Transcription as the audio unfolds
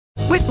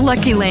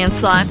Lucky Land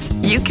Slots,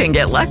 you can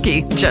get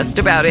lucky just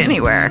about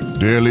anywhere.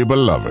 Dearly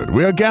beloved,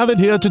 we are gathered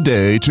here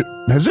today to...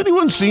 Has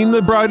anyone seen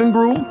the bride and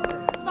groom?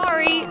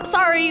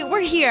 Sorry, we're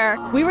here.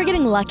 We were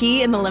getting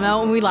lucky in the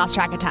limo and we lost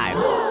track of time.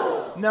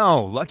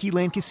 No, Lucky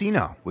Land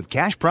Casino, with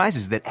cash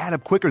prizes that add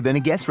up quicker than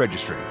a guest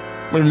registry.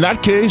 In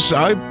that case,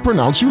 I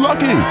pronounce you lucky.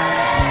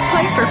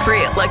 Play for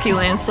free at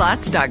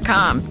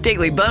LuckyLandSlots.com.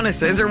 Daily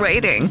bonuses are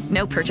waiting.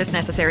 No purchase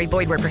necessary.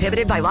 Void where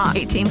prohibited by law.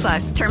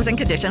 18+. Terms and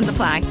conditions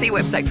apply. See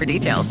website for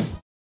details.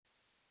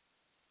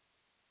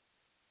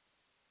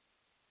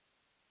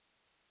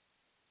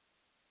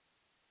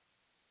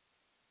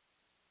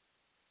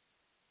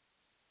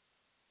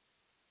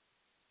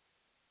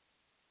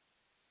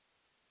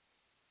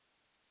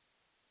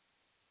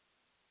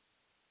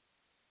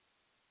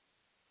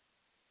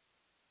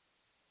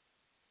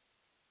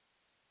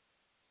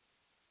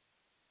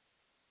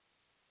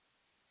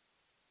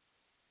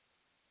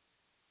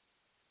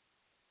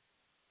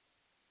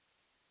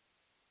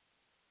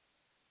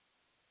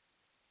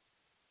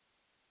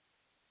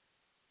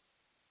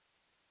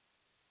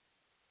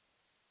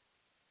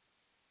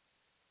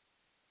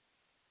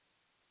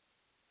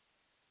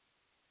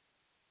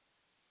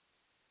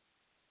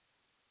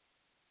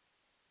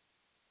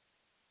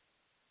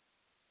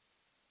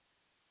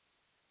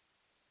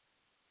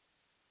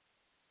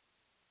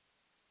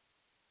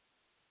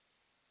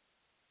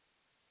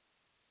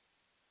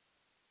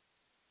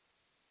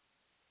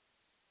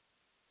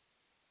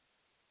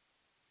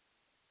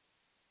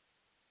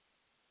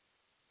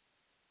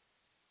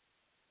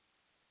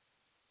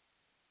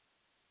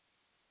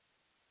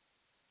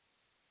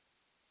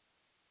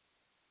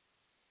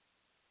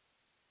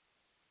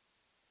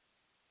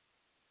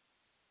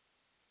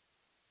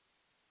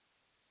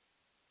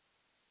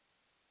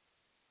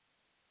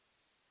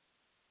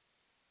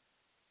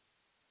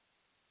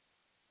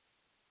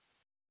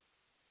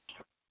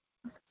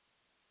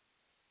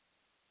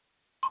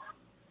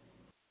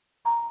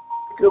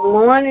 Good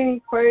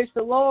morning. Praise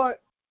the Lord.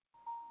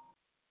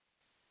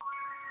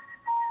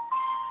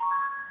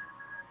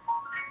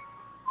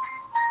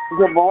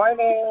 Good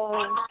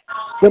morning.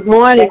 Good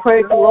morning. Thank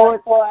Praise the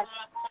Lord.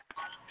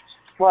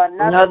 For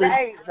another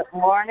day. Good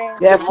morning.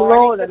 Yes, Good morning.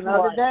 Lord. Good Another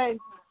morning. day.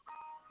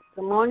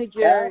 Good morning,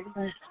 Jerry.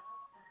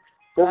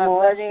 Good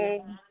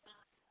morning.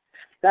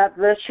 God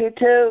bless you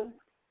too.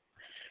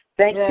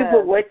 Thank you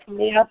for waking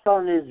me up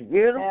on this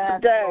beautiful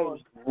day.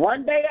 Lord.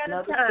 One day at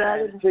a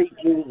time, sweet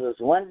Jesus.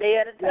 One day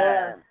at a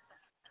time.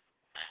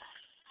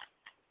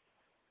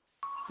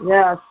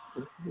 Yes.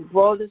 He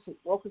woke us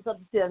up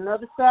to see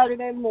another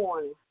Saturday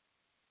morning.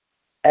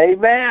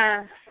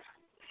 Amen.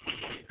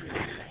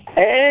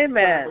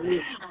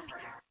 Amen.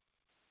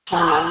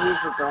 Turn my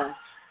music on.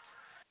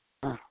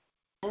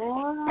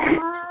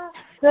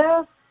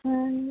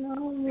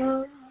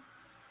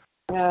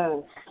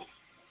 Yes.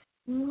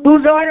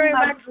 Who's ordering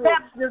my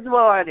steps this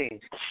morning?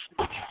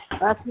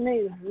 That's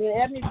me.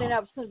 Ebony's been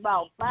up since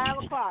about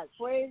 5 o'clock,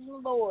 praising the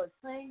Lord,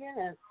 singing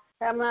and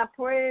having our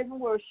praise and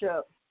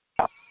worship.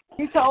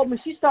 She told me,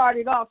 she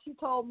started off, she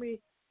told me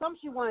something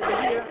she wanted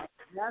to hear,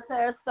 and that's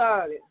how it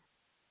started.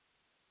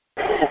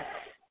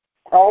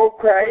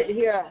 Okay.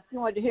 She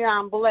wanted to hear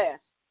I'm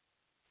blessed.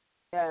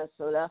 Yeah,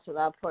 so that's what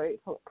I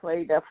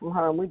played that from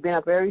her, and we've been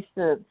up ever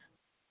since.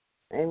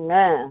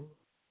 Amen.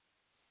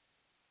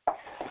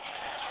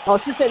 Oh,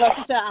 she said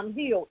I'm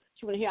healed.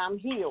 She wanted to hear I'm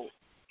healed.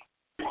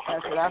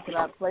 That's what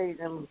I played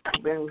and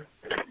been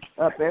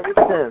up ever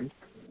since.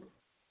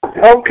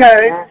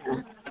 Okay.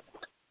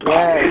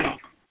 Yes.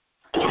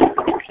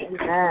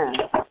 Amen.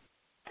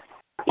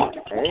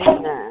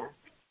 Amen.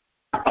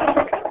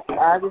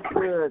 God is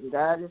good.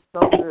 God is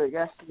so good.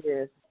 Yes, He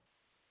is.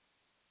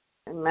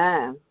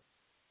 Amen.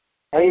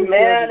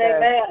 Amen.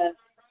 Amen.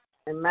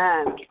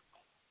 Amen.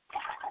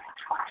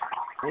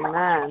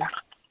 Amen.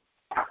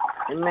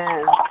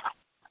 Amen.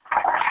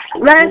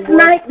 Last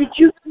night, did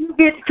you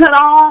get cut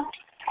off?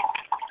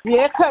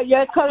 Yeah,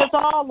 it cut us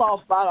all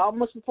off about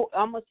almost it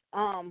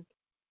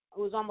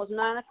was almost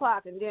 9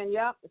 o'clock, and then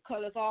it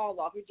cut us all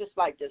off. It's just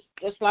like this,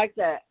 just like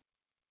that.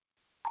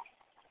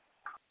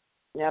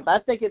 Yeah, but I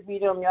think it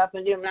beat them,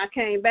 and then when I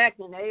came back,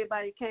 then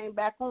everybody came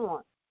back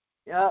on.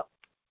 Yep,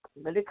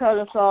 but it cut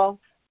us off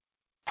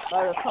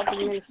about a couple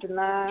minutes to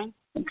 9.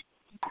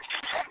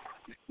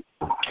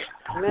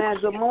 Man,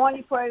 good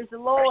morning, praise the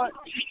Lord.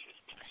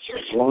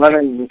 Good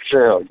morning,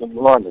 Michelle. Good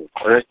morning.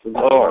 Praise the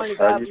Lord. Good morning,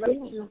 God bless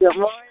you. Good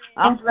morning.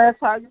 I'm blessed.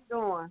 How you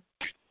doing?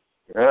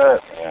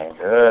 Good, man.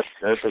 Good.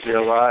 Good to be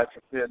alive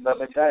to see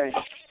another day.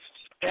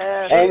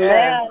 Yes.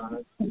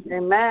 Amen.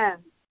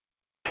 Amen.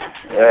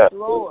 Yeah.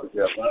 Lord.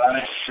 Good to be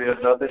alive to see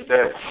another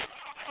day.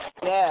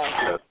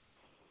 Yes.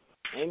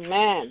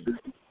 Amen.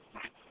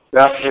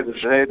 That's the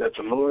day that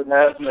the Lord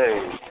has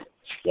made.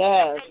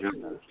 Yes.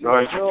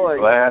 Rejoice and be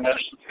glad.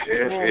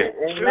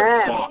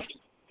 Amen.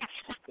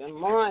 Good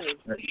morning.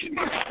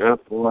 Good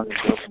morning.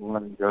 Good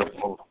morning. Good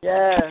morning.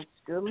 Yes.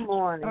 Good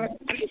morning.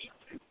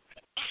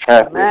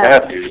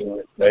 Happy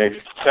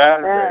Wednesday,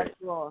 Saturday. Yes,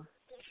 Lord.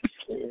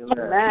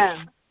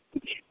 Amen.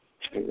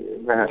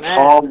 Amen. Amen.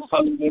 Psalm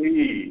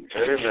 100.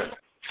 Amen.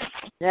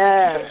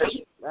 Yeah,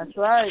 that's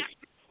right.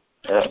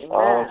 That's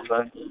all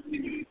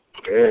Sunday.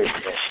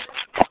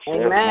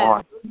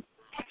 Amen.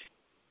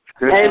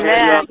 Good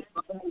Amen.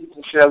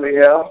 Shelly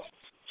L.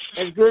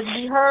 It's good to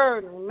be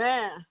heard.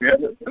 Amen.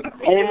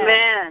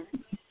 Amen.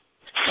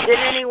 Did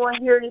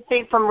anyone hear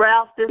anything from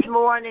Ralph this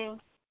morning?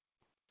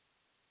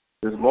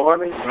 This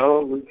morning?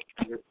 No,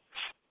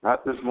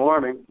 not this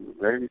morning.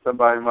 Maybe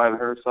somebody might have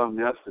heard something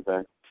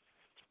yesterday,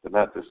 but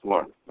not this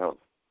morning. No.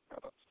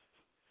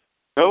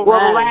 Well,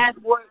 the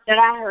last word that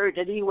I heard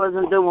that he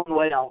wasn't doing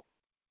well.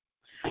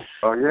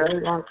 Oh, yeah?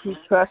 We're going to keep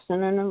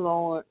trusting in the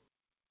Lord.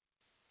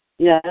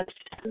 Yes.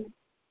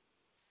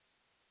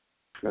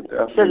 So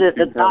that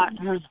the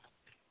doctor.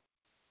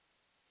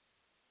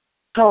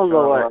 Oh,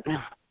 Lord.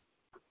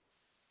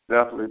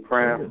 Definitely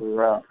praying for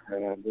Ralph.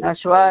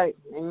 That's right.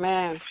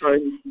 Amen.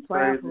 Praying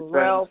for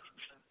Ralph.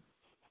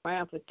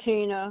 Praying for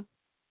Tina.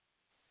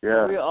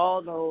 Yeah. We're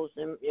all those,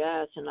 in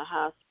the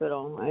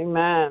hospital.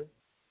 Amen.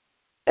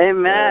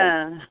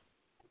 Amen.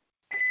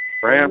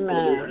 Praying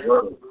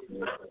for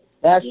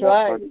That's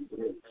right.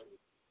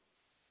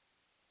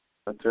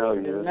 I tell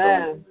you.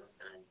 Amen.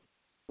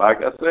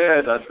 Like I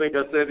said, I think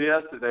I said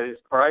yesterday,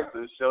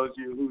 crisis shows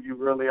you who you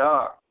really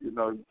are. You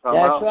know, you come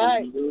That's out.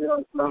 right. You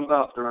really comes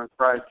out during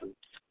crisis.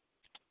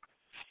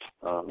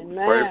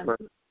 Amen.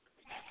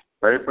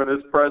 Pray for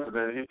this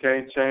president. He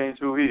can't change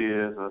who he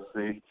is. Let's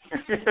see.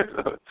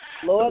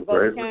 Lord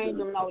going to change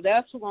him. No,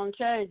 that's who's going to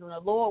change him. The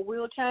Lord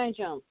will change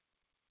him.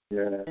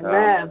 Yeah.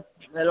 Amen.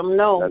 Let them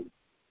know.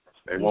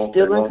 He's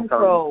still in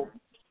control.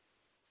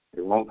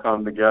 They won't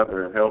come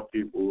together and help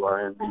people who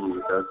are in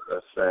need.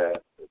 That's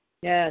sad.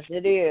 Yes,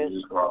 it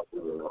is.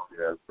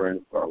 Yeah,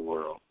 praying for our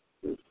world.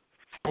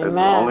 Amen.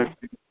 The only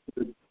thing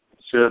that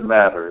should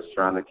matter is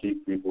trying to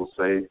keep people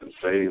safe and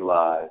save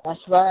lives.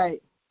 That's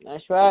right.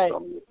 That's right.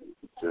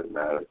 Should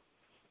matter.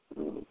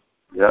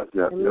 Yep.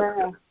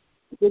 Amen.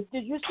 Did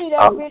you see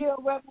that video,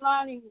 Reverend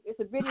Lonnie?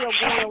 It's a video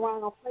going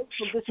around on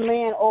Facebook. This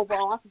man over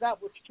on, I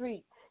forgot what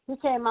street. He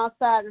came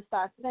outside and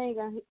started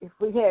singing. If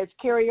we had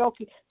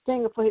karaoke,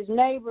 singing for his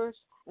neighbors,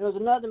 and there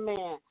was another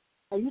man.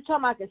 And you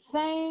talking about can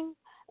sing?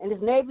 And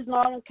his neighbors and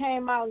all them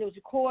came out and they was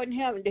recording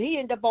him. And he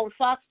ended up on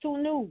Fox 2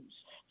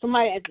 News.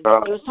 Somebody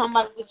was talking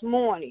about it this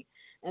morning.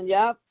 And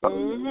I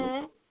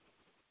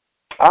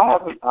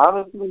haven't,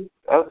 honestly,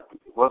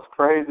 what's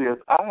crazy is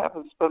I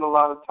haven't spent a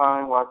lot of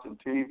time watching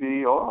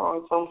TV or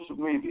on social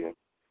media.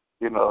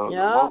 You know,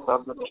 most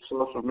of the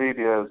social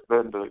media has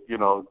been to,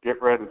 get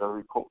ready to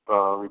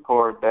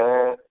record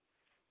Dad.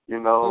 You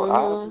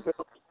know,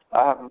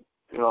 I haven't,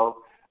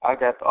 I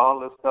got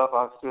all this stuff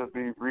I should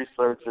be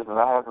researching, and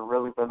I haven't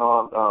really been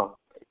on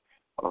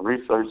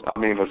research. I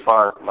mean, as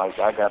far as, like,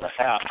 I got an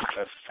app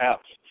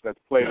that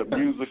play the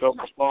music on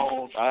the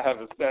phone. I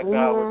haven't sat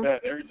down with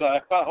that. Every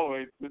time I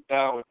always sit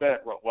down with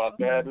that while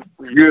Dad is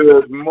free.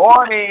 Good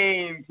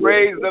morning.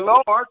 Praise the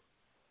Lord.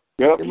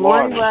 Good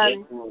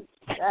morning.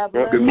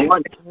 Good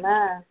morning.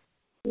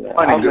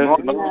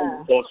 Good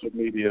morning. Social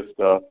media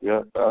stuff.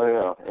 Yeah. Oh,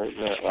 yeah.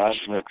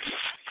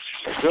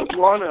 Good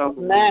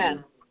morning.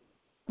 Man.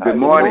 Good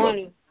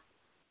morning.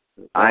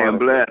 I am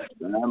blessed.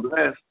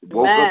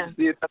 Woke up to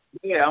see it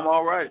today. I'm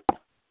all right.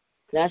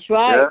 That's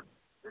right.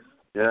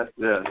 Yeah.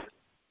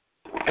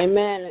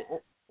 Amen.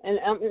 And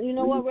you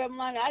know what, Reverend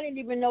Lonnie? I didn't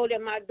even know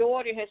that my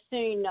daughter had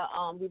seen the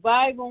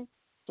revival.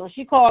 So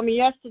she called me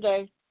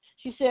yesterday.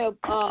 She said,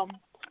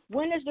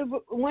 when is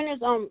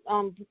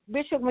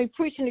Bishop be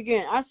preaching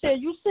again? I said,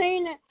 you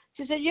seen it?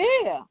 She said,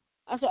 yeah.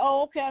 I said,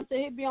 oh, okay. I said,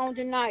 he'll be on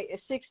tonight at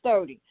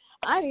 6:30.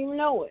 I didn't even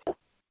know it.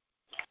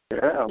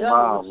 Yeah,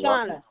 wow.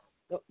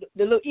 The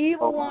little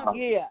evil one,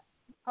 yeah.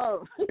 Her.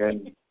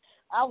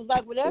 I was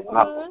like, well, that's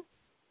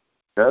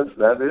good.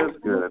 That is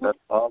good. That's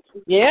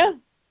awesome. Yeah.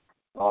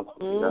 Awesome.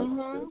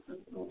 Mm-hmm.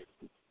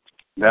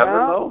 Never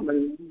know,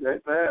 man.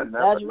 Amen. Never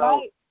that's know.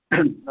 Right.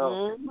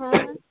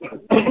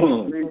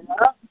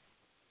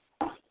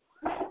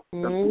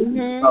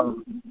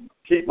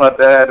 Keep my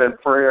dad in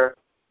prayer.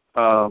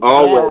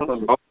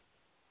 Always.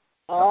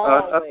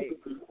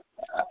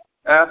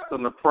 Ask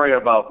him to pray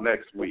about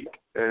next week.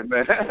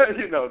 Amen.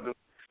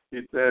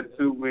 He said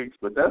 2 weeks,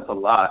 but that's a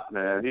lot,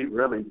 man. He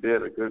really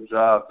did a good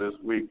job this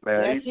week,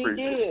 man.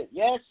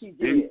 Yes, he did.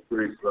 He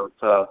preached so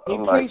tough.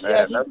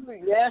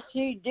 Yes,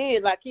 he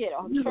did. Like he had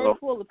a church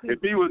full of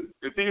people.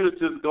 If he was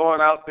just going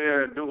out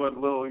there and doing a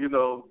little, he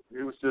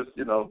was just,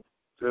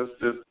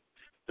 just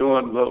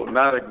doing a little,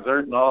 not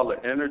exerting all the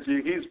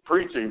energy. He's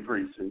preaching.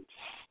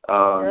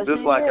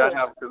 Just like I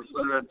have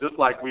concerns, just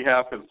like we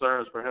have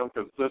concerns for him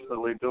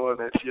consistently doing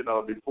it,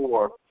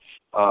 before.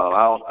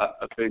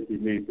 I think we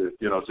need to,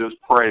 just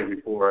pray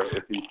before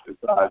if he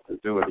decides to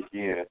do it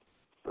again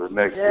for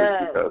next week,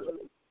 because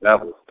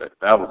that was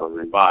a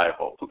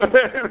revival. Yes,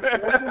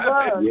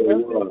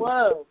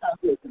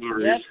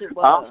 it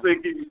was.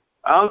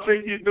 I don't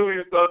think he knew he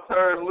was going to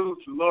turn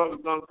loose. The Lord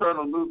was going to turn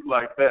him loose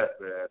like that,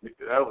 man.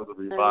 That was a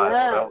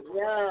revival.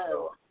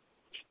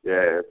 He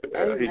just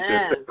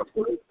took a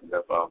break.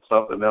 If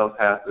something else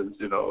happens,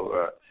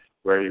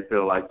 where you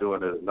feel like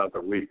doing it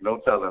another week, no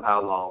telling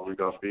how long we're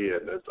going to be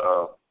in this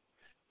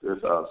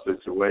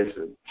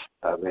situation.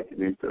 I think you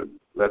need to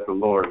let the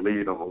Lord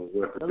lead them on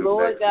what to do. The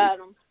Lord next got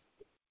week.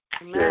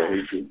 them. Yeah,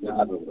 he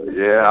got them.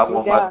 Yeah, I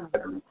want my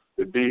dad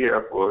to be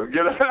here for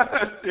him.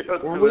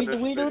 And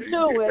we do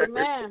too.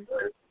 Amen.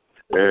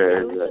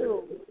 Amen.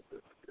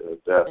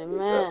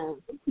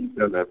 Keep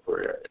doing that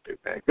prayer.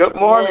 Amen. Good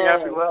morning.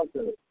 Happy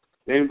welcome.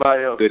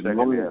 Anybody else? Good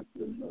morning.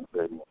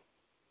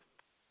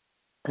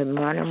 Good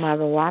morning,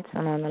 Mother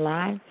Watson on the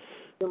line.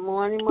 Good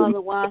morning,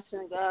 Mother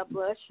Watson. God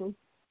bless you.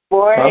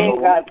 Morning.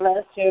 God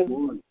bless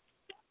you.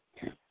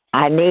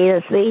 I need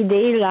a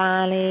CD,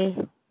 Lonnie.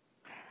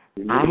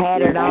 I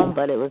had it on,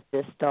 but it was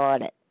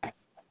distorted.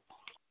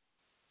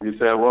 You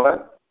said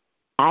what?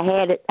 I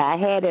had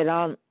it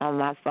on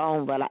my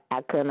phone, but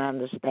I couldn't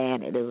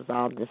understand it. It was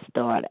all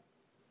distorted.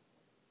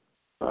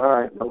 All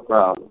right, no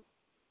problem.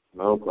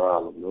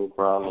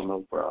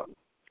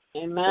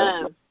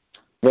 Amen.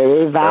 The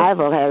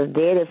revival has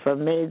did it for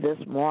me this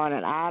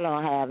morning. I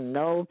don't have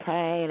no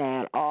pain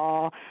at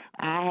all.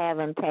 I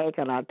haven't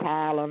taken a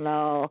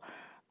Tylenol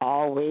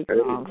all week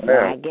long. So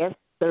I guess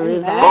the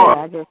revival,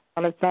 I just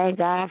want to thank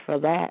God for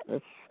that.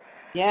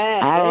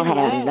 I don't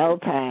have no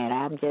pain.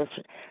 I'm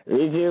just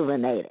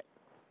rejuvenated.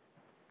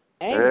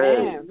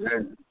 Amen.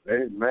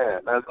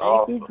 That's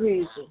awesome. Thank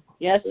you, Jesus.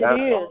 Yes, it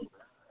is.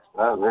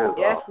 That is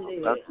yes, awesome.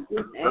 It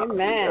is.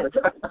 Amen.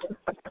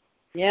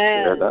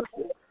 Yeah.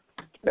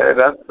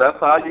 That's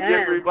how you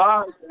get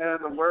revived,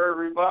 man. The word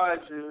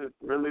revives you. It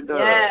really does.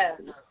 Yeah.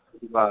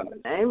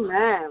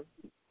 Amen.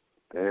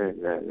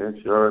 Amen.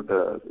 It sure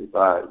does.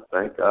 Revive.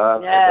 Thank God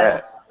for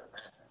that.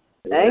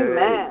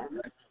 Amen.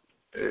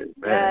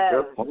 Amen.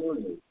 Good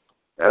morning.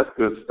 That's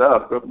good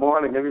stuff. Good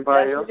morning,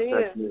 everybody else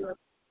checking in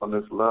on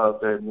this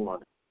Love Day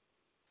morning.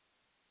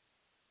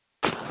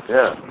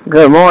 Yeah.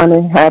 Good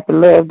morning. Happy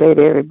Love Day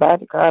to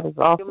everybody. God is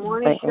awesome. Good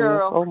morning, Thank you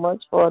so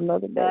much for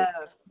another day.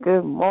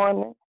 Good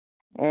morning.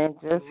 And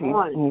just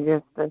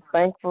just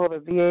thankful to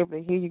be able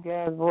to hear you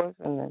guys' voice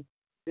and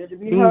good to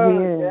be here.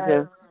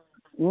 And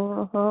he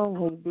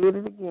did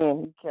it again.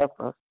 He kept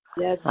us.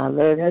 Yes. I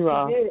love you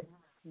all. Be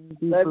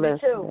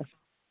blessed. You too.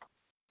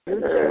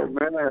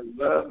 Amen.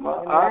 Love my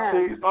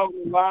aunties on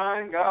the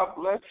line. God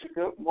bless you.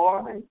 Good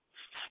morning.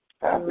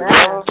 Happy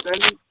Love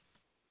Day.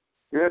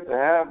 Good to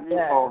have you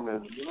on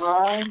this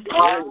line.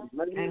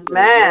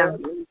 Amen.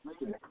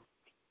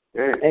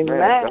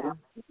 Amen.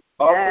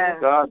 Awesome.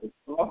 God is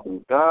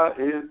awesome. God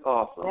is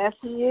awesome. Yes,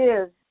 he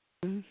is.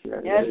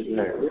 Yes, he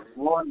is. Good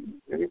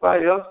morning.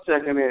 Anybody else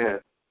checking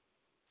in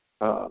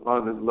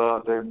on this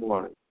Love Day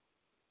morning?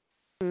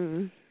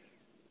 Mm-hmm.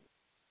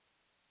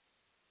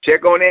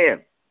 Check on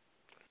in.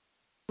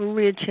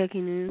 Maria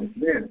checking in.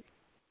 Yeah.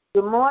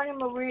 Good morning,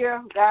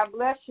 Maria. God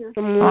bless you.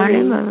 Good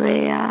morning,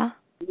 Maria.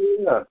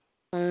 Yeah.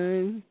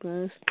 I'm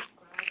blessed.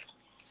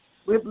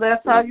 We're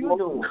blessed. How you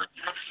doing?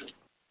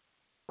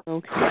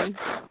 Okay.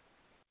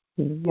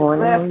 Good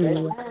morning,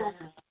 Maria.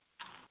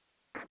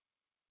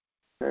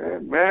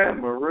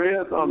 Amen.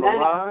 Maria's on the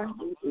line.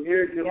 We can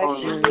hear you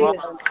on the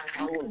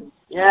line.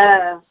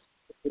 Yes.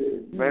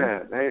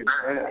 Amen.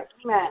 Amen.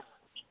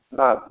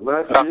 God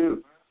bless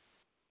you.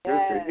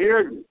 Good to hear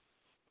you.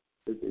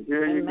 Good to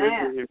hear you. Good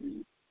to hear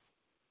you.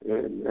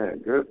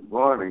 Amen. Good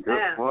morning.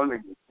 Good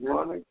morning. Good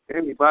morning.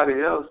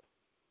 Anybody else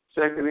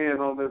checking in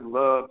on this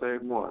Love Day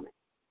morning?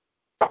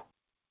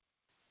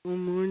 Good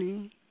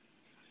morning.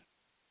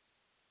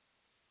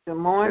 Good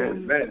morning.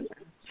 Amen.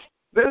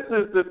 This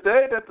is the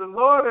day that the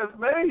Lord has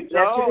made,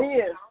 y'all. Yes,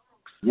 it is.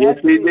 Yes,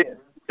 he did.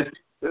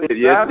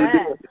 Yes, he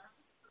did.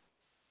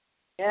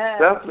 Yeah.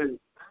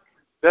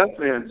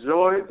 Definitely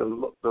enjoyed the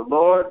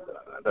Lord.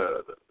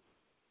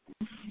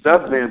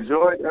 Definitely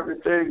enjoyed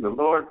everything the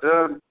Lord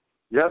done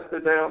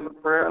yesterday on the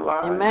prayer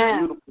line. Amen.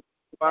 Beautiful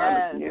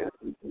line again.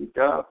 We thank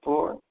God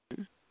for it.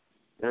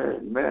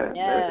 Amen.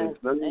 Yes.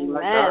 It's nothing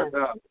like our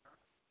God.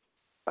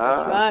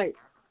 That's right.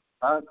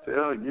 I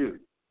tell you.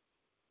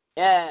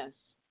 Yes.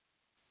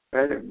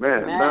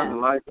 Amen. Nothing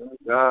like our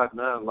God.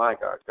 Nothing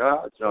like our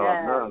God, y'all.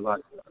 Yes. Nothing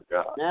like our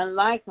God. Nothing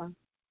like him.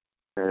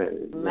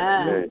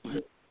 Amen.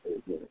 Amen.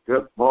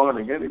 Good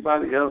morning.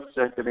 Anybody else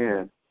checking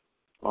in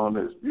on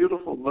this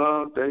beautiful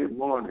Love Day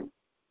morning?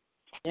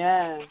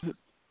 Yeah.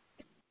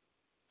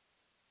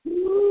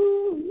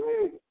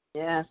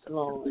 Yes,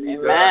 Lord.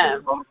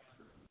 Amen.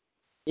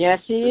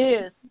 Yes, he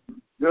is.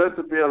 Good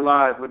to be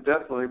alive. We're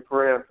definitely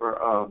praying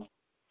for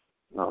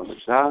the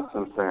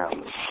Johnson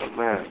family.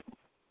 Amen.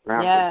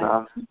 Grandpa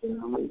Johnson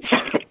family.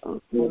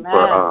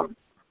 For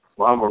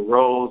Mama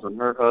Rose and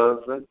her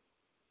husband.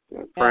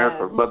 And praying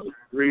for Mother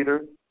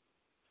Streeter.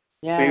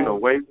 Tina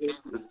Waker. Is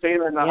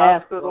Tina in the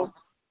hospital?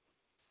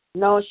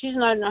 No, she's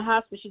not in the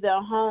hospital. She's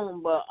at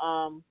home, but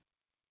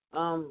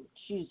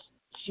she's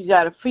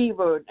got a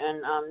fever,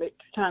 and they're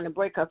trying to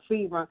break her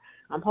fever.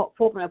 I'm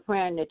hoping and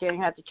praying that they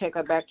didn't have to take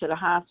her back to the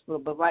hospital.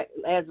 But right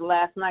as of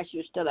last night, she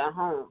was still at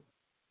home.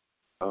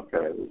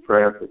 Okay, we're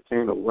praying for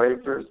Tina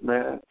Wakers,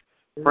 man.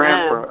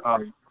 Praying for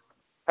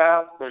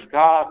Pastor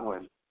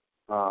Godwin,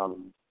 a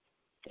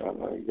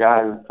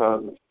guy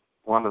who's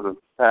one of the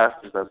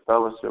pastors that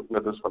fellowship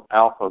with us from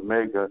Alpha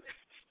Omega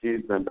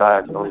He's been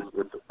diagnosed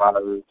with the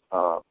virus.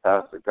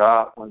 Pastor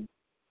Godwin.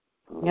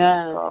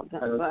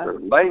 Pastor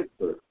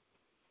Lather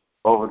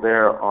over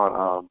there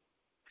on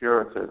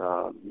Puritan.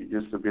 He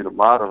used to be the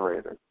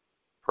moderator.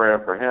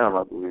 Praying for him,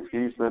 I believe.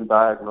 He's been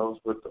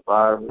diagnosed with the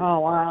virus. Oh,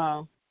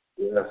 wow.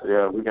 Yes,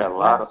 yeah. We got a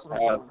lot of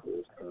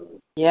pastors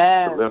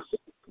to lift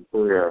in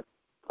prayer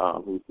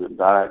who've been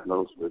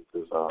diagnosed with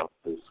this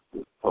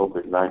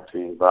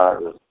COVID-19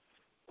 virus.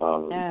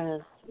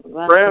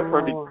 Praying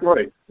for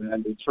Detroit,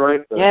 man.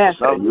 Detroit,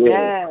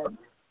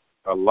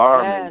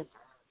 alarming.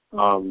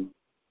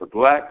 The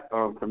black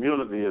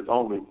community is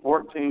only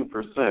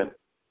 14%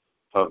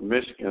 of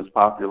Michigan's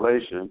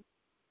population,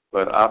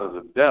 but out of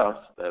the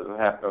deaths that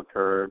have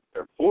occurred,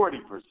 they're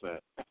 40%.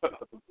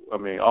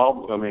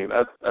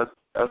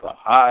 That's a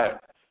high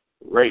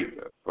rate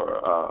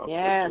for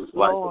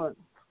Lord.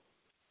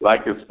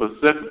 Like it's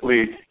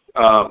specifically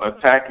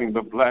attacking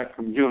the black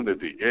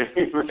community.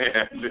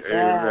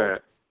 Amen.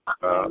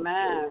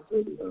 Amen.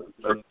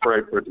 Let's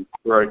pray for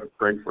Detroit.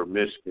 Pray for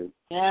Michigan.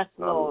 Yes,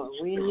 Lord.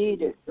 We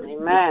need it.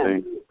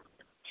 Amen.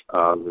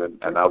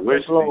 And I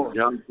wish these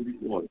young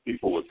people and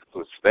people would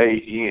stay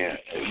in.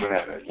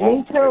 Amen.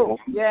 Me too.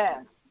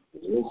 Yeah.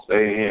 We'll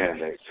stay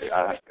in.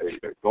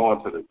 They're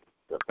going to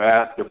the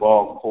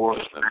basketball court.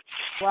 And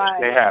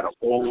they had a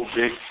whole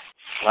big,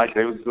 like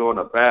they was doing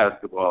a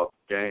basketball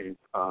game.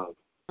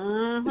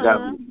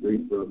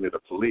 The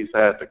police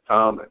had to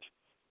come and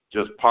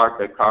just park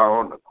their car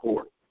on the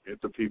court. Get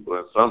the people,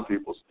 and some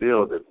people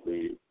still didn't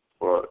leave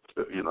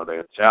they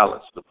had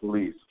challenged the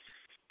police.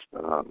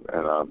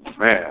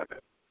 Man,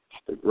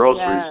 the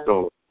grocery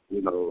store,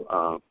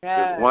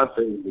 it's one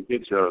thing to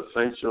get your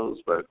essentials,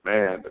 but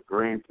man, the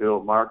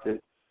Greenfield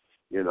Market,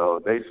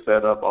 they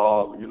set up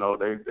all, they how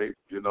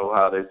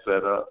they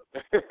set up.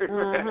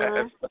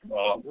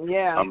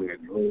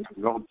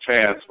 No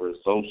chance for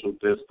social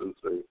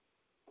distancing.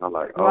 I'm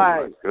like, oh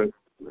my goodness,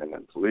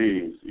 man,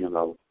 please,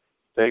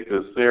 take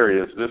this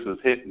serious. This is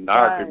hitting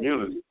our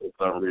community for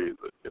some reason,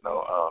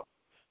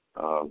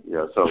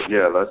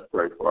 let's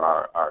pray for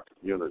our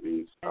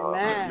communities.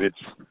 Amen.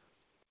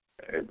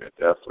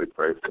 Definitely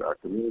pray for our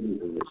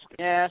communities in Michigan.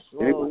 Yes,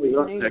 Lord. Anybody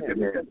else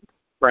checking in?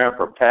 Praying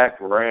for Pac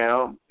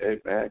Ram.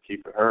 Amen.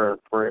 Keeping her in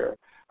prayer.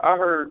 I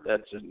heard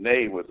that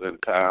Janae was in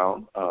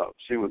town.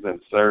 She was in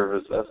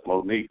service. That's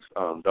Monique's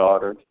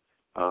daughter.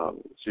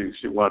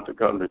 She wanted to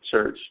come to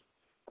church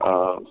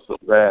so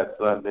bad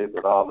Sunday,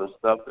 but all this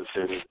stuff is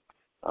hitting.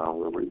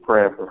 We're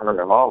praying for her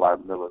and all our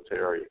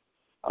military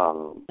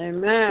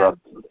Amen.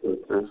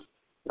 Sisters.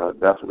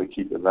 Definitely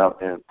keeping them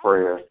in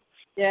prayer.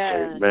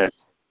 Yes. Amen.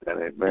 And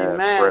amen.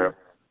 Prayer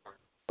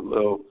for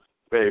little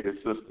baby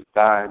sister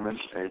Diamond.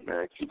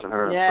 Amen. Keeping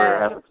her in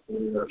prayer.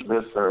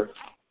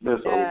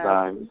 Miss old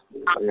Diamond.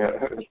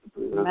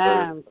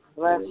 Amen.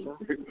 Bless her.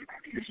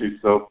 She's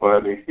so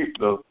funny.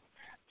 So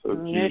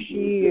cute. Yes,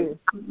 she is.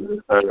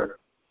 Her.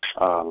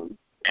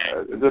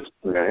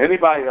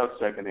 Anybody else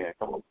checking in?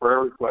 Come on,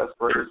 prayer requests,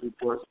 prayer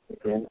reports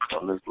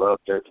on this Love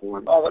Day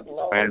 20. How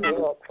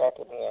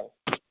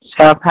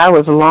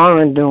is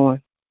Lauren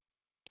doing?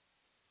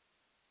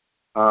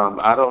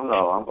 I don't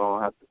know. I'm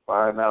gonna have to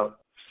find out.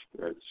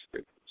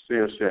 See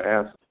if she'll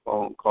answer the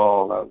phone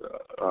call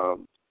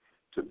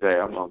today.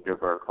 I'm gonna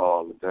give her a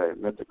call today. I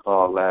meant to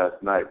call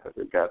last night, but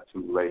it got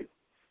too late.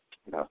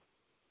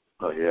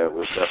 Oh yeah,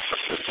 we'll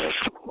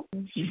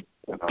definitely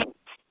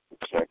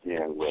check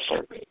in with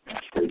her.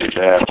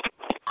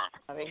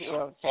 Mother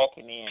Hill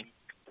checking in.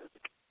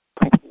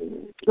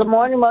 Good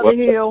morning, Mother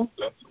Hill.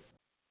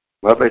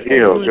 Mother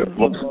Hill. Good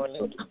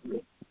morning.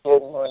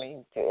 Good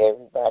morning to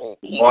everybody.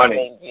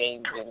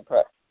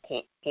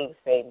 Keep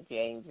St.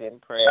 James in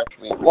prayer.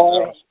 We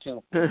lost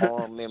 2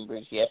 more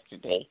members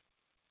yesterday.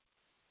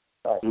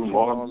 2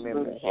 more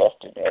members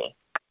yesterday.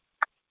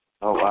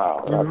 Oh,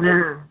 wow.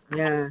 Amen.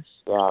 Yes.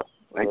 Yeah.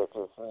 It's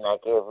just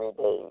like every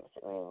day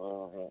we're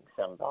losing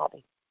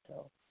somebody.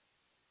 So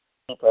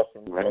keep us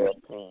in prayer,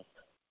 please.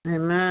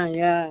 Amen.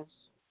 Yes.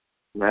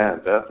 Man,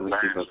 definitely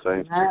keep us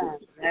safe.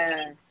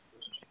 Yes.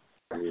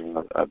 I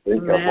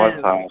think at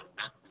one time,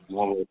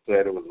 woman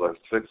said it was like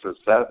 6 or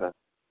 7.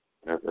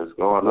 If it's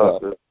going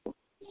up, it's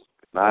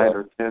 9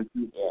 or 10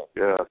 people.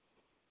 Yeah.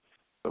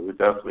 So we're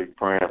definitely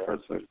praying for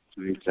St.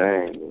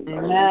 James.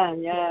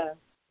 Amen. Yeah.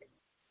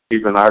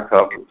 Keeping our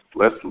couples.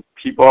 Let's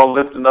keep on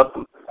lifting up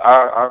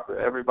our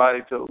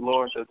everybody to the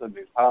Lord that's in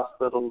these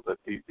hospitals, that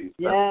these please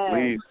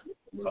lift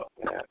them up,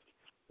 man.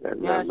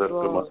 Amen. Lift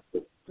them up.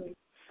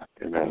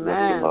 Amen. Lift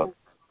them up.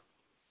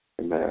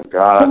 Amen.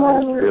 God is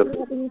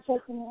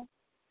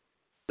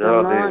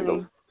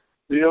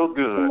still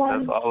good.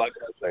 That's all I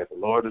gotta say. The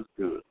Lord is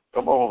good.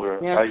 Come on, girl.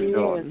 Yes, how you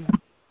doing?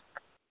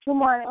 Good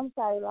morning. I'm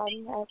sorry,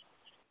 Lottie. I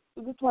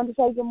just wanted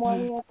to say good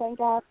morning and thank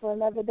God for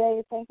another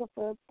day. Thank you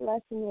for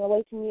blessing me and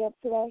waking me up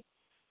today.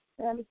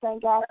 And I just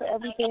thank God for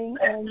everything.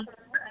 And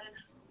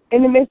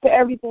in the midst of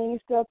everything,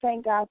 still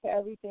thank God for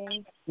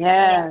everything.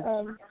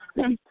 Yeah.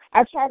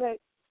 I try to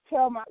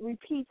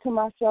repeat to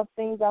myself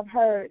things I've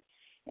heard,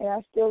 and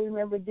I still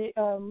remember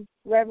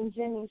Reverend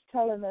Jennings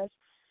telling us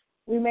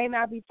we may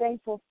not be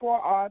thankful for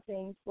all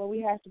things, but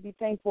we have to be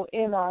thankful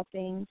in all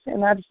things.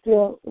 And I'm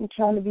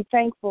trying to be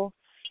thankful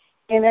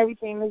in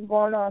everything that's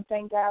going on.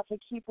 Thank God for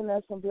keeping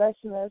us and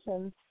blessing us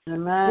and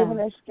giving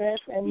us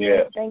strength. And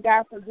thank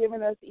God for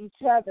giving us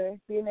each other,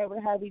 being able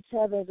to have each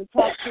other to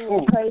talk to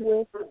and pray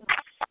with,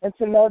 and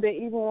to know that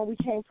even when we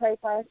can't pray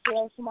for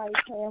ourselves, somebody's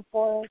praying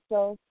for us.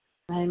 So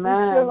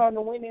we're still on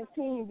the winning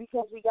team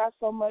because we got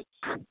so much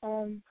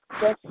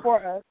that's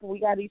for us. We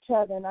got each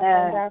other, and I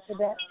thank God for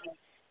that.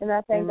 And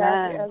I thank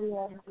God for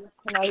everyone.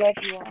 And I love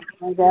you all.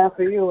 Thank God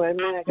for you.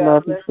 Amen. God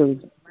love bless you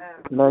too.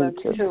 Love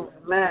you too.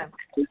 Amen.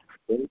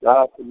 Thank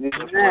God for you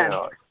as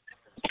well.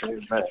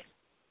 Amen.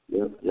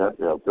 Yes.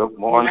 Good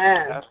morning.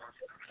 Amen.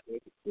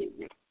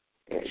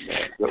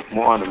 Good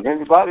morning.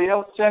 Anybody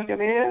else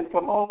checking in?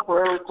 Come on,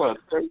 prayer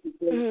request. Check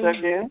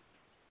in.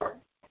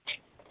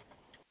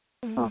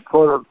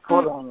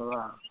 Put on the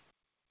line.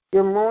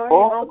 Good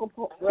morning, Uncle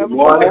Paul. Good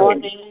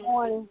morning. Good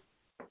morning.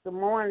 Good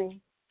morning.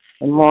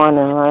 Good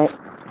morning, right?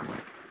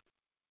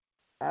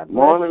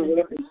 Morning,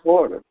 looking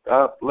forward.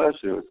 God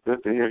bless you. It's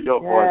good to hear your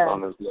voice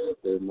on this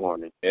Wednesday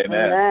morning.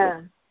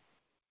 Amen.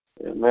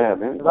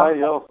 Amen.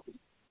 Anybody else?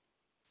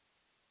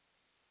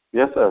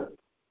 Yes, sir.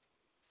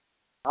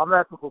 I'm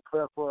asking for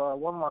prayer for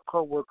one of my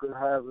coworkers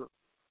has it.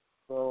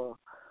 So,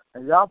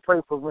 and y'all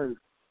pray for me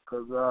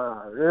because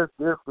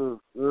this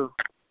is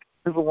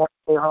people want to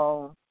stay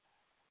home,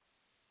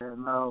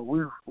 and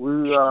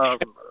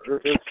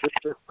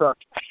it's tough.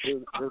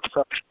 It's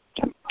tough.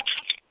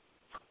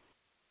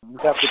 You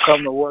have to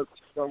come to work.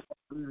 So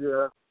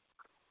here,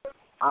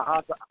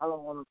 I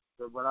don't want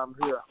to, but I'm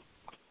here.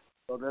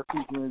 So that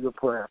keeps me in your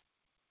prayer.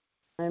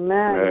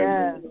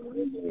 Amen.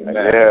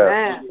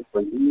 Amen.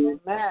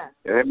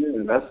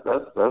 Amen.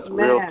 That's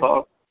real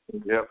talk.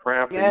 Yeah,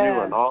 praying for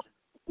you and all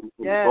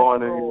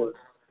going in here.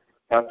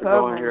 Have to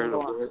go in here to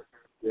work.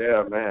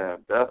 Yeah,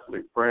 man.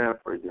 Definitely praying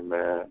for you,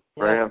 man.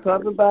 Praying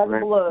covered by the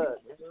blood.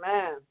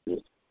 Amen.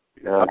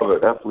 Yeah,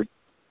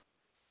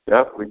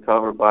 definitely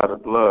covered by the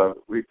blood.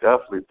 We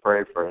definitely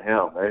pray for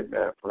him.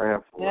 Amen.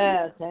 Praying for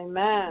Yes, you.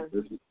 amen.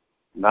 This is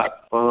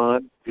not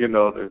fun,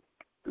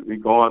 to be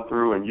going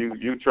through and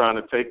you trying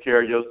to take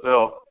care of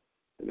yourself,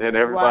 and then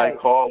everybody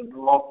calls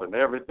off and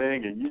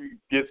everything, and you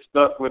get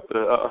stuck with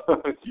the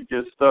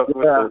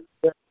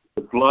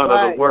the blood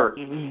of the work.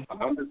 I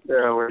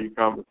understand where you're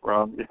coming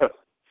from. Yes,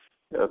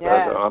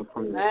 I'm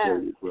praying for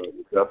you, brother.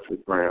 Definitely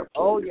praying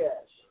for you.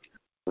 Yes.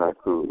 Not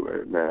cool,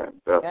 amen.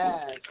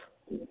 Definitely.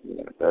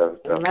 Yes.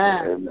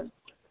 Amen.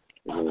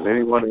 And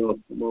anyone else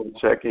want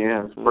to check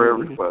in? Prayer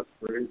requests,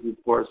 prayer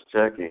reports,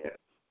 check in.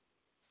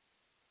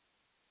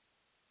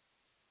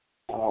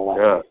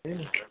 Yeah.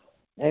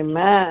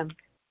 Amen.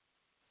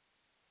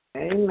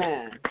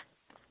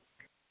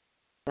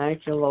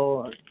 Thank you,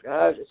 Lord.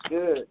 God is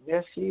good.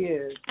 Yes, He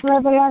is.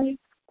 Reverend,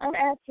 I'm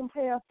asking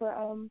prayer for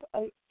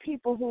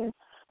people who,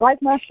 like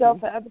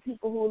myself, and other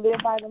people who live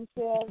by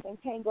themselves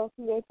and can't go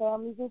see their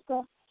families and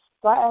stuff.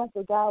 So I ask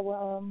that God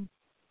will,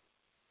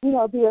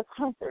 be a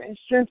comfort and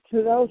strength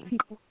to those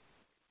people.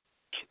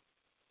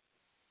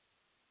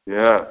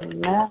 Yeah.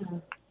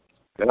 Amen.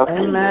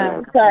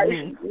 Amen.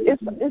 Sorry.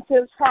 It's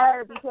just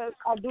hard because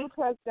I do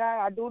trust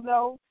God. I do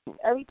know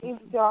everything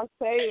that y'all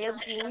say,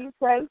 everything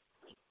we say.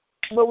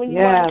 But when you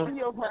want to see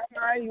your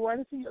grandma, you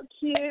want to see your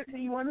kids,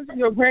 and you want to see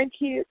your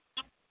grandkids,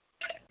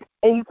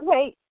 and you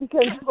can't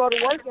because you go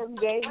to work every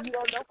day and you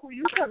don't know who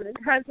you're coming in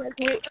contact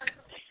with.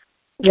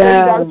 Yeah. So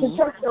you got to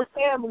protect your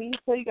family,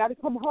 so you got to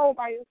come home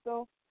by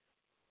yourself.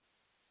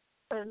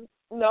 And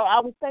I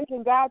was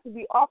thanking God to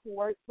be off of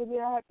work, but then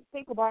I had to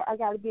think about I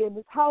got to be in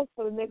this house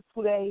for the next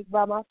 2 days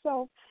by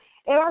myself.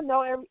 And I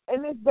know,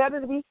 and it's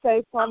better to be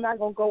safe, so I'm not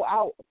going to go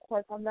out. Of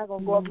course, I'm not going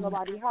to go up to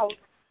nobody's house.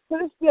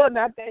 But it's still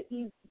not that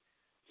easy.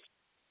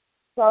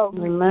 So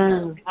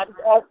I just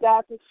ask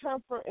God to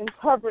comfort and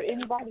cover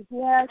anybody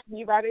who has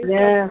me by themselves.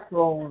 Yes,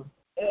 Lord.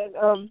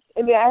 And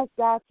then ask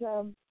God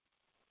to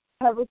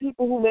cover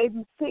people who may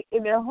be sick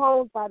in their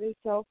homes by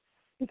themselves,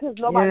 because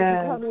nobody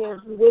can come in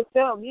with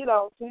them,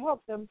 to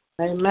help them.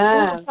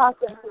 Amen.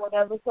 Process or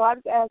whatever. So I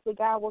just ask that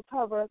God will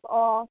cover us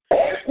all.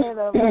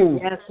 And,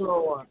 yes,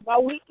 Lord. My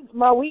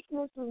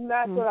weakness is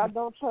not that I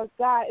don't trust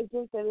God. It's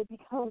just that it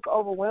becomes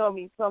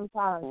overwhelming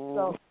sometimes.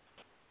 So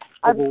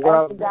I just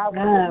ask that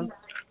God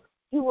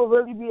He will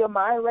really be a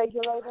mind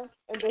regulator,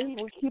 and that He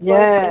will keep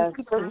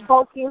us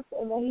focused,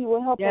 and that He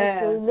will help us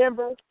to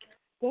remember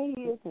that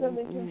He is still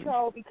in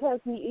control, because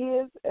He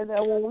is, and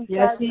that when we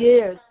start to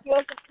feel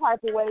some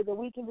type of way, that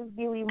we can just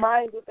be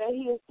reminded that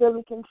He is still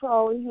in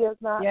control, and He is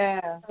not.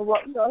 He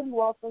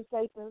won't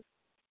forsake us.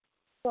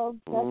 So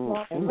that's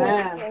my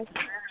Amen.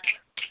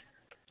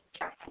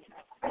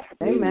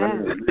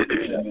 Amen.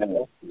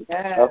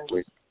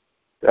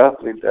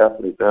 Definitely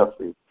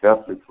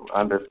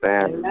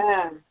understand.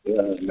 Amen.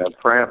 And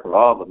praying for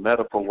all the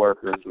medical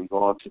workers who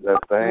going through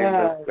that thing.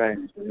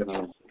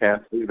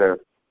 Can't see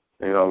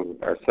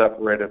are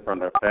separated from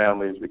their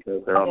families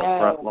because they're on the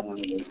front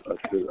line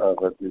of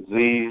a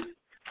disease.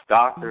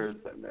 Doctors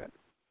and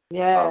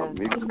Yeah.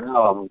 Even now,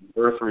 all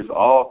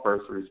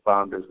first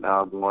responders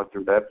now going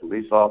through that,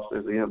 police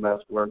officers,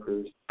 EMS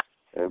workers,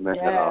 and then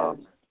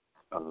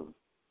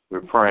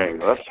we're praying.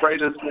 Let's pray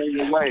this thing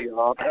away,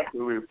 y'all. That's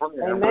what we're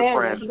praying. Amen. We're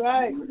praying. That's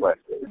right.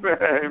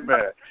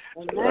 Amen.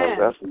 Amen.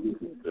 That's what we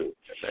can do.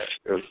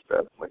 Amen.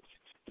 Definitely.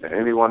 And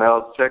anyone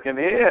else checking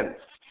in?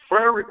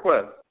 Prayer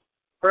requests,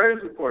 praise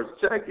reports,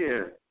 check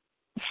in.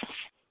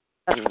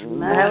 I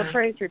have a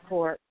praise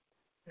report.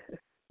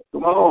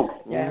 Come on.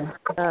 Yeah.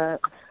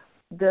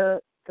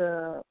 The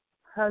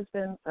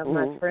husband of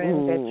my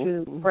friend that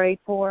you prayed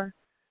for.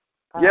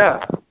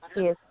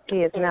 He has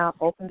now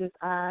opened his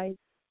eyes,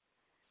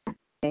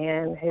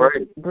 and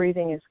his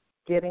breathing is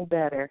getting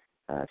better,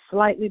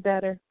 slightly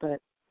better,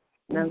 but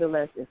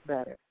nonetheless, it's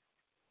better.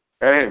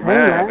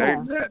 Amen.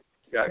 Amen.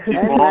 Got to keep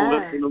on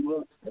lifting them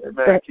up.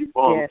 Amen. Keep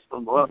on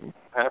lifting them up.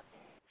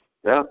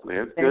 Definitely.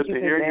 It's good to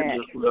hear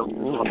you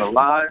on the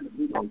line.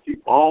 We're going to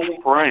keep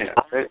on praying.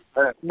 I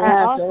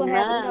also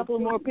have a couple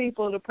more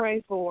people to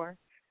pray for.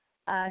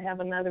 I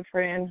have another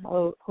friend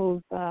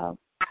whose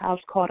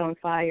house caught on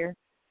fire.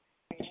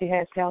 She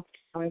has health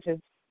challenges,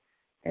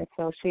 and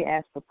so she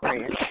asked for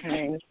prayer. Her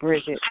name is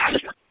Bridget. I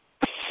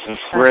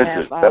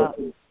have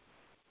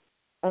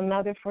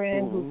another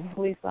friend who's a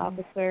police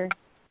officer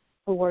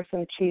who works in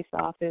the chief's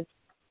office.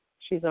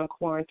 She's on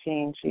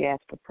quarantine. She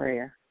asked for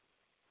prayer.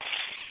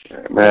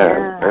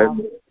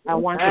 Amen. I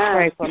want to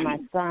pray for my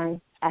son.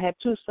 I have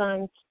two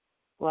sons.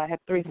 Well, I have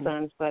three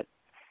sons, but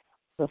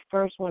the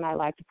first one I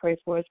like to pray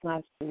for is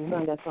my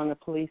son that's on the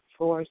police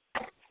force.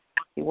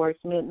 He works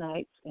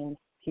midnights, and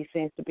he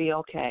seems to be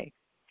okay.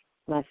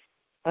 My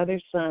other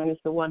son is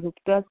the one who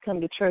does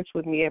come to church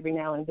with me every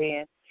now and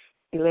then.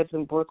 He lives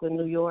in Brooklyn,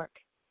 New York.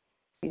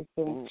 He's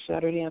been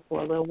shuttered in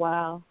for a little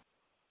while,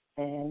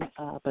 and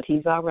but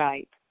he's all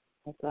right.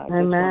 And so I just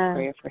want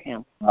prayer for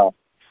him.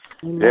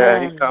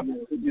 Yeah, he's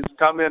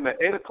coming in the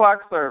 8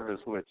 o'clock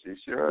service with you.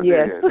 Sure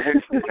did.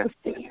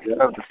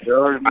 Yeah,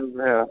 sure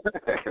remember him.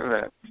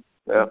 Amen.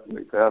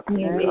 Definitely.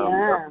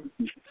 Amen.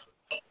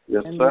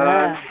 Your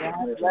son,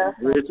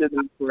 Bridget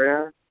in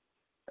prayer,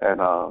 and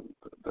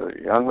the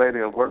young lady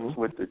that works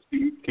with the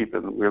chief,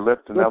 we're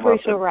lifting them up in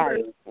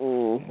prayer.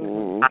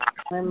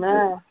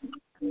 Amen.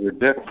 We're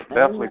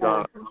definitely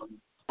going to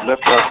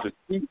lift up the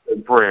chief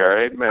in prayer.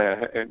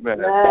 Amen.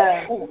 Amen.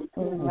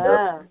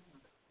 Amen.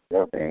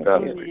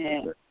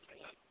 Definitely.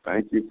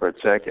 Thank you for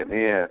checking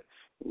in.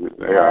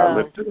 They are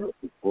lifted up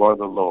before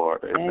the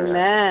Lord.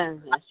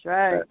 Amen. That's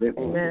right.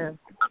 Amen.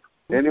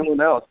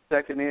 Anyone else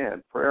checking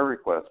in? Prayer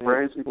requests,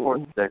 praise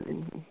reports,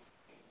 checking in.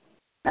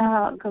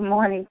 Good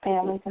morning,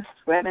 family. This is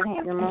Reverend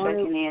Hampton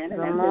checking in.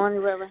 Good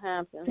morning, Reverend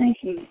Hampton.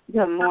 Thank you.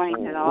 Good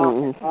morning to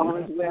all. All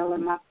is well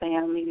in my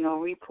family, no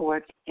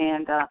reports.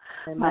 And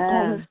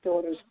my oldest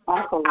daughter's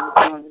uncle is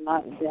doing a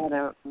lot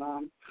better.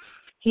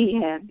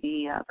 He had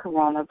the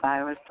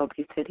coronavirus, so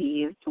he said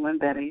he is doing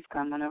better. He's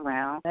coming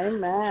around.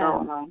 Amen.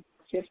 So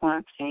just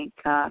want to thank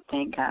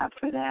God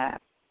for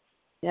that.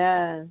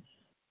 Yes.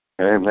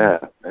 Amen.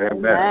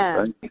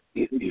 Amen. Thank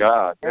you,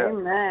 God.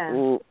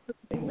 Amen.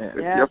 If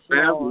your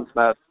family's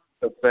not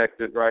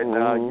affected right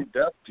now, you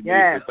definitely need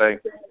to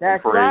thank God.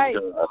 That's right.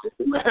 God.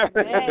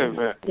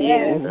 Amen.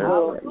 Yes,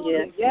 Lord.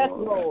 Yes,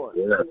 Lord.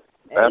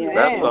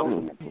 That's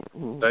something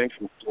thank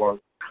you for.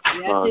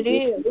 Yes, it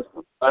is. It's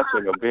a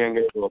blessing of being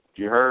able.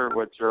 You heard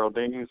what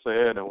Geraldine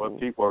said and what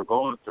people are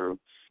going through,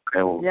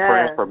 and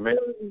praying for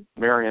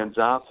Marion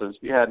Johnson.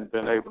 She hadn't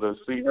been able to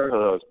see her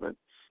husband,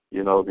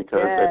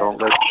 because they don't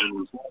let you in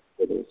these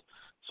hospitals.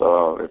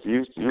 So if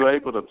you're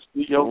able to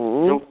see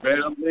your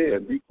family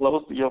and be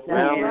close to your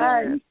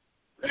family,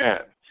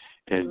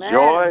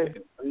 enjoy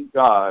and thank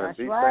God and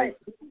be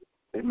thankful.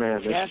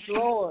 Amen. Yes,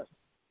 Lord.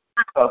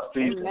 Tough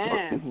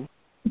season.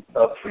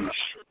 Tough season,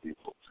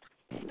 people.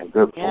 And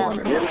good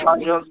morning.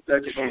 Anybody else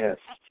checking in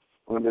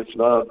on this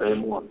love day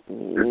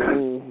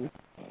morning?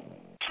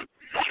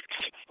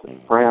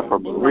 Praying for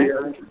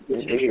Maria.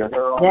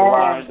 Her on the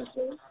line.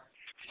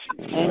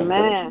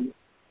 Amen.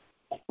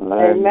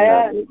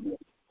 Amen.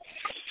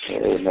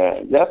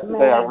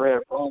 Yesterday I read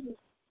Romans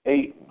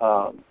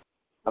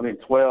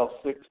 12,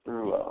 6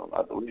 through,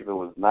 I believe it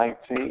was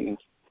 19.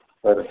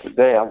 But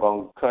today I'm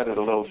going to cut it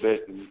a little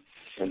bit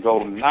and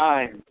go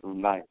 9 through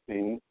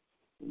 19.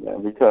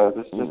 Because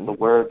it's just a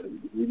word that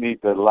we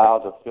need to allow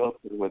to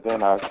filter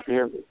within our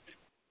spirit.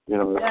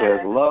 It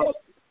says, love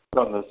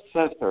from the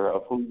center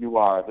of who you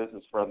are. This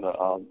is from the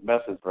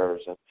Message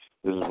version.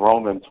 This is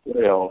Romans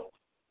 12,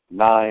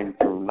 9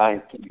 through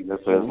 19.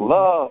 It says,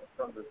 love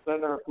from the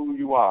center of who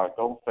you are.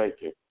 Don't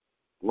fake it.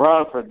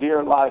 Run for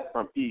dear life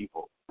from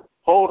evil.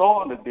 Hold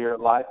on to dear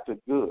life to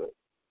good.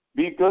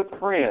 Be good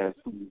friends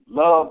who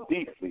love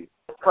deeply.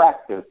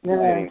 Practice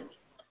being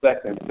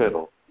second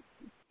fiddle.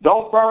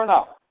 Don't burn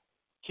out.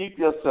 Keep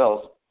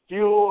yourselves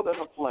fueled and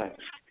aflame.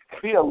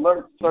 Be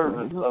alert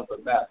servants of the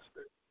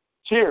Master,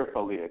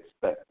 cheerfully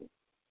expecting.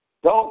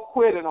 Don't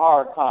quit in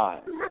hard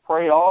times.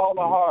 Pray all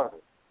the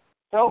harder.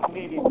 Help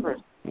needy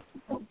Christians.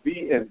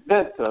 Be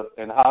inventive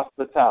in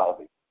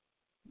hospitality.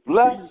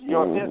 Bless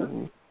your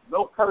enemies.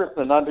 No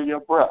cursing under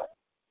your breath.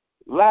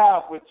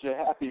 Laugh with your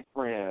happy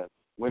friends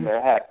when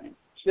they're happy.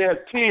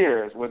 Share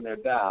tears when they're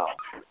down.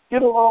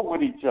 Get along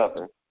with each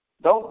other.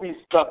 Don't be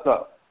stuck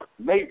up.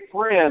 Make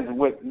friends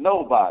with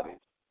nobody.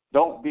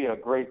 Don't be a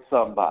great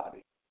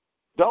somebody.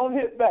 Don't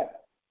hit back.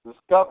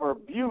 Discover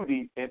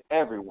beauty in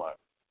everyone.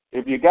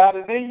 If you got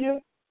it in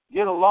you,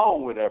 get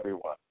along with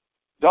everyone.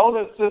 Don't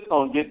insist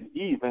on getting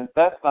even.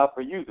 That's not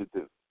for you to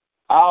do.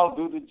 I'll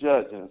do the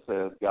judging,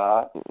 says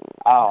God.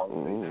 I'll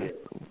take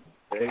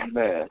care.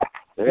 Amen.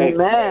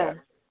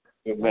 Amen.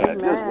 Amen.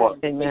 Just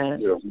want to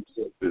make sure we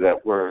sit through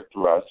that word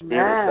through our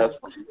spirit.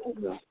 That's what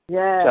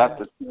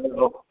chapter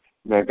 12.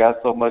 Man, got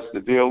so much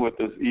to deal with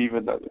this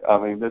even. I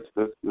mean, this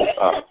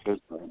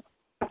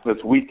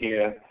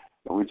weekend,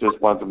 and we just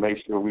wanted to make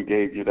sure we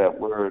gave you that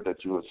word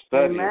that you would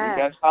study. And we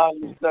got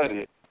time to study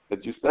it,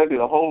 that you study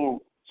the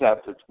whole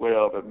chapter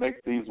 12 and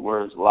make these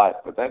words life.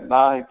 But that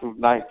 9 through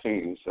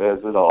 19 says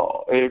it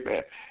all.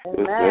 Amen.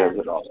 It says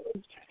it all.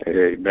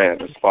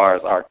 Amen. As far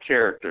as our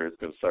character is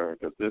concerned,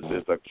 because this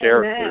is a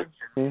character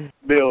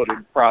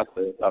building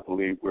process, I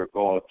believe we're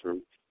going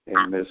through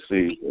in this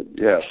season.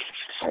 Yes.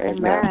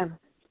 Amen.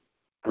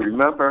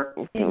 Remember,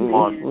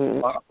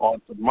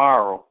 on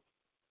tomorrow,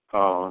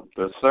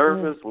 the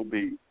service will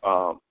be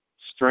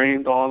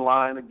streamed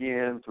online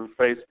again through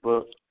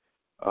Facebook.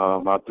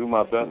 I'll do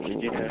my best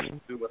again to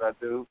do what I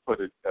do,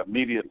 put it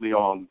immediately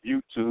on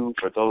YouTube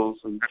for those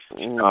who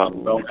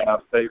don't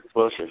have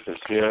Facebook and can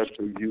share it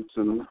through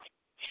YouTube.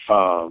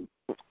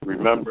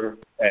 Remember,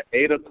 at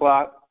 8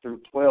 o'clock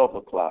through 12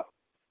 o'clock,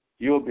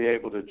 you'll be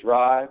able to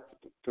drive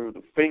through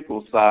the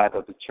Finkel side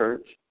of the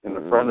church, in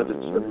the front of the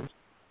church.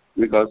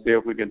 We're going to see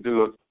if we can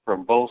do it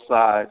from both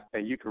sides,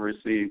 and you can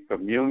receive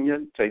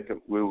communion.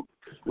 We'll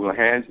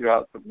hand you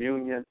out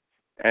communion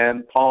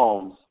and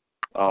palms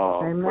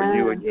for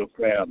you and your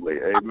family.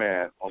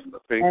 Amen. On the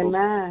Finkel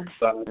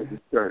side of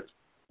the church.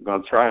 We're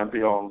going to try and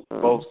be on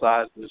both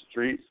sides of the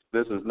streets.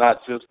 This is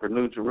not just for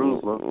New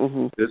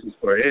Jerusalem. This is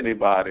for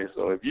anybody.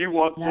 So if you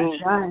want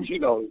to, you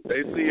know,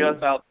 they see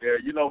us out there.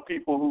 You know,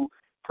 people who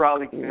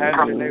probably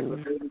have been able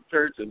to go to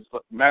church. As a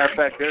matter of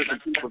fact, there's some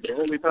people, the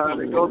only time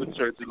they go to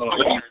church is on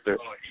Easter.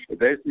 If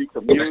they see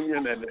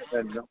communion and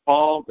the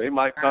palm, they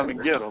might come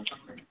and get them.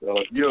 So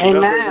if you're a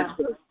member of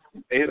the church,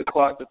 8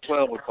 o'clock to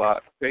 12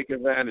 o'clock, take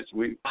advantage.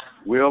 We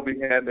will be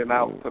handing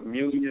out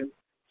communion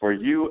for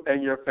you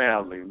and your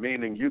family,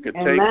 meaning you can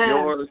take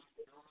yours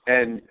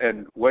and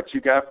what you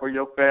got for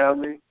your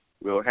family.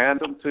 We'll hand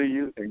them to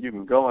you, and you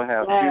can go and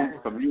have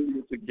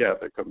communion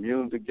together.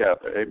 Commune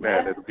together.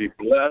 Amen. It'll be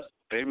blessed.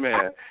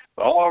 Amen.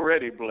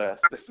 Already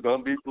blessed. It's going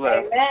to be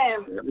blessed.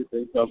 Amen.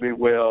 Everything's going to be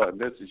well, and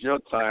this is your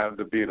time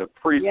to be the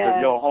priest of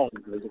your home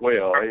as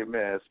well.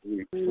 Amen.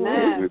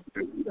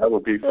 That will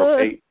be from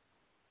 8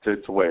 to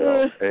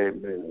 12.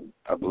 Amen.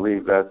 I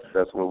believe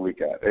that's what we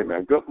got.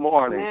 Amen. Good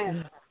morning.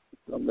 Amen.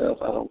 Something else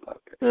I don't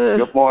like.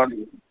 Good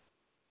morning.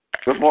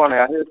 Good morning.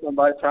 I hear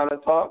somebody trying to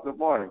talk. Good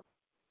morning.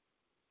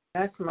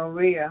 That's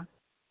Maria.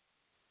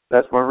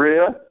 That's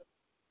Maria?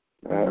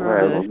 All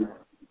right.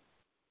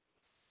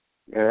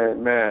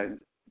 Amen.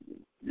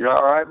 You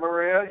all right,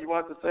 Maria? You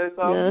want to say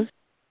something?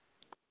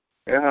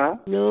 Yes.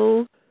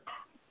 No.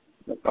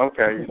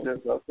 Okay, you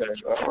just okay.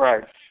 All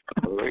right.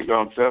 We're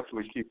going to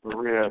definitely keep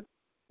Maria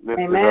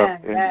lifted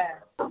up in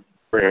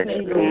prayer.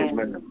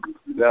 Amen.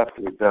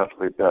 Definitely.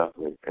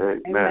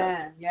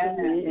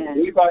 Amen.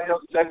 Anybody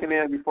else checking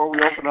in before we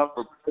open up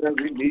for prayer?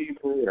 We need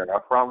prayer. I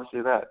promise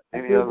you that.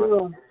 Any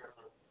other?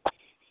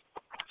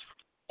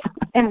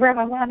 And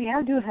Reverend Lonnie,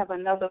 I do have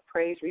another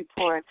praise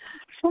report.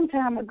 Some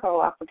time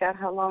ago, I forgot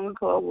how long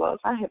ago it was,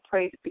 I had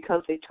prayed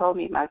because they told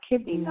me my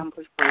kidney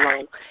numbers were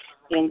low.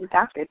 And the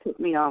doctor put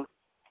me on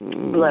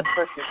blood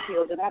pressure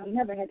pills, and I've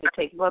never had to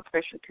take blood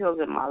pressure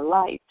pills in my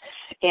life.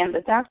 And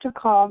the doctor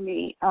called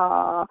me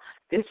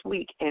this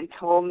week and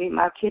told me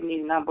my kidney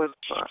numbers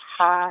were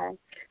high.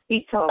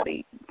 He told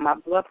me my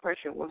blood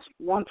pressure was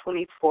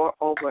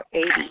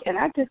 124/80. And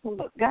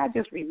God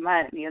just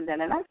reminded me of that.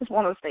 And I just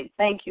want to say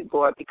thank you,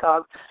 Lord,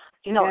 because,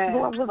 you know,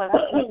 Lord willing,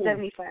 I'm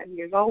 75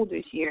 years old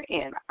this year,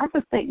 and I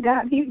just thank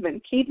God He's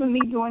been keeping me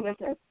during this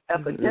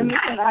epidemic,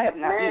 and I have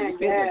not really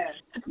been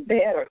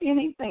bad or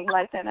anything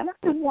like that. And I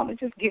just want to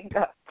just give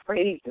God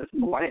praise this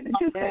morning and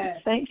just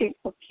say thank you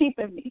for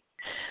keeping me,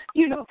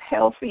 you know,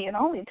 healthy, and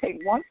only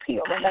take one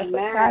pill, and that's a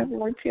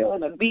thyroid pill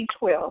and a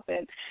B12,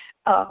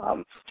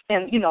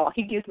 and you know,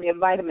 He gives me a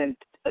vitamin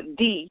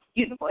D,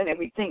 you know, and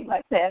everything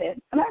like that. And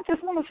I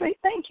just want to say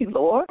thank you,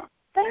 Lord.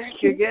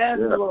 Thank you. Yes,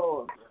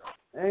 Lord.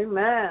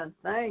 Amen.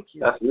 Thank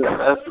you. That's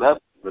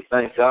what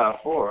thank God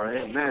for.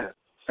 Amen.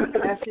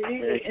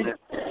 Amen.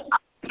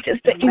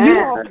 Just that you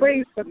all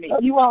pray for me.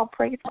 You all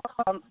pray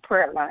on the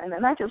prayer line,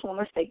 and I just want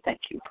to say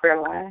thank you,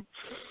 prayer line.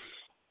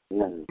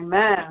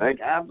 Amen.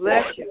 God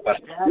bless you. That's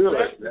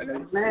good.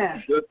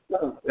 Amen. Good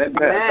stuff. Amen.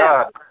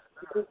 God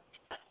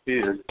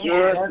is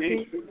good.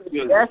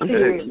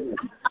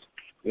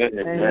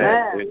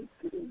 Amen.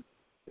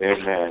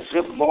 Amen.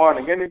 Good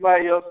morning.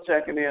 Anybody else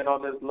checking in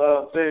on this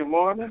Love Day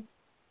morning?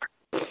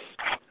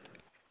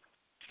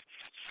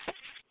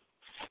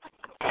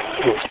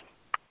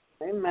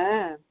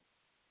 Amen.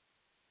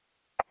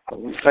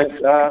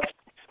 thank God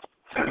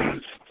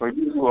for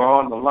you who are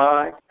on the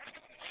line.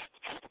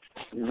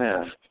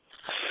 Amen.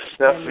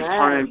 Definitely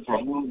praying for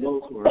all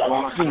those who are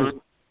going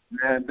through.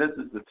 Man, this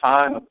is the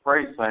time to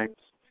pray, saints.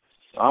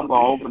 I'm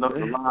going to open up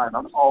the line.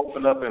 I'm going to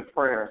open up in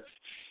prayer.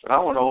 But I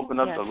want to open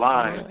up the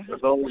line for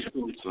those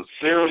who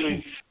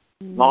sincerely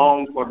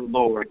long for the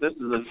Lord. This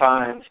is a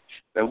time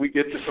that we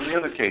get to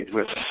communicate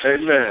with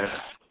Him. Amen.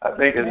 I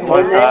think it's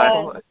one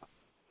time,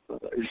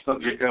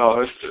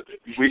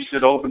 we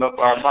should open up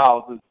our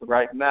mouths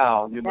right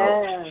now.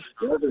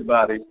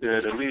 Everybody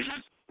should, at least,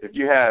 if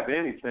you have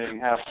anything,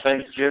 have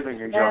thanksgiving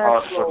in your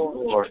heart for the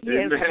Lord.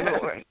 Amen.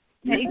 Lord.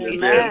 Thank you,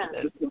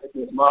 just like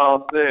his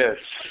mom said,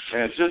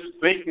 and just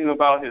thinking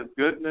about His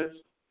goodness,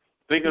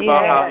 thinking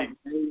about how He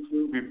came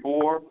through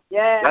before,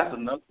 that's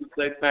enough to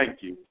say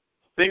thank you.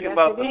 Think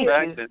about the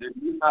fact that if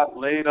you're not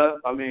laid up,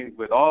 I mean,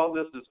 with all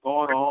this that's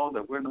going on,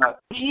 that we're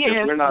not,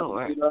 if we're not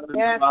laid up in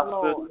the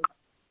hospital,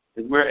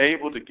 if we're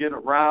able to get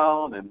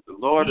around, and the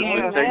Lord is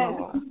going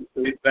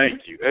to say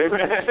thank you.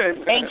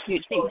 Amen. Thank you,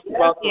 Jesus.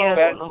 About the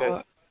fact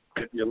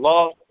that if you're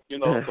lost,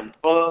 some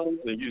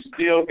funds, and you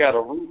still got a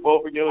roof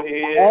over your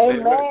head.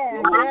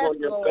 Amen.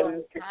 Yes,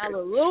 Lord.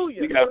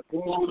 Hallelujah. You got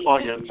food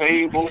on your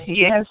table.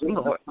 Yes,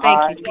 Lord.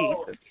 Thank you,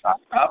 Jesus.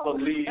 I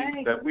believe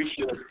that we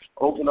should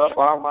open up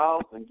our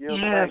mouths and give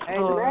thanks.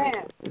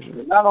 Amen.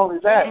 And not only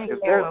that, if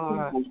there's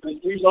people,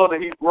 since we know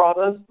that He brought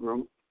us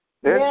through,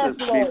 there should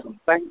be some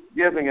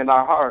thanksgiving in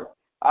our heart.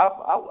 I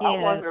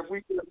wonder if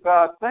we give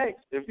God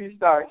thanks if He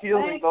start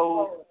healing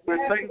those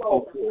we're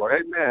thankful for.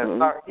 Amen.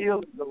 Start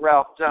healing the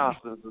Ralph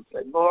Johnsons and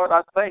say, Lord,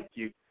 I thank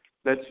you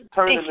that you're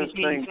turning this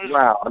thing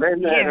around.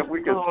 Amen. If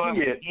we can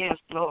see it, see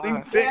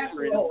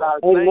victory and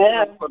start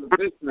thanking for the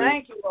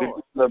victory,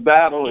 the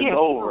battle is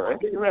over.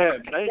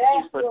 Amen. Thank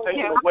you for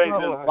taking away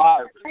this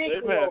virus.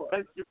 Amen.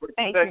 Thank you for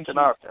protecting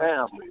our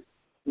families.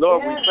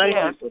 Lord, we thank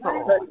you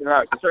for protecting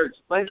our church.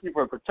 Thank you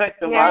for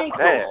protecting my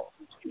dad.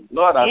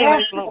 Lord, I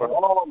thank you for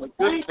all the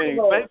good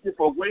things. Thank you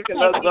for waking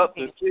us up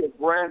to see a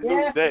brand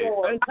new day.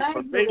 Thank you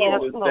for making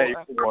this day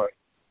for us.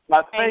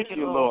 I thank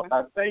you, Lord.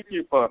 I thank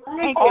you for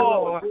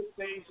all the good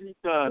things You've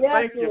done.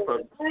 Thank you for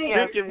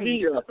picking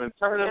me up and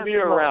turning me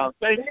around.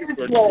 Thank you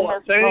for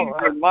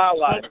changing my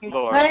life,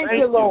 Lord. Thank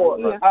you,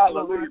 Lord.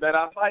 Hallelujah. That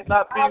I might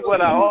not be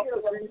what I ought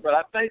to be, but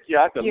I thank you.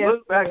 I can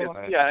look back and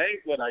see I ain't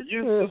what I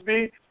used to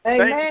be.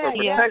 Thank you for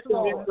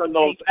protecting me from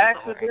those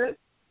accidents.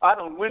 I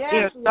done went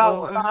through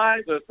stop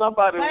signs, or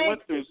somebody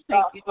went through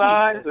stop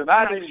signs, and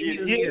I didn't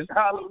get hit.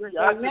 Hallelujah.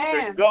 I just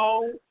been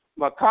gone.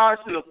 My car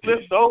should have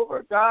flipped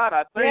over. God,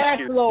 I thank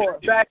you.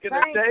 Lord. Back in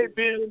the day,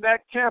 being in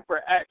that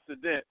camper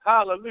accident.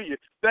 Hallelujah.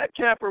 That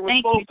camper was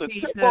supposed to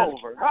tip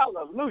over.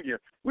 Hallelujah.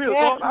 We were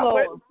going our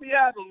way to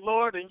Seattle,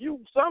 Lord, and you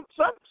some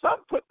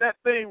put that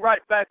thing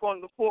right back on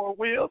the four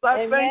wheels.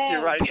 I thank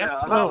you right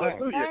now.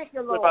 Hallelujah.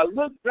 If I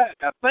look back,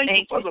 I thank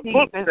you for the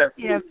book that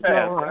we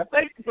passed. I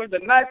thank you for the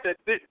knife that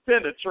didn't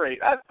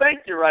penetrate. I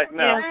thank you right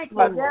now. I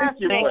thank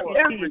you for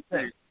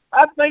everything.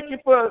 I thank you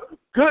for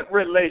good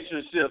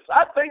relationships.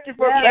 I thank you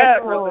for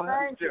bad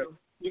relationships.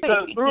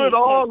 Because through it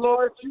all,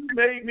 Lord, you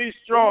made me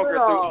stronger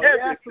through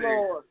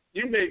everything.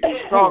 You made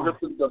me stronger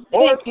through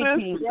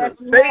divorces,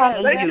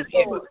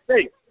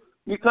 mistakes.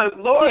 Because,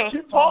 Lord,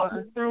 you taught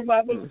me through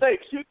my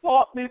mistakes. You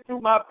taught me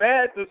through my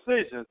bad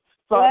decisions.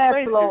 So I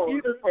thank you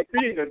even for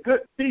being a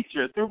good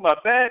teacher through my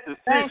bad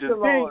decisions,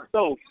 being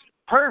so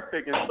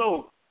perfect and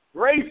so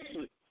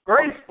graceful.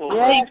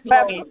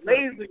 Have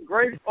amazing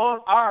grace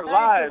on our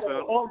lives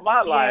and on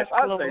my life.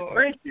 I say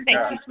thank you,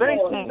 God.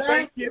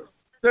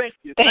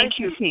 Thank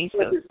you,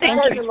 Jesus.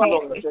 Thank you,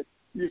 Lord.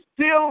 You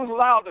still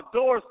allow the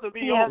doors to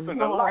be open,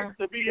 the lights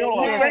to be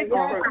on. Thank you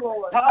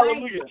for,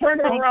 hallelujah,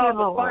 turning around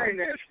the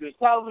finances.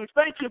 Hallelujah.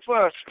 Thank you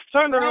for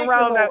turning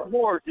around that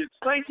mortgage.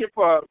 Thank you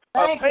for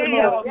paying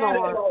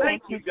off.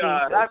 Thank you,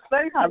 God. I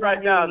thank you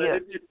right now that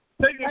if you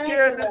taking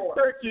care of this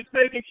church, you're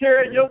taking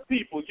care of your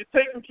people. You're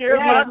taking care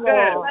of my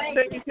dad.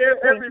 You're taking care of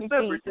every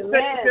member. You're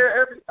taking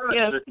care of every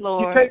usher.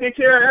 You're taking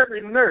care of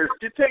every nurse.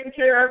 You're taking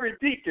care of every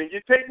deacon.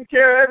 You're taking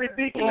care of every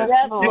deaconess.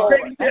 You're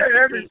taking care of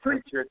every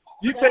preacher.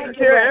 You're taking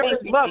care of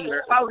every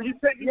mother. You're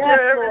taking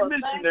care of every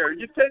missionary.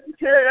 You're taking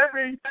care of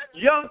every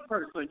young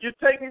person. You're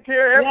taking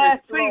care of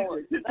every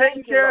senior. You're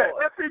taking care of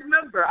every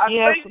member. I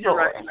thank you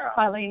right now.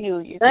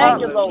 Hallelujah.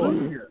 Thank you,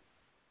 Lord.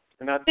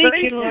 And I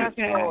thank you,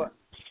 Lord,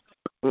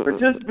 for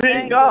just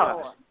being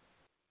God.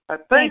 I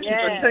thank you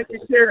for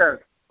taking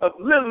care of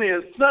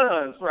Lillian's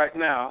sons right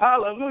now.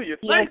 Hallelujah.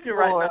 Thank you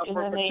right now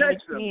for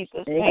protecting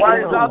them while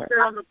he's out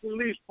there on the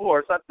police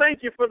force. I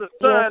thank you for the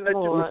son that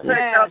you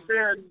protect out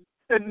there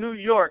in New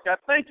York. I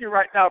thank you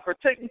right now for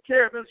taking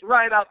care of this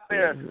right out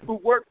there who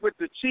worked with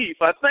the chief.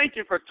 I thank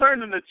you for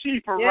turning the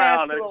chief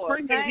around and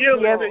bringing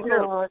healing to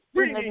him,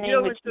 bringing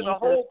healing to the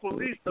whole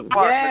police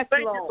department.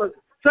 Thank you for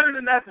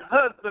turning that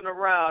husband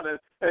around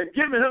and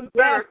giving him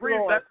better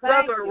breathing, that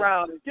brother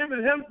around and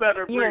giving him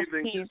better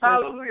breathing.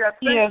 Hallelujah.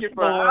 I thank you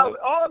for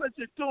all that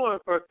you're doing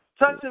for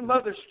touching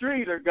Mother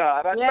Streeter,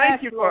 God. I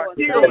thank you for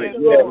healing.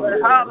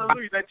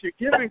 Hallelujah, that you're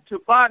giving to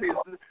bodies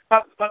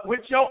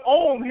with your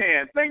own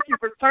hand. Thank you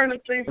for turning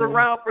things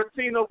around for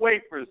Tina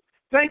Wafers.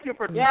 Thank you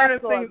for turning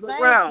things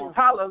around.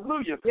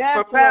 Hallelujah.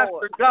 For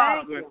Pastor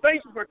Godwin.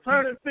 Thank you for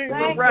turning things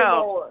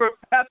around for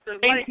Pastor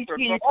Langford,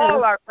 for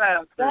all our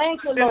pastors.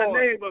 In the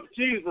name of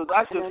Jesus,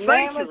 I just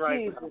thank you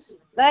right now.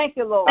 Thank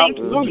you, Lord. Thank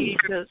you,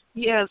 Jesus.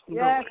 Yes,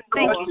 Lord.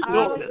 Thank you,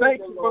 Jesus.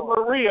 Thank you for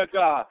Maria,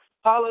 God.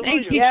 Hallelujah.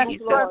 Thank you,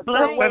 Jesus.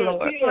 Bless her,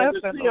 Lord.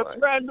 To see a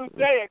brand new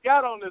day and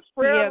got on this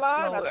prayer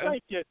line. Lord. I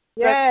thank you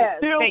that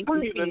she's still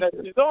breathing, that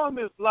she's on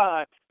this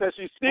line, that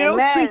she's still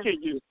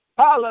seeking you.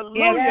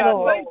 Hallelujah.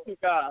 I thank you,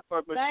 God,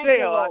 for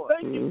Michelle. I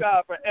thank you,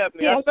 God, for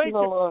Ebony. I thank you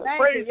for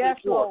praise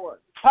report.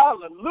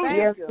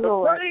 Hallelujah. Yes,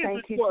 Lord.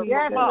 Thank you,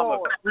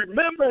 Mama.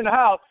 Remembering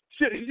how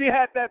she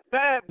had that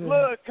bad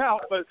blood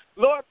count, but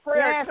Lord,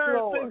 prayer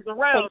turned things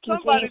around.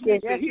 Somebody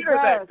needs to hear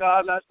that,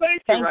 God. And I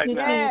thank you right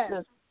now.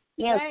 Jesus.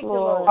 Yes,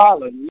 Lord.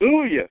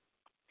 Hallelujah.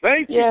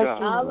 Thank you,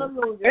 God.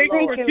 Hallelujah. Thank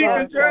you for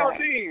keeping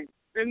Geraldine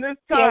in this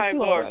time,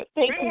 Lord.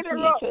 Thank you,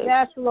 Jesus.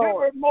 Yes,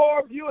 Lord. Give her more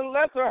of you and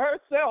less of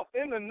herself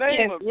in the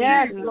name of Jesus.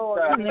 Yes,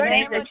 Lord. In the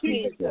name of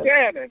Jesus.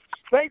 Jesus.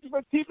 Thank you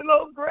for keeping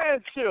those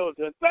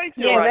grandchildren. Thank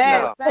you right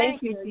now.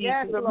 Thank you, Jesus.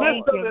 Yes, In the Lord.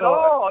 midst of it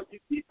all,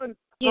 you're keeping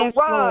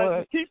Ron,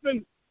 you're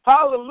keeping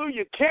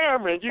Hallelujah,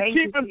 Cameron, you're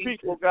keeping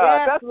people, God.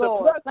 Yes, That's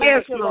Lord. the blessing.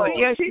 Yes, Lord.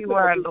 Yes, you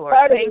are, Lord.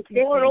 Thank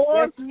you. Going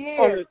on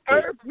this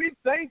earth, we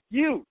thank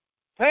you.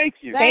 Thank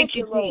you. Thank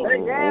you, Lord.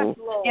 Yes,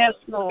 Lord. Yes,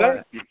 Lord.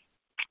 Thank you.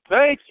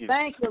 Thank you.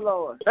 Thank you,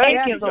 Lord.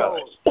 Thank you,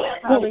 Lord.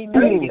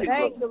 Hallelujah.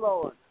 Thank you,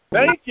 Lord.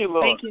 Thank you,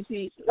 Lord. Thank you,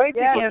 Jesus. Thank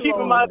you for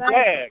keeping my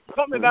dad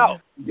coming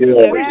out.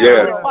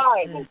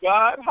 Revival,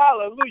 God.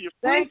 Hallelujah.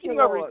 Preaching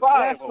a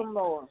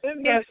revival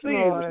in this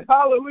season.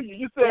 Hallelujah.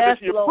 You said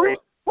if you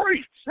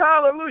preach,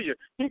 hallelujah.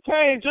 He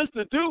came just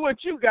to do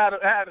what you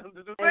had him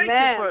to do. Thank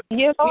you for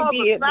all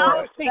the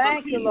thousands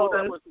of people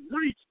that was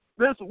reached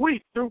this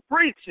week through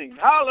preaching.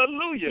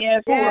 Hallelujah.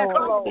 Yes,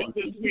 Lord.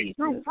 This week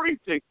through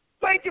preaching.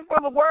 Thank you for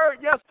the word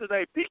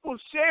yesterday. People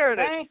shared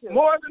it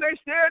more than they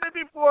shared it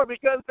before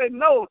because they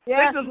know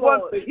they just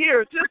want to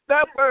hear just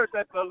that word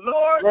that the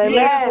Lord is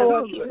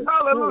good.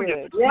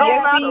 Hallelujah.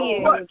 No matter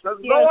what, the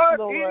Lord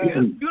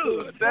is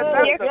good. That's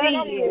the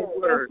number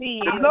word.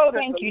 To know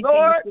that the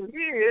Lord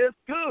is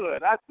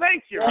good. I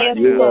thank you right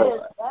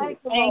now. Thank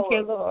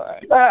you, Lord.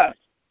 Yes.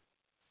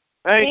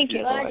 Thank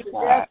you, Lord.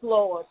 Yes,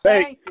 Lord.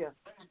 Thank you.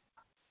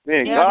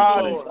 Man,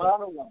 God is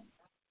God alone.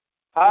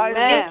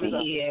 Yes,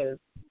 He is.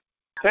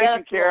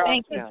 Taking care of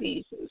Thank you,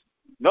 Jesus.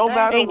 No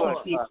matter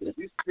what, He's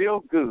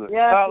still good.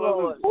 Yes,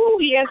 hallelujah. Oh,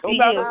 yes, no He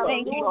matter is. What,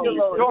 thank you, I'm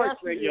Jesus.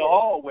 rejoicing in you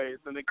always.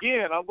 And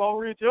again, I'm going to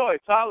rejoice.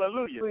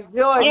 Hallelujah.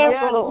 Rejoice. Yes,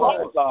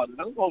 Lord. God.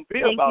 I'm going to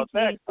be thank about you,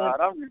 that, Jesus. God.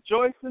 I'm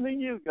rejoicing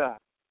in you, God.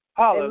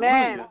 Hallelujah.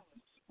 Amen.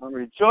 I'm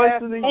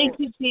rejoicing in you. Thank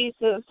you,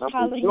 Jesus. I'm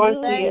Hallelujah.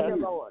 Thank you,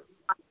 Lord.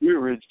 We're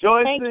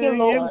rejoicing Thank you, in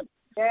Lord. you.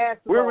 Yes,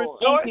 We're Lord.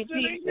 rejoicing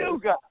in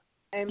you, God.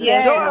 Amen.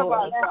 Yes, Joy of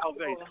Lord. our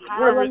salvation.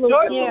 We're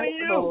rejoicing Yes, in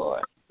you.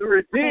 Lord. The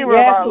Redeemer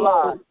Yes, of our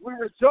Lord. lives. We're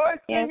rejoicing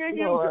Yes, in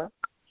you. Lord.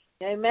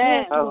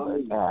 Amen. Yes,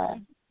 Lord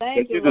God.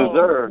 Thank you, You Lord.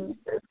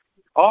 deserve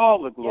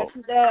all the glory. Yes,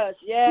 He does.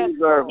 Yes, You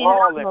deserve Yes,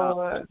 all the Lord.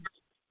 honor.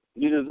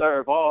 You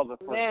deserve all the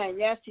praise. Amen.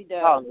 Yes, He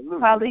does. Hallelujah.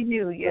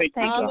 Hallelujah. Thank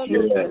you,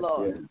 Hallelujah, Jesus.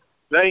 Lord.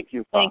 Thank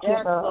you, Father. Thank you,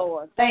 Yes,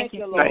 Lord. Thank Thank you,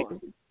 you,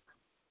 Lord.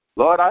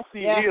 Lord, I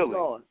see Yes, healing.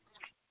 Lord.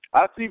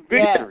 I see victory.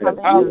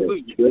 Yes.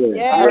 Hallelujah.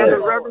 Yes, I heard the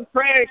Lord. Reverend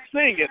Craig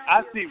sing it.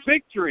 I see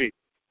victory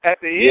at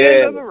the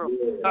end of the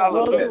road.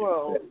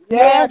 Hallelujah.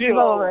 Yes, Yes,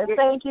 Lord.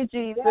 Thank you,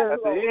 Jesus. At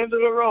the end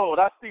of the road,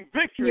 I see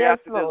victory Yes,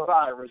 after this Lord.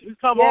 virus. We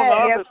come on the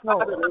Yes, other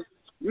side Lord. of this.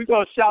 We're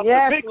going to shout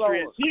Yes, the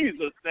victory Lord. in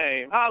Jesus'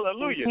 name.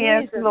 Hallelujah.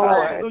 Yes, Jesus'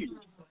 Lord. Hallelujah.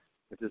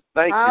 I just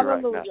thank you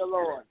right Hallelujah, now.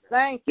 Lord.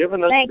 Thank you.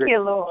 Giving us Thank victory you,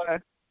 Lord.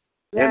 in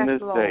Yes,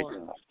 this Lord. day.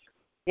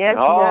 Yes, And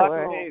all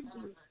I Lord. need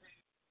to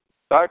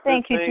start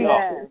Thank this you, thing Jesus.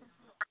 off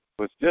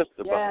was just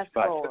about Yes,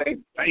 by Lord.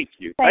 saying thank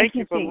you. Thank Thank you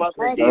you, for Jesus. Mother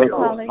Thank Dear, you,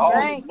 Lord. all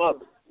Thank the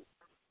mothers.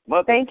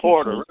 Mother Thank you,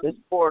 Porter, Jesus.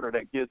 Reverend Porter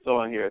that gets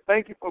on here.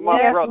 Thank you for my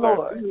Yes, brother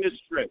Lord. in his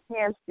strength.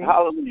 Yes, Jesus.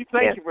 Hallelujah.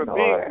 Thank Yes, you for Lord.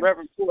 being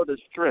Reverend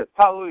Porter's strength.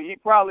 Hallelujah. He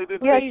probably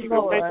didn't Yes, think he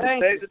could make Lord. it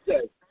day to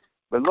day.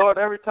 But Lord,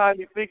 every time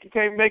you think you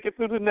can't make it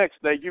through the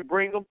next day, you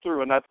bring them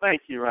through. And I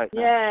thank you right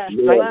now. Yes. Thank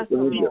Bless you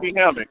for the Lord. keeping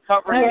him and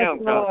covering Yes,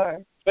 him, God.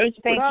 Lord. Thank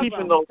you Thank for you,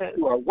 keeping those Jesus.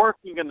 who are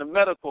working in the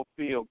medical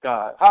field,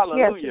 God. Yes,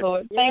 Hallelujah.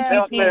 Lord. Thank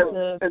Yes, you, Down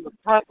Jesus. there in the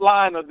front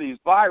line of these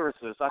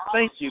viruses, I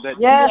thank you that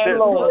Yes, there's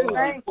Lord. news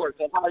Thank reports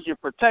of how you're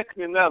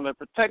protecting them and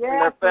protecting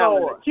Yes, their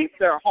families Lord. and keep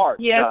their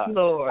hearts, Yes, God. I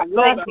Lord.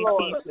 know Thank that you,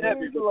 Lord, Jesus.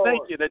 heavy, Yes, but Lord.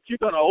 thank you that you're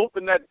going to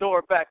open that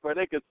door back where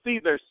they can see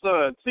their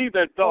son, see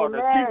their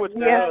daughter, Amen. be with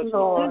their Yes, husband, be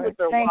Lord. with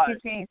their Thank you,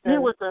 wives, Jesus. be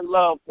with their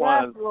loved Yes,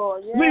 ones.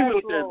 Lord. Be Yes,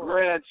 with their Lord.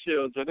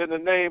 grandchildren in the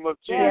name of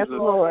Yes, Jesus.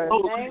 Lord. In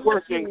Those the name of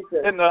working Jesus.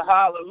 in the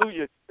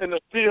hallelujah, in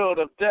the field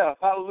of death,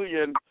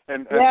 hallelujah,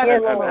 and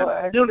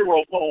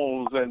funeral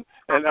homes, and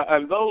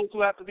those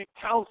who have to be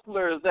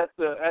counselors at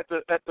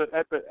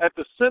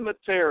the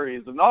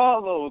cemeteries, and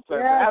all those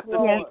that have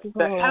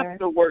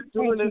to work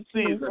during this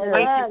season.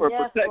 Thank you for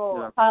protecting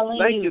them.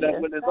 Thank you that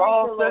when it's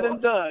all said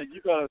and done,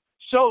 you're going to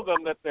show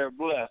them that they're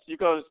blessed. You're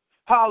going to,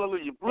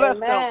 hallelujah, bless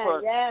them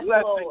for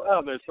blessing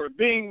others, for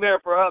being there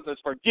for others,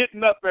 for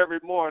getting up every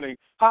morning.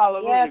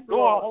 Hallelujah,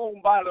 going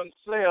home by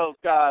themselves,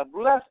 God.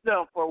 Bless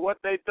them for what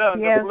they've done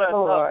to bless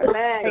others.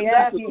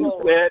 That's what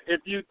you said.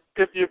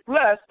 If you're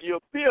blessed,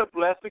 you'll be a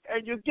blessing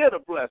and you get a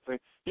blessing.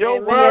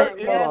 Your word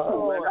is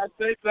true. And I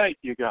say thank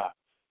you, God.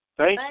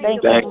 Thank you,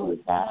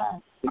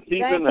 God. For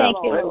keeping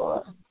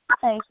us.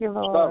 Thank you,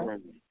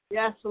 Lord.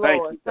 Yes,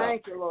 Lord.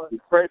 Thank you, Lord. We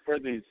pray for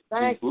these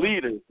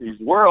leaders, these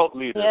world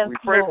leaders. We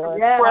pray for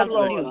these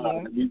presidents,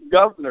 and these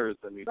governors,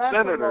 and these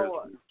senators,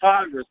 and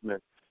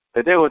congressmen,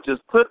 that they would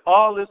just put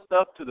all this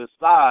stuff to the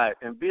side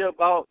and be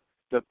about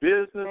the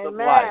business of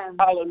life.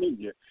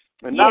 Hallelujah.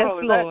 And not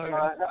only that,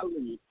 God,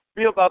 hallelujah,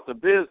 be about the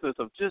business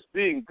of just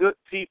being good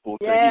people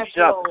to each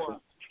other.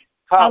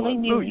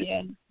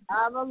 Hallelujah.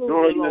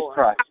 During this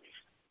crisis.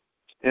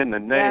 In the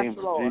name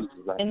of Jesus.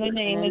 In the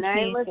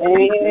name of Jesus.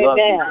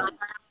 Amen.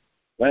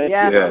 Thank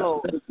you.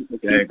 Lord.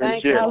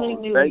 Thank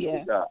you. Thank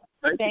you, God.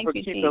 Thank you for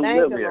keeping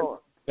Lillian.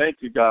 Thank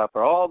you, God,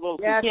 for all those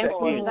who check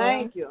in.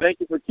 Thank you. Thank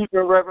you for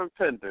keeping Reverend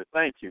Pender.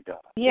 Thank you, God.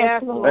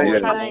 Yes, Lord.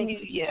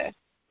 Hallelujah.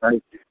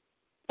 Thank you.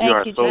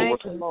 Thank you,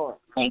 Lord.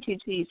 Thank you,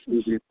 Jesus.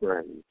 You be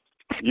praised.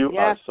 You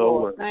are so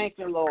worthy. Thank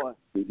you, Lord.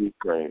 You be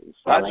praised.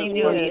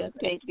 Hallelujah.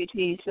 Thank you,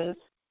 Jesus.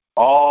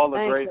 All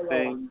the great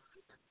things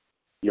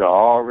you're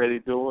already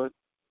doing,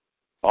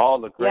 all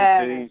the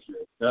great things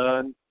you've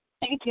done,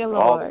 thank you, Lord.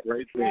 All the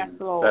great things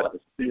that are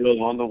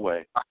still on the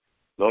way.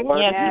 Lord,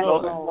 you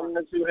know the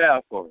plans you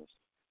have for us.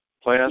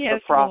 Plans to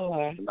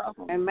prosper.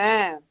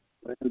 Amen.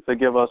 Plans to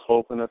give us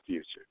hope in the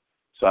future.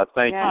 So I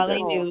thank you.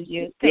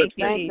 Hallelujah. Thank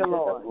you,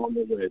 Lord. On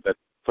the way, that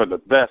for the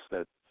best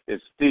that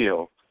is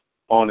still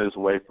on his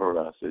way for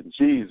us. In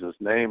Jesus'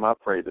 name I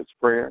pray this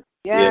prayer.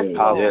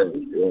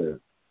 Hallelujah.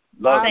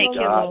 Thank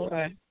you,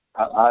 Lord.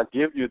 I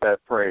give you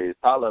that praise.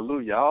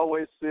 Hallelujah. I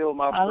always seal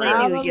my prayers.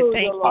 Hallelujah.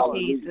 Thank you,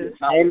 Jesus.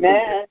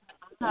 Amen.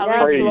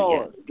 Hallelujah.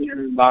 Lord.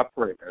 Hearing my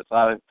prayers.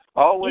 I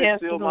always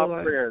seal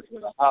my prayers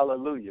with a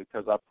hallelujah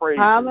because I praise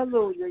you.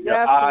 Hallelujah. Your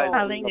eyes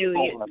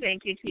hallelujah.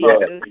 Thank you,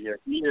 Jesus. Your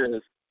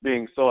ears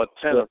being so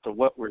attentive to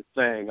what we're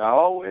saying. I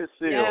always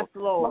seal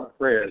my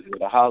prayers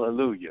with a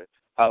hallelujah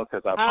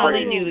because I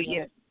praise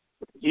you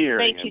for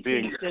hearing and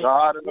being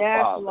God and the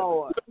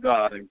Father,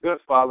 God and good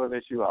Father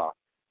that you are,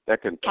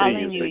 that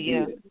continues to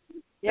hear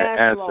and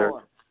answer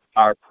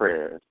our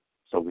prayers.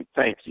 So we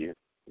thank you.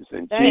 It's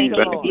in Jesus'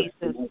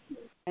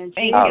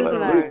 name.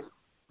 Hallelujah.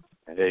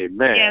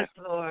 Amen. Yes,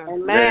 Lord.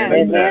 Amen.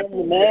 Amen.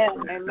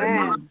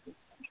 Amen.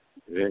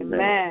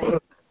 Amen.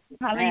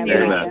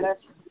 Hallelujah.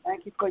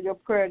 Thank you for your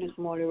prayer this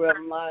morning,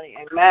 Reverend Lonnie.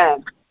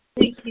 Amen.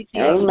 Thank you, Jesus.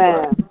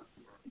 Amen.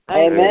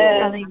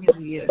 Amen.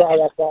 Hallelujah.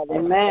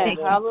 Amen.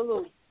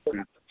 Hallelujah.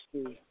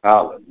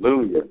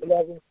 Hallelujah.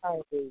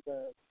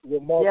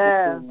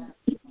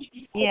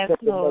 Yes,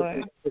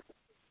 Lord.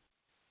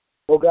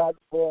 Oh God,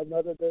 for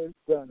another day's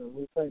journey,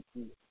 we thank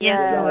you.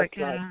 Yes, Lord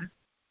God.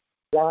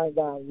 Lying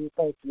down, we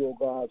thank you, oh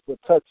God, for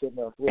touching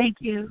us. Thank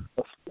you.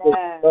 We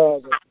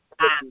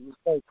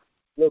thank you,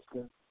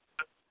 looking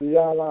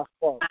beyond our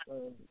faults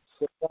and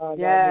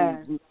supplying our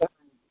needs. We thank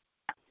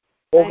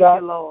you. Oh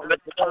God, Lord.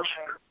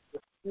 The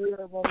spirit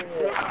of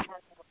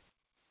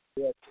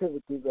the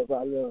activities of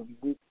our lives,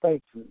 we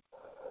thank you.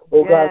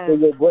 Oh God, for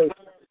your grace.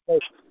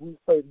 We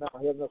pray now,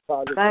 Heavenly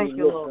Father, thank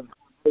you, Lord.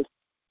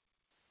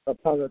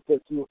 Upon us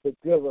that you will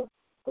forgive us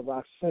of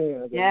our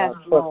sins and yes,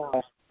 our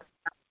trespasses.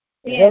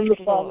 Heavenly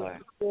Father,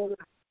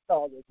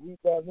 if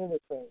we've done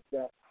anything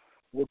that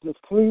was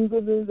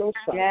displeasing in your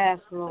sight, yes,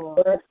 Lord.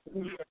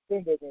 We've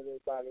offended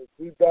anybody, if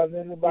we've done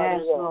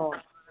anybody wrong,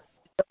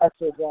 I ask,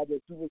 God,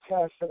 that you would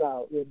cast it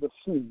out in the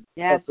sea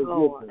of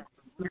forgiveness.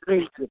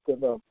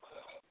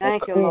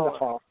 Thank you,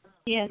 Lord.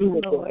 Yes,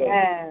 Lord.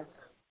 Yes.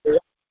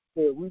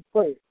 We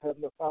pray,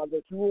 Heavenly Father,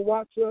 that you will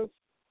watch us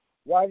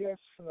white as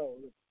snow.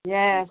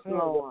 Yes,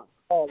 Lord.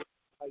 All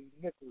our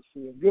iniquity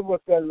and give us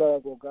that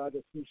love, oh God,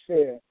 that you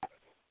shared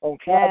on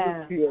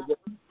Calvary's hill,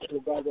 oh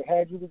God, that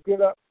had you to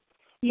get up.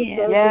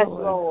 Yes,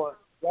 Lord.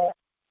 God,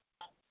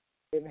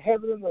 in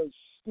heaven and earth,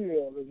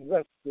 still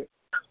invested.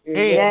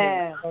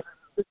 Yes.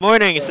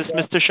 Morning, is this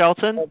Mr.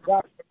 Shelton?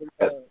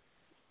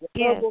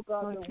 Yes,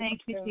 Lord,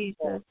 thank you,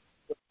 Jesus.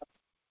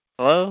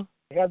 Hello?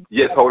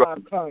 Yes, hold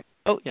on.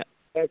 Oh, yeah.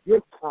 At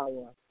your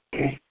power.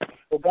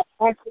 Oh God,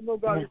 ask them, oh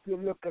God, if you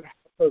look at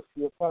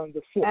mercy upon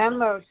the sick. And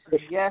mercy,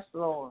 yes,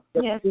 Lord.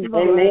 Yes,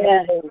 Lord.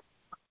 Amen.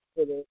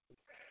 For the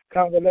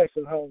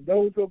convalescent home.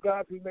 Those, oh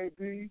God, who may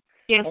be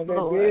on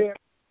their bed.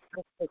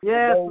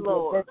 Yes,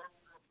 Lord.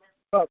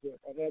 Cover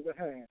on the other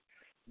hand.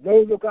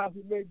 Those, oh God,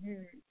 who may be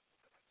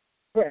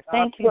pressed.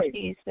 Thank you,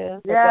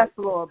 Jesus. Yes,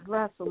 Lord.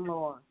 Bless them,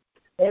 Lord.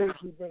 Those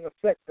who've been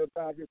affected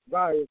by this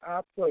virus,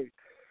 I pray,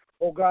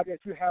 oh God, that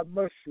you have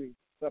mercy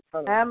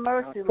upon Have them.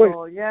 mercy,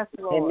 Lord. Yes,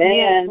 Lord.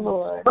 Amen. Yes,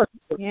 Lord.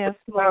 Yes,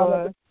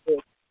 Lord.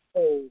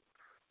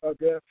 Of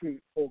their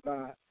feet, oh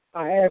God.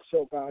 I ask,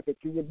 oh God, that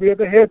you would be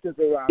the hedges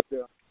around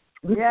them.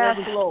 Yes,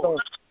 Lord.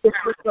 Oh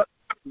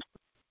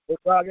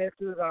God,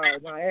 after it all,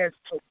 and I ask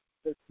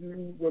that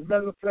you will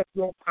manifest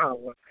your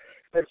power,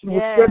 that you will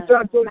stretch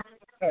out your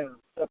hands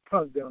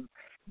upon them.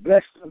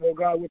 Bless them, oh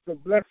God, with the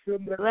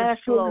blessing that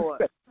bless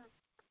Lord.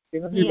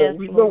 Yes,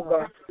 we know,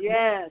 God.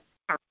 Yes.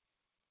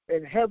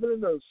 And heaven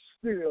and earth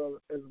still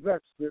is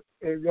vested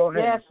in your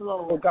hands. Yes,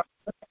 Lord. Oh God,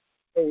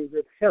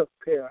 with health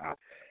care. I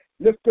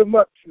lift them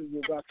up to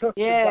you, God. Touch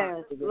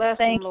yes, bless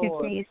Thank them, you,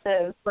 Lord.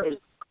 Jesus.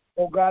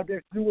 Oh God,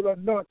 that you will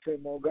anoint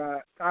him, oh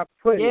God. I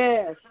pray.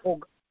 Yes. Oh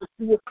God, that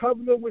you will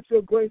cover them with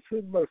your grace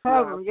and mercy.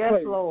 Cover,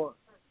 yes, Lord.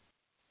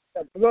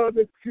 The blood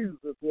of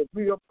Jesus will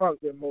be upon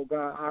them, oh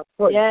God. I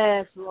pray.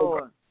 Yes,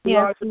 Lord.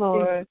 Yes,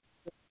 Lord.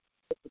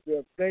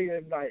 Their day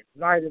and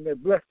night and they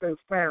bless their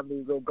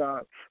families, oh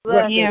God.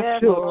 Bless their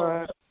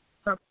children.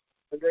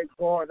 They're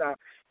going out.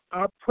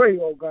 I pray,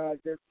 oh God,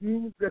 that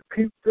you that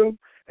keep them,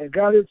 and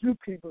God, as you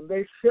keep them,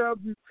 they shall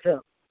be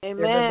kept.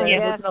 Amen.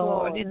 Yes,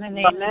 Lord. In the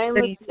name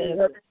of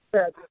Jesus.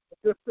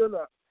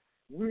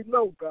 We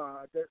know,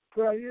 God, that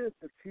prayer is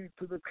the key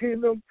to the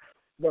kingdom.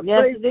 But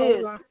yes, it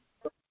is.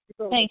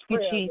 Thank you,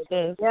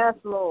 Jesus. Yes,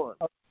 Lord.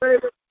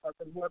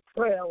 What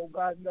prayer, oh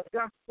God, and the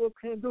gospel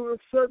can do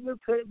it, certainly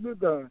can't be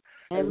done.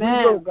 Amen. And we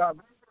know, God,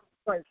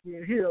 Christ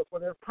being healed for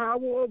their power,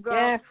 oh God.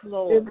 Yes,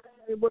 Lord. In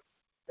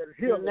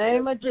the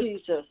name of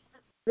Jesus.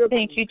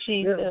 Thank you,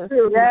 Jesus.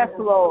 Yes,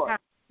 Lord.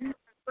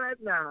 Right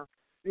now,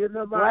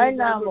 right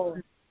now,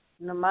 Lord.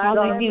 In the mighty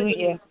name of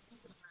Jesus.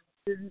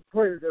 We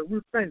pray that we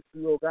thank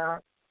you, oh God.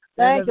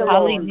 Thank you,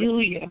 Lord.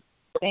 Hallelujah.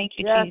 Thank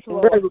you, yes, Jesus.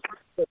 Lord.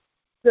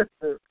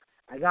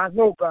 And I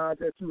know, God,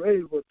 that you're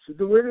able to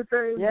do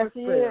anything. Yes,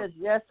 He is.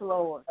 Yes,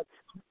 Lord.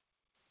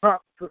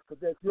 Sister,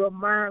 that your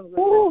mind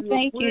will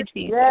thank you,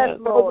 Jesus. Yes,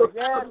 Lord.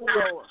 Yes,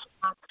 Lord.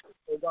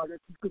 Oh, God, that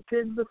you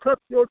continue to touch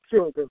your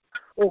children.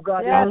 Oh,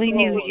 God. Yes,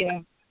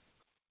 hallelujah.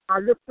 I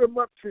lift them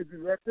up to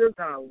you at this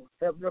hour.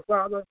 Heavenly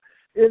Father,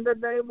 in the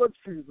name of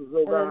Jesus,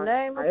 oh God. In the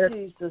name of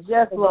Jesus.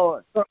 Yes,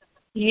 Lord.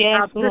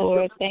 Yes,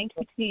 Lord. Thank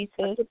you,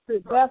 Jesus.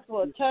 Yes,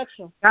 Lord. Touch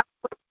him.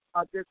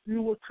 That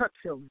you will touch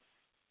him.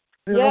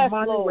 Yes,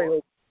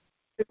 Lord.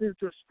 Continue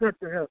to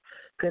strengthen him.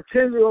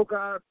 Continue, oh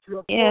God,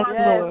 to yes,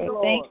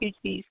 Lord. Thank you,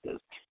 Jesus.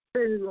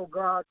 Continue, oh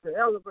God, to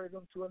elevate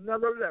him to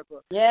another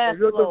level. Yes,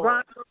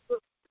 Lord.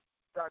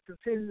 God,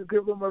 continue to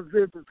give him a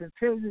vision.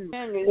 Continue,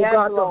 yes,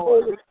 God,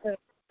 Lord. to hold him.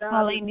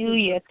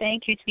 Hallelujah.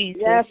 Thank you,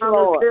 Jesus. Yes,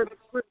 Lord.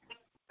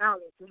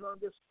 Knowledge and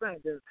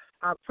understanding.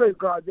 I pray,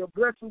 God, your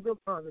blessings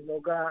upon him, oh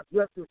God.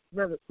 Bless his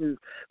ministry.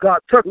 God,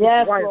 touch his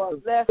wife.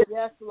 Lord. Bless,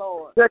 yes,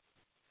 Lord.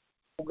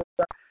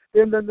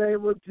 In the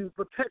name of Jesus,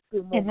 protect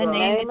him, oh in the God.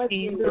 name of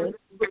Jesus.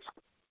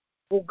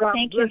 Oh God,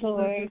 thank bless you,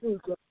 Lord.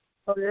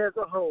 As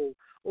a whole.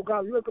 Oh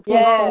God, look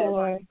upon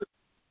Lord.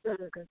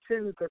 And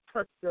continue to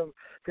touch them.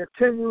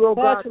 Continue, oh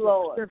touch, God,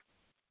 Lord.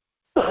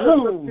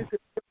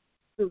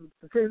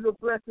 Continue to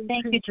bless and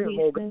thank teach you, him,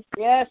 oh Jesus.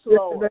 Yes,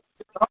 Lord.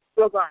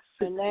 In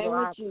the name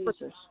of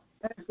Jesus.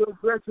 Thank you,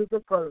 blessings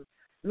upon.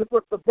 Look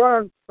at the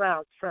Burns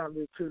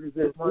family to you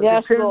this morning.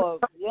 Yes,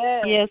 Lord.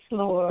 Yes,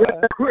 Lord.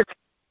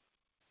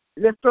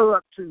 Lift her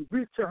up to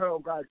reach to her, oh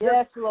God.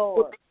 Yes,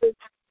 Lord.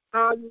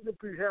 How you to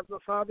be, Heavenly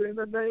Father, in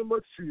the name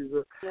of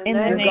Jesus. In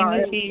the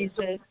name of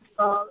Jesus.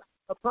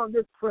 Upon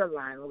this prayer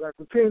line, oh God,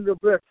 continue to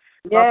bless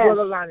yes. my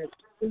brother line.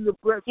 Continue to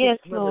bless yes,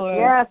 Lord.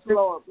 Yes,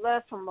 Lord.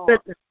 Bless him, Lord.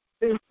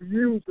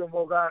 Use them,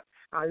 oh God.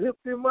 I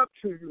lift him up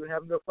to you,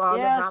 Heavenly Father.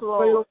 Yes, and I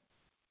Lord.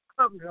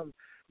 pray cover him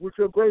with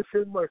your grace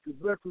and mercy.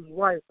 Bless his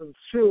wife and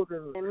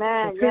children.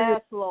 Amen.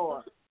 Yes,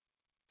 Lord.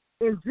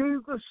 In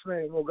Jesus'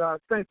 name, oh God,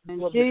 thank you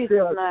for Jesus'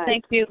 the name.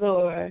 Thank you,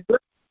 Lord.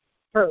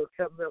 Her,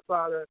 Heavenly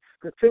Father.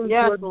 Continue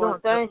yes, to anoint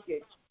Lord. Thank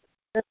you.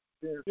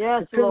 Yes,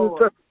 continue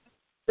Lord. To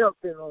help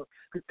him,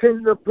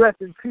 continue to bless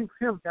and keep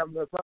him,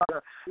 Heavenly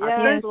Father.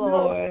 Yes,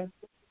 Lord.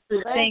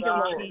 Thank you,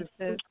 Lord.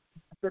 Jesus.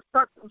 The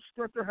touch and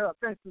strength of her.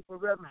 Thank you for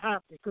Reverend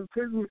Hampton.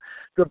 Continue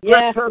to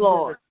bless her.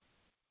 Lord.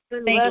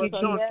 Thank you,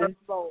 Jesus.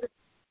 Lord.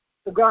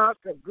 Oh God,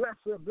 to bless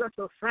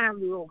her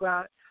family, oh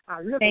God.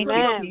 I lift Thank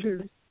her up you, to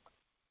Jesus.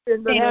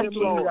 in the Thank name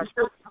you, of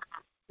Jesus.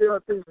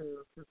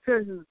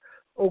 Continue,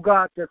 oh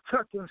God, to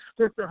touch and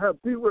strengthen her.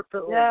 Be with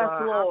her, oh yes,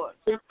 God. Lord.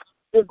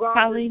 Oh God,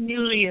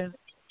 hallelujah.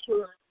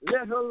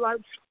 Let her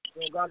life,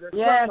 oh God, that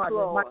yes, somebody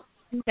Lord.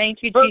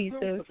 Thank you,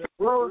 Jesus.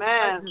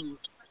 Amen.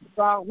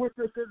 God, with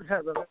us in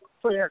heaven.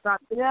 Prayers.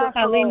 Yes,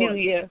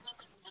 hallelujah.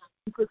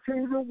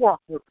 Continue to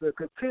walk with her.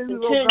 Continue,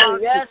 oh God.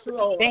 Yes,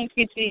 Lord. Thank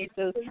you,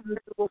 Jesus.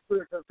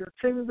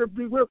 Continue to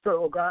be with her,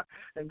 oh God.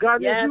 And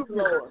God, yes, you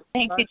Lord.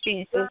 Thank you,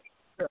 Jesus.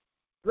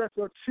 Bless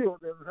her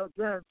children, her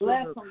grandchildren.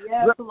 Bless them,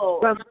 yes,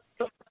 Lord.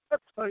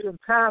 Bless her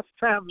entire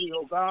family,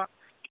 oh God.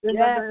 In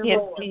yes, the name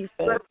Lord. Of Jesus.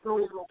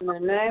 In the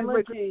name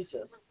of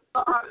Jesus.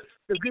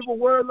 To give a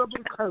word of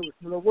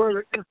encouragement, a word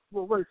of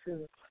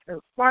inspiration. And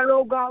fight,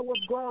 oh God,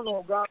 what's going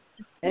on, God.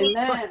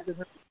 Yes,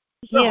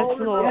 Lord.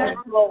 Lord. Yes,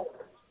 Lord.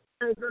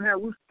 things in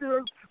heaven. We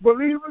still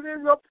believing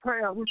in your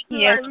prayer. We still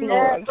yes,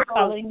 Lord.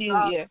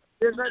 Hallelujah.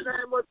 In the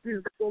name of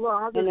Jesus,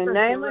 Lord. In the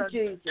name of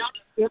Jesus.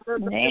 In the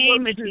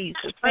name of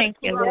Jesus. Thank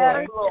you,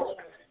 Yes, Lord. Lord.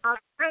 I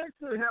thank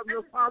you,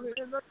 Heavenly Father.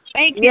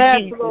 Thank you, yes,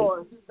 Jesus.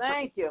 Lord.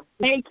 Thank you.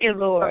 Thank you,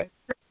 Lord.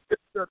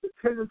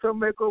 Continue to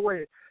make a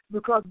way.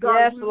 Because God,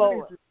 yes,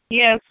 Lord.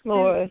 Yes,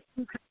 Lord.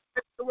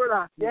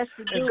 Yes,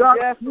 you do. God,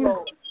 yes,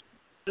 Lord.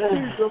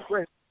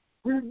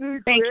 We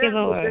need Thank you,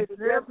 Lord.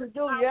 Yes, we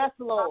do. Yes,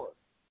 Lord.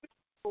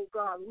 Oh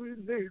God, we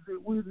need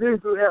you. We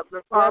need you,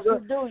 Heavenly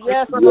Father. Yes, we do.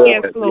 Yes, Lord.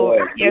 Yes,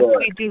 Lord. Yes,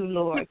 we do,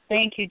 Lord.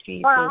 Thank you,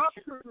 Jesus. Heavenly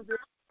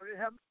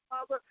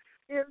Father,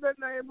 in the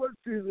name of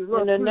Jesus.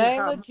 In the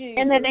name of Jesus.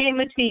 In the name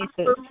of Jesus.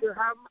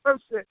 Have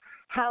mercy.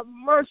 Have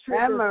mercy.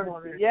 Have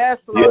mercy. Yes,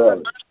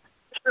 Lord.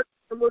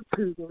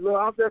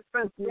 Lord, I just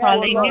thank you.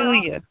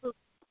 Hallelujah.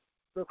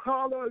 To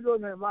call on your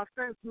name, I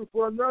thank you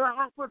for another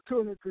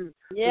opportunity.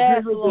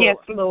 Yes, Lord. Yes,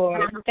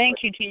 Lord.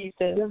 Thank you,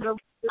 Jesus.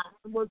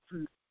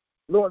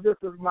 Lord, this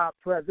is my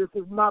prayer. This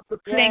is my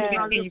petition.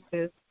 Thank you,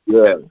 Jesus.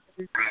 Yes.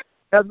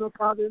 Heavenly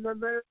Father, in the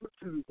name of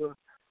Jesus.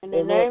 In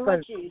the name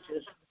of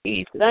Jesus.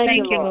 Jesus.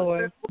 Thank you,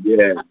 Lord.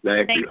 Yes,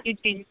 thank you,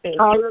 Jesus.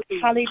 Hallelujah.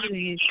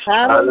 Hallelujah.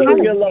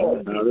 Hallelujah,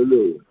 Lord.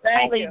 Hallelujah.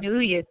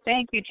 Hallelujah.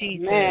 Thank you,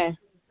 Jesus. Amen.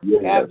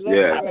 Yes,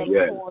 yes,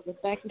 yes.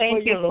 Thank you Thank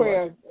for your Lord.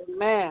 prayer.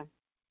 Amen.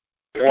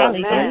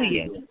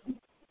 Hallelujah.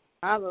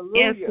 Hallelujah.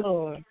 Yes,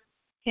 Lord.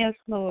 Yes,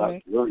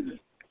 Lord. Hallelujah.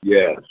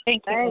 Yes.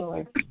 Thank you,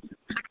 Lord.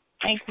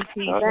 Thank you,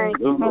 Jesus.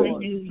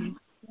 Hallelujah.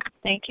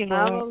 Thank you,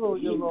 Lord.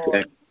 Hallelujah,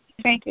 Lord.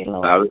 Thank you,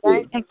 Lord.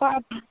 Hallelujah. And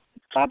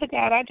Father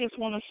God, I just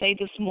want to say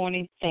this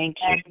morning, thank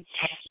you.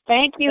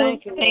 Thank you,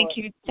 thank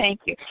you, thank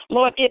you.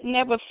 Lord, it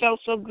never felt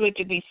so good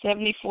to be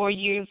 74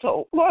 years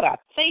old. Lord, I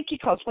thank you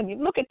because when you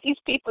look at these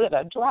people that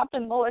are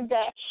dropping, Lord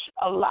God,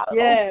 a lot of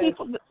those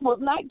people will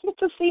not get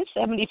to see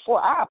 74.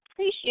 I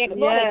appreciate it.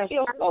 Lord, it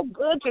feels so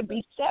good to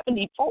be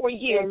 74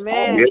 years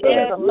old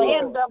in the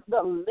land of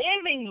the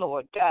living,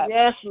 Lord God.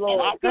 Yes, Lord.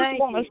 And I just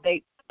want to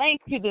say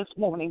thank you this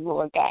morning,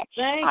 Lord God.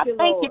 Thank you,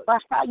 you for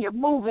how you're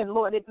moving,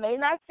 Lord. It may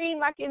not seem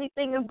like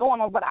anything is going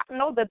on, but I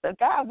know that the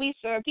God we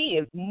serve, He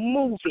is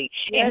moving.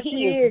 Yes, and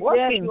He is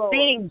working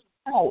things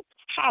out.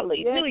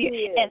 Hallelujah.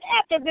 Yes, and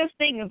after this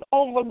thing is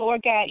over,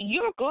 Lord God,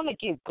 you're going to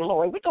give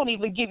glory. We're going to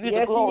even give you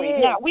the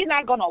glory now. We're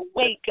not going to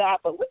wait, God,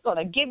 but we're going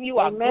to give you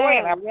our glory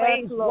and our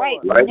praise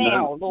right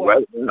now,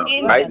 Lord. In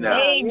the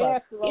name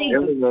of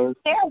Jesus.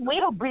 There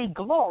will be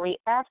glory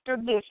after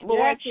this,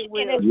 Lord.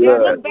 And as I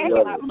look back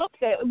and I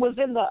looked at it was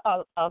in the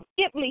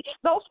Italy,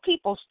 those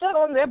people stood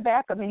on their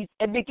balconies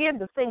and began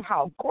to sing,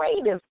 how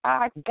great is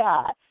our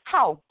God.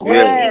 How great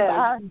is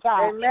our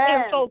God.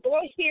 And so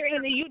those here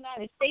in the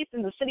United States,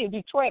 in the city of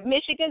Detroit,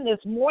 Michigan, this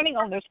morning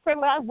on this prayer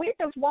line, we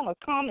just want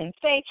to come and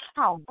say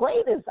how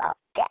great is our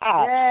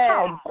God.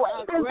 How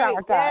great is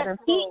our God. And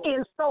He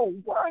is so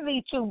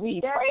worthy to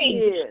be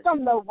praised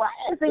from the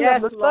rising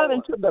of the sun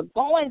into the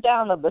going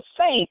down of the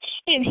same.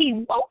 And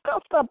He woke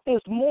us up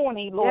this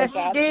morning, Lord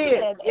God.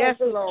 And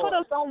put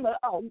us on the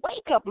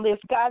wake-up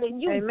list, God,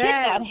 and you did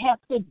not have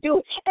to do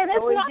it. And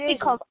it's not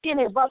because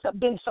any of us have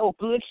been so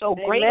good, so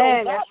great,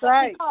 oh God,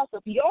 but because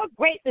of your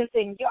greatness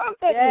and your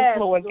goodness,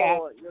 Lord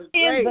God,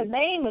 in the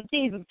name of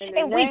Jesus.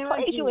 And we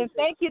praise you and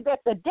thank you that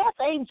the death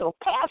angel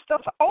passed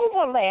us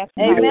over last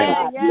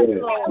night.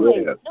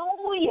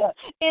 Hallelujah.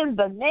 In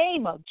the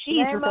name of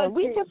Jesus. And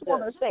we just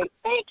want to say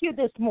thank you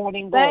this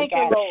morning, Lord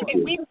God.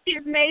 And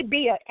it may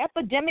be an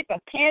epidemic, a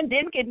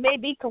pandemic, it may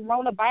be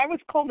coronavirus,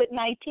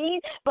 COVID-19,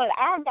 but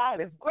our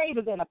God is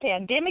greater than a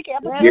pandemic,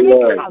 epidemic,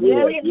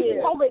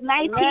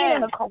 COVID-19,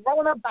 and a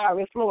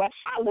coronavirus, Lord.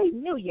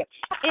 Hallelujah.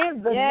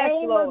 In the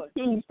name of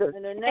Jesus.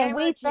 And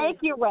we thank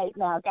you right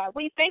now, God.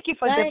 We thank you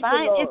for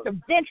divine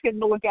intervention,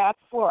 Lord God,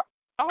 for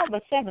all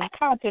the 7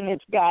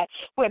 continents, God,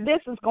 where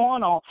this is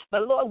going on.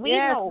 But, Lord, we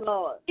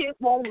know it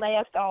won't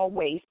last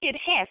always. It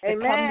has to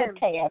come to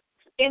pass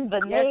in the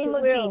name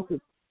of Jesus.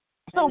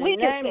 So we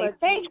just say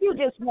thank you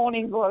this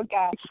morning, Lord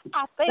God.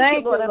 I thank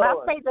you, Lord. And I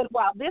pray that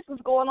while this is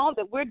going on,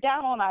 that we're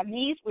down on our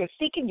knees, we're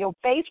seeking your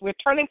face, we're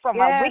turning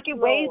from our wicked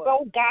ways,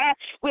 oh God.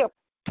 We're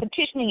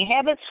petitioning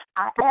heaven.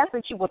 I ask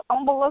that you would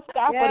humble us,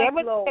 God,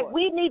 whatever that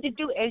we need to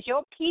do as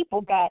your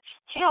people, God.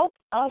 Help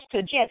us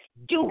to just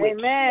do it.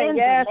 In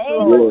the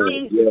name of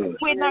Jesus.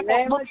 We're not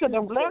going to look to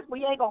the left.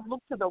 We ain't going to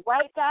look to the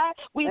right, God.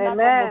 We're not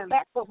going to look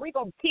back, but we're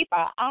going to keep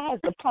our eyes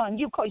upon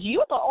you because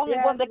you're the only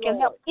one that can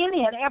help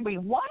any and every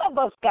one of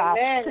us, God,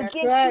 to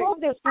get through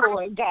this,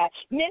 Lord, God.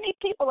 Many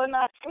people are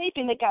not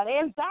sleeping. They got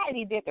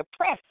anxiety. They're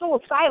depressed,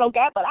 suicidal,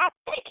 God, but I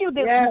thank you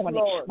this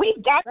morning. We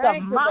got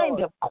the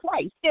mind of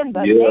Christ in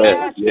the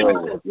name of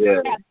Jesus.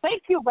 God,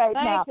 thank you right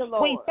now.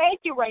 We thank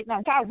you right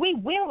now, God. We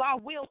will our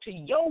will to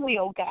your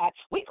will, God.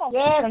 We're going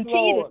to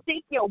continue to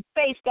seek your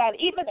face, God,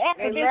 even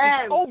after this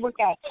is over,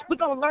 God. We're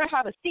going to learn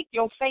how to seek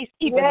your face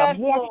even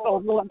more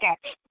so, Lord God.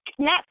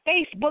 not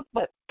Facebook,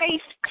 but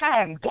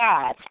FaceTime,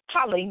 God.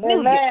 Hallelujah.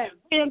 Amen.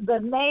 In the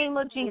name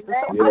of Jesus.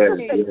 So Yes, I just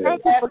say yes.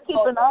 thank you for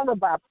keeping all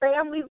of our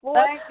families,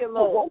 Lord. Thank you, Who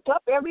Lord. woke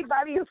up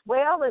everybody as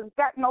well and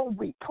got no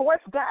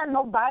reports, God,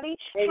 nobody.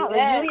 Amen.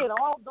 Hallelujah. And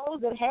all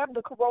those that have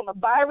the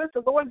coronavirus,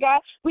 the Lord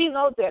God, we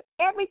know that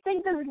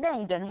everything that's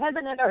named in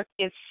heaven and earth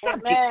is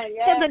subject Amen.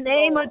 Yes, to the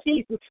name Lord. of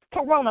Jesus.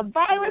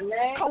 Coronavirus, In the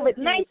name of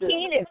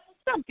COVID-19 is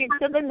subject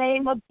to the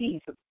name of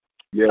Jesus.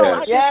 Yes. So I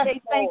just Yes,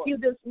 say thank Lord. you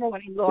this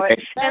morning, Lord. Thank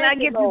And I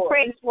Thank you, give you Lord.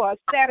 praise for a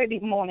Saturday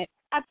morning.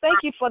 I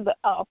thank you for the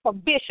for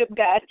Bishop,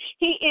 God.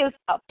 He is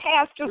a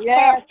pastor's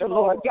Yes, pastor,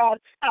 Lord God.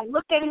 I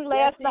looked at him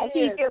last night.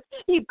 Yes,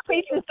 He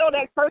preached as though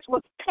that church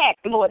was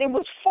packed, Lord. It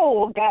was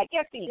full, God.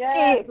 Yes, he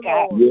Yes, did,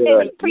 God. Lord. Yes,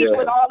 And he preached yes.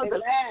 with all of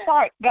his Amen.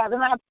 heart, God.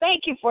 And I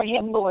thank you for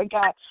him, Lord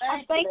God.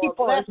 I thank you Lord.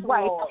 for Bless his him,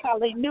 wife. Lord.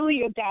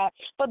 Hallelujah, God.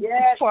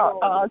 Yes, For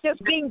Lord.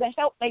 just being the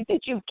helpmate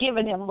that you've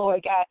given him,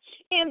 Lord God.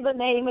 In the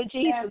name of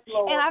Jesus. Yes,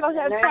 Lord. And I don't In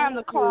the have name time to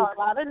of call Jesus. a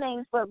lot of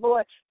names, but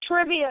Lord,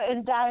 Trivia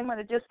and Diamond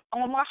are just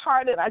on my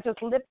heart, and I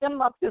just lift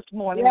them up this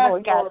morning, Yes,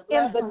 Lord God, Lord.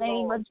 in Bless the them,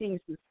 name Lord. of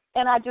Jesus.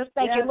 And I just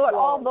thank you, Yes, Lord,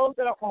 all Lord. those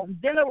that are on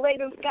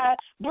ventilators, God,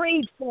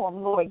 breathe for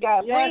them, Lord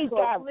God. Yes, Breathe,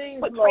 Lord. God.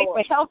 Please, We pray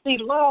Lord. for healthy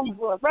lungs,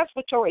 Lord,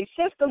 respiratory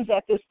systems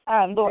at this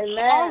time, Lord.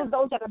 Amen. All of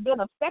those that have been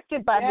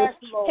affected by Yes,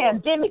 this Lord.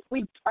 pandemic,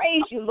 we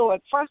praise you,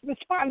 Lord. First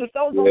responders,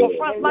 those on Yes. the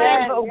front Amen.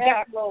 lines, oh Yes,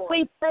 God. Lord.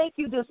 We thank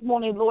you this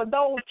morning, Lord.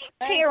 Those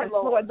Thank you, parents,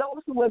 Lord. Lord,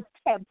 those who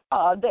have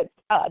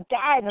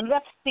died and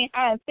left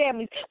behind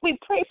families, we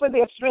pray for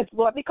their strength,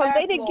 Lord, because Yes,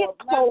 they didn't Lord.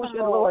 get Bless them, closure,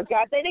 Lord. Lord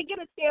God. They didn't get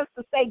a chance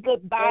to say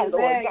goodbye, Amen.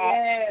 Lord God,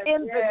 Yes,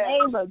 in the yes.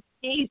 name of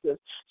Jesus.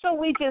 So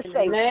we just In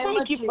say the name thank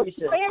of you for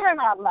Jesus. sparing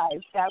our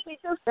lives, God. We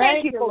just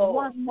thank you for Lord.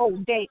 one more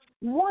day,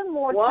 one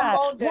more One time,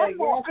 more day. one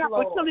more Yes,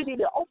 Lord. opportunity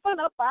to open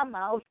up our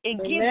mouths and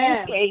give you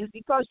Amen. praise,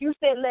 because you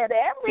said let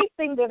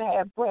everything that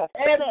have breath,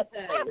 let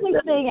Everything.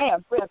 everything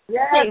have breath.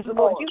 Yes, Praise the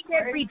Lord. Lord. You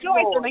said Praise the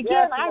rejoice, Lord. and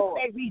again Yes, I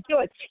Lord. say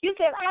rejoice. You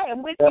said I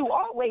am with you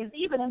always,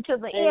 even until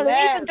the end. And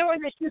Amen. even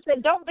during this, you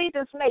said don't be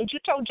dismayed. You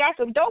told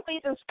Jacob, don't be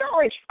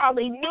discouraged.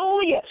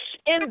 Hallelujah.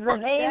 In the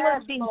name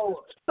Yes, of Jesus.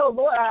 Lord. So,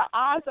 Lord, our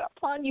eyes are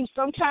upon you.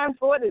 Sometimes,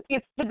 Lord, it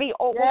gets to be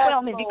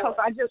overwhelming, Yes, because Lord.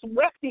 I just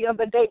wept the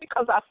other day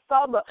because I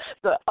saw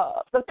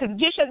the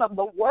condition of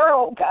the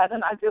world, God,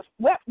 and I just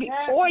wept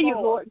before you,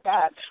 Lord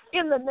God.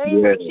 In the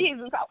name of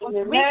Jesus, I was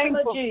In the name weeping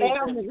of for Jesus.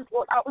 families,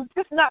 Lord. I was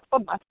just not for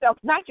myself,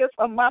 not just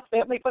for my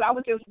family, but I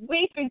was just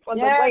weeping for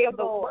the Yes, way of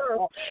the Lord.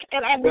 world.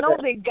 And I know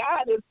that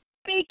God is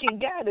speaking.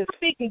 God is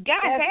speaking.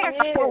 God Yes, has He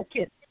is.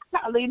 spoken.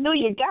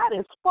 Hallelujah. God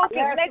is spoken.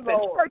 Yes, Let the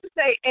Lord. church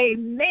say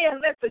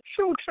amen. Let the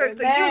true church,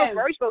 the Amen.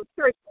 universal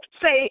church,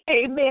 say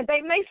amen.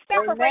 They may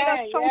separate Amen. us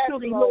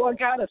socially, Yes, Lord Lord.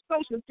 God, of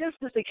social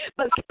distancing,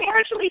 but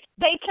spiritually,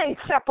 they can't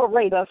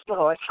separate us,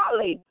 Lord.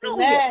 Hallelujah.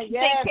 Amen.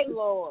 Yes, they can't,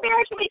 Lord.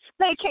 spiritually,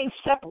 they can't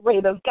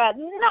separate us, God.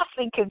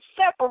 Nothing can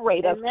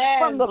separate us Amen.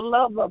 from the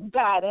love of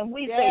God. And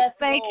we say Yes,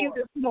 thank Lord. you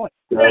this morning.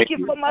 Thank Thank you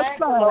you. for my Thank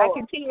you, son. I Lord.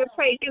 continue to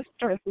pray his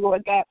strength,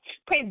 Lord God.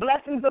 Pray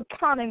blessings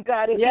upon him,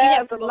 God. As Yes, he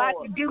has a lot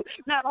Lord. to do,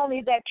 not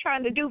only that,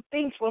 trying to do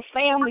things for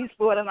families,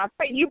 Lord. And I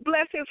pray you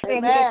bless his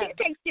family. Amen. As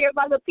he takes care of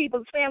other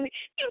people's family,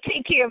 you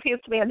take care of his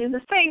family. And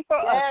the same for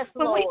Yes, us.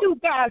 When we Lord. do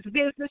God's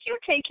business, you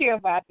take care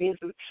of our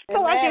business.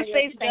 So I Amen. just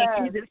say Yes, thank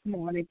he you does. this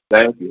morning.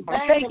 Thank you. I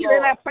Thank thank you, you,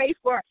 and I Lord. pray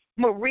for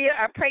Maria.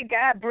 I pray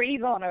God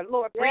breathe on her,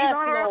 Lord. Breathe Yes,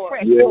 on her Lord.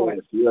 afresh, Yes, Lord.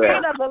 yes.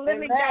 Spirit of the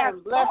living Amen.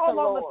 God, Bless fall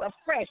the over Lord. us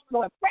afresh,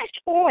 Lord. Fresh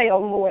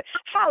oil, Lord.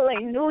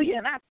 Hallelujah.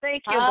 And I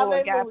thank you,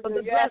 Lord God, for the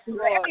Hallelujah. Yes, blessings.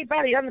 Lord.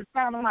 Everybody on the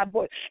sound of my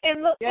voice.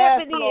 And look,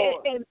 Yes, Ebony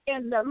Lord.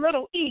 and the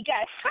little E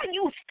guy, how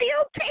you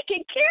still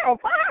taking care of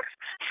us?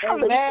 Amen.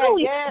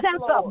 Hallelujah. Yes, That's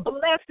Lord. a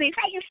blessing.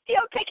 How you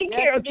still taking Yes,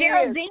 care of it is.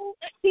 Geraldine?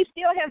 He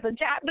still has a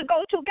job to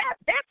go to. God,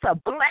 that's a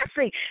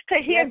blessing. To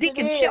hear Yes, it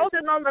Deacon is.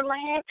 Sheldon on the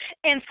line,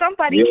 and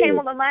somebody Yes. came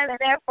on the line and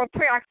asked for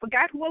prayer. I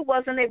forgot who it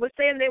was, and they were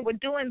saying they were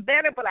doing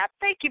better, but I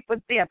thank you for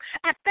them.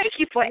 I thank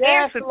you for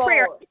Yes, answered Lord.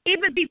 prayer.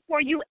 Even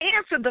before you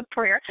answer the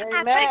prayer,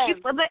 I thank you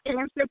Amen. for the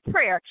answered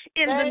prayer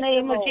in the Thank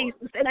name you, of Lord.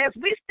 Jesus. And as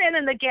we stand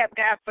in the gap,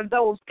 God, for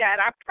those, God,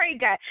 I pray,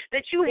 God,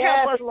 that you Yes,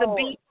 help us to Lord.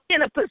 be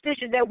in a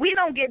position that we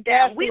don't get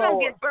down, Yes, we don't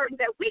Lord. get burdened,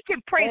 that we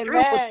can pray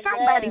through for Amen.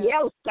 somebody Yes.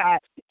 else, God,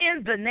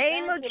 in the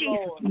name Thank of you,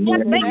 Jesus. Lord. I In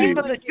the thank you name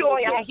for of the joy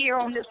I Jesus. hear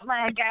on this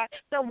line, God.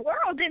 The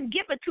world didn't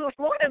give it to us,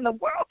 Lord, and the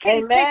world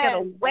can't take it Amen.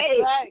 away.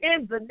 That's right.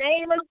 In the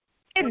name of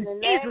In the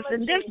name Jesus, of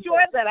and this Jesus.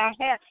 joy that I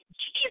have,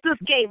 Jesus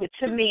gave it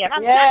to me, and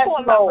I'm Yes, not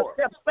going to allow Lord.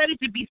 myself ready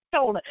to be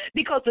stolen,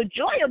 because the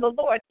joy of the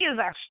Lord is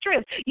our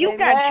strength. You Amen.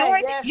 got joy,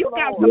 Yes, you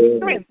got Lord. some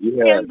strength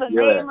Yes, in the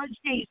yes. name of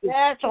Jesus.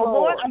 Yes, So, Lord,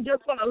 Lord. I'm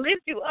just going to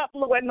lift you up,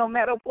 Lord, no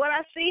matter what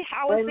I see,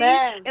 how I Amen.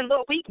 see. And,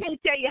 Lord, we can't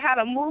tell you how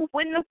to move,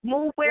 when to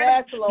move, where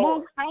Yes, to Lord.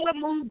 move, how to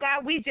move,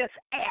 God. We just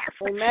ask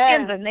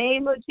Amen. in the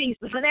name of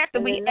Jesus. And after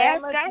In the we name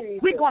ask, of God,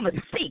 Jesus. we're going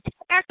to seek.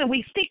 After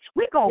we seek,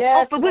 we're going to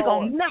Yes, open, we're Lord.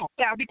 going to knock,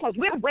 God, because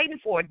we're waiting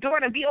for a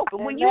door to be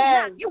open. When you Amen.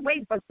 knock, you're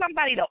waiting for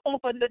somebody to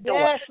open the door.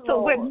 Yes, So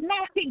we're Lord.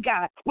 knocking,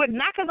 God. We're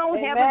knocking on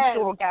Amen. heaven's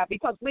door, God,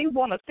 because we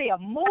want to see a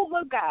move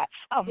of God,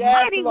 a Yes,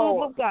 mighty move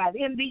Lord. of God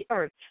in the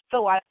earth.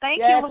 So I thank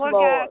Yes, you, Lord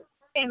Lord. God.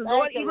 And, Thank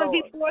Lord, you, even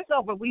Lord. before it's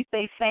over, we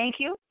say thank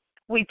you.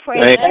 We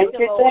pray thank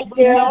you, late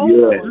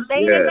yes,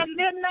 in the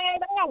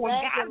midnight hour,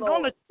 God's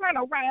going to turn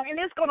around, and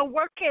it's going to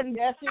work in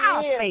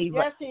our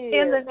favor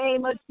in the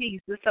name of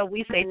Jesus. So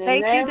we say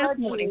thank you this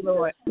morning,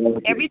 Lord.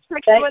 Every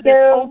church door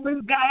that's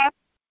open, God,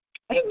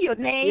 in your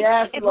name,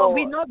 and Lord,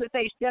 we know that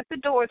they shut the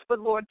doors, but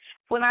Lord,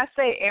 when I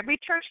say every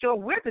church door,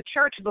 we're the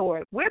church,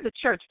 Lord. We're the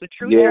church, the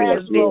true church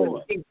of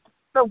Jesus.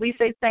 So we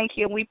say thank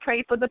you, and we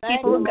pray for the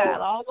people of God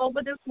all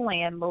over this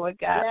land, Lord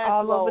God,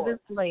 all over this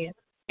land.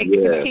 And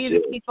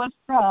continue to keep us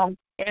strong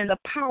in the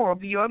power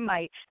of your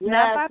might,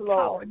 not by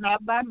power,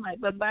 not by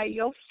might, but by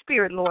your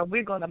spirit, Lord.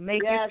 We're going to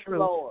make it through.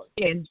 Lord.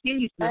 In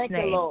Jesus' name,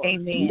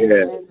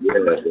 amen.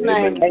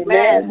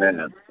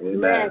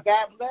 Amen.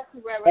 God bless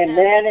you, Reverend.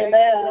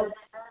 Amen.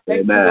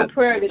 Thank you for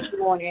prayer this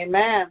morning.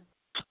 Amen.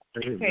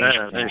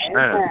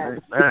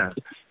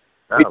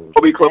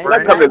 Before we close,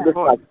 let's come to this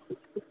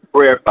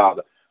prayer,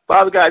 Father.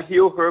 Father God,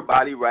 heal her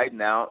body right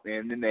now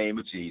in the name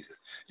of Jesus.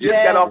 She just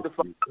got off the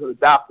phone with the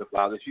doctor,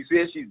 Father. She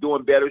says she's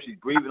doing better. She's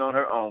breathing on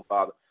her own,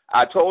 Father.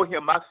 I told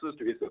him my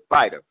sister is a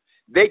fighter.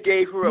 They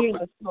gave her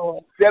up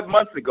 7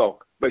 months ago,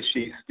 but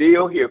she's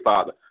still here,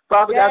 Father.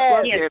 Father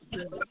God,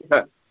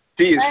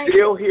 she is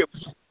still here.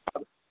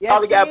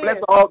 Father God, bless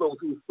all those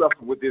who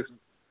suffer with this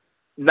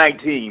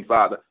 19,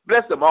 Father.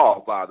 Bless them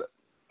all, Father.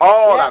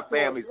 All our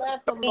families.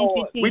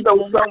 We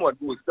know someone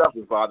who is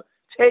suffering, Father.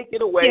 Take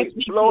it away.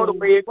 Blow it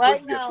away.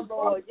 Right now,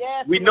 Lord.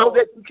 We know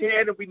that you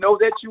can, and we know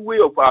that you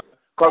will, Father,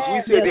 because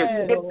we say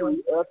there's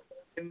victory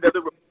in the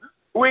room.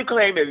 We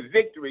claim a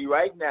victory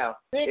right now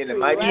in the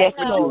mighty name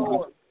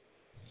of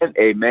Jesus.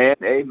 Amen.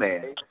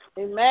 Amen.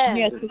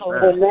 Yes,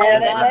 Lord.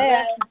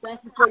 Amen. Thank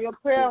you for your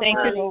prayer. Thank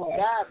you, Lord.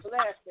 God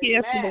bless.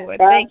 Yes, Lord.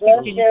 Thank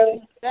you,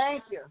 Jesus.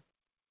 Thank you.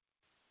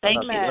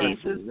 Thank you,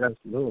 Jesus. Yes,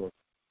 Lord.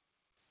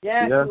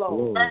 Yes,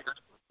 Lord.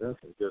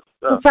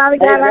 So, Father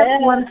God, I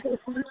just want to say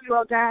thank you,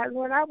 oh God.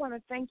 Lord, I want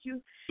to thank you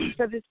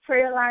for this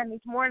prayer line this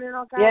morning,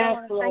 oh God. Yes,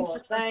 I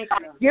want to thank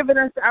you for giving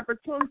us the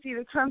opportunity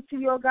to come to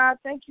you, oh God.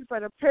 Thank you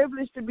for the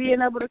privilege to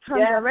being able to come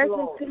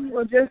directly to you,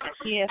 or just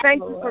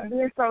thank you for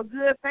being so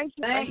good. Thank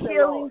you for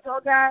healings,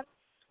 oh God.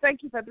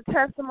 Thank you for the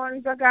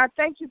testimonies, oh God.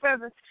 Thank you for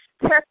the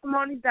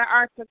testimonies that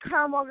are to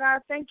come, oh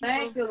God. Thank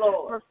you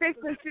for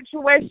fixing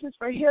situations,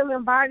 for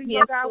healing bodies,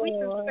 oh God. We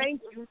just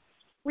thank you.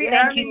 We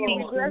honor you,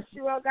 we bless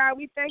you, oh God.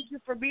 We thank you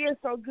for being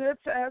so good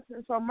to us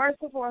and so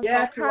merciful and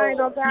so kind,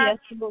 oh God. Yes,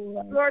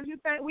 Lord. Lord,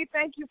 we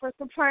thank you for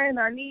supplying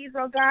our needs,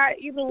 oh God.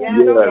 Even when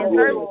we don't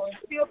deserve it,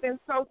 you've still been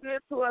so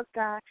good to us,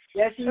 God.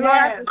 Yes, you Lord,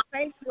 I just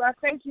thank you. I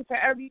thank you for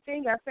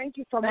everything. I thank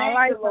you for my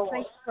life. I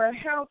thank you for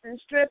health and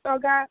strength, oh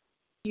God.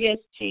 Yes,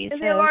 Jesus.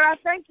 And then, Lord, I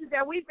thank you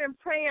that we've been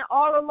praying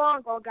all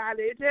along, oh God.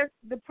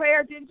 The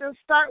prayer didn't just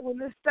start when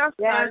this stuff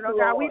started, oh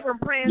God. We've been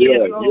praying for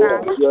you, oh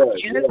God.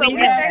 And so we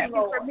thank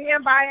you for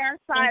being by our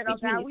side, oh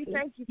God. We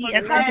thank you for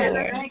covering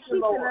us and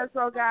keeping us,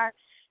 oh God.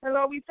 And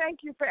Lord, we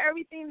thank you for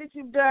everything that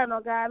you've done,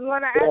 oh God.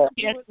 Lord, I ask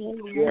you to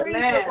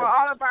please for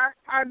all of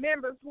our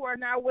members who are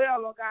not well,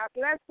 oh God.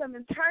 Bless them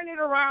and turn it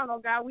around, oh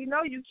God. We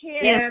know you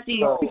can. Yes,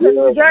 because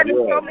you've done it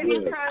so many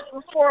times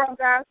before, oh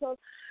God. So,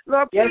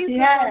 Lord, please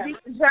look on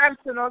Deacon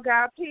Johnson, oh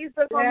God. Please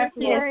look on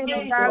Mr. James,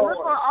 oh God.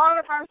 Look on all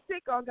of our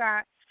sick, oh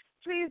God.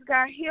 Please,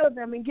 God, heal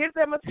them and give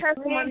them a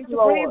testimony to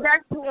bring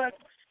back to us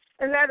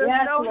and let us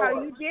know how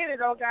you did it,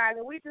 oh God.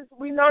 And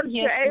we know that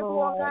you're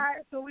able, oh God.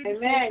 So we just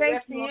say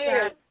thank you, oh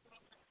God.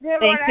 Then,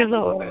 thank you,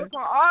 Lord. Look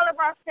on all of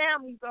our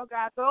families, oh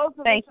God. Those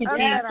of us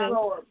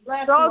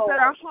that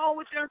are home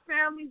with their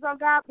families, oh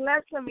God.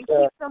 Bless them and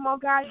keep them, oh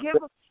God.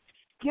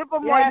 Give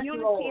them more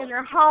unity in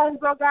their homes,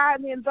 oh God.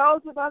 And then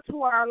those of us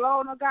who are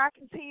alone, oh God,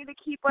 continue to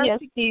keep us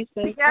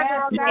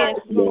together, oh God.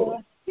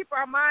 Keep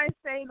our minds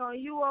staying on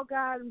you, oh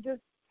God, and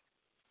just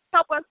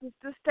help us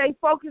to stay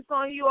focused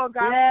on you, oh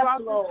God. Throughout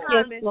this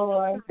time.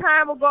 The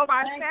time will go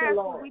by fast,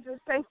 but we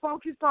just stay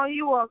focused on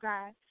you, oh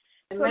God.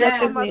 So look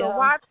on Mother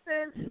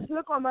Watson,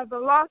 look on Mother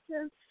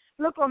Lawson,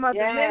 look on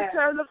Mother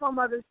Mentor, look on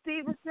Mother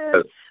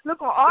Stevenson,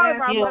 look on all of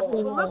our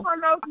mothers. Look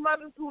on those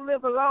mothers who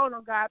live alone,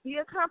 oh God. Be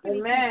a company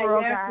keeper,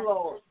 oh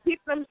God.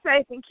 Keep them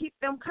safe and keep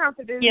them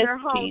comforted in their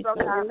homes, oh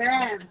God.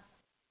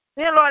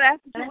 Then, Lord, I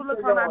ask that you would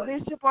look on our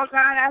bishop, oh God.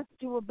 I ask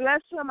that you would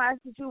bless him. I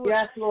ask that you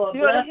would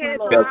build a hedge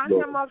around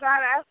him, oh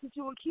God. I ask that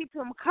you would keep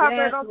him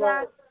covered, oh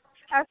God.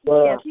 I ask that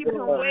you would keep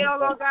him well,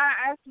 oh God.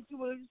 I ask that you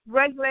would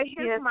regulate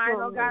his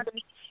mind, oh God.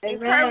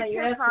 Encourage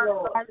his heart,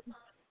 oh God.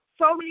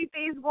 So many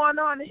things going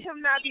on and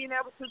him not being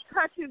able to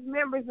touch his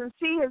members and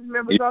see his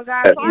members, oh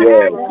God. So I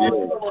ask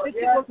that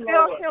you will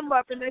fill him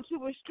up and that you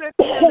will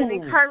strengthen him and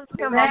encourage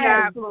him, oh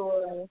God.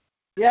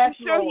 I'm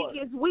sure he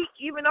gets weak,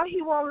 even though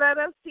he won't let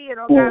us see it,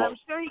 oh God. I'm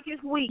sure he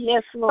gets weak.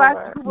 Yes, Lord.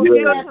 But you will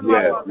fill him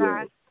up, oh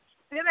God.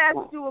 Then I ask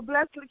that you will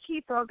bless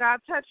Lakeitha, oh God.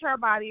 Touch her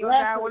body, oh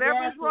God.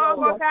 Whatever is wrong,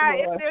 oh God.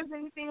 If there's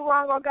anything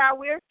wrong, oh God,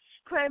 we're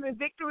claiming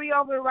victory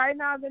over it right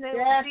now in the name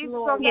of Jesus,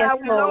 oh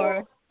God. We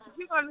know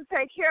you're going to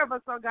take care of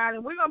us, oh God,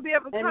 and we're going to be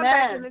able to come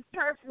back in the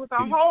church with a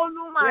whole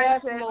new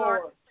mindset,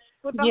 Lord.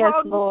 With a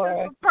whole new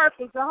sense of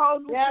purpose, a whole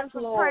new sense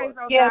of praise,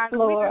 oh God.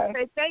 And we just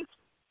say thank you.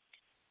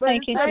 But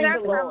thank you,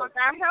 Jesus. Oh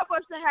God, help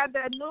us to have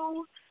that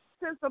new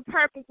sense of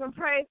purpose and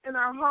praise in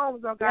our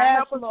homes, oh God.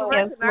 Help us to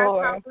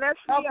recognize how blessed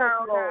we are,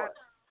 oh God.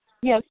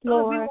 Yes,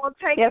 Lord. We won't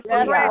take it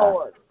for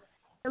granted.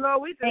 And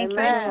Lord, we just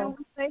thank you.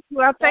 Thank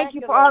you. I thank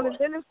you for all the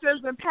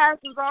ministers and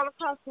pastors all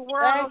across the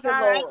world, oh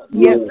God.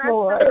 Yes,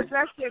 Lord.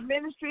 Bless their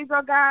ministries,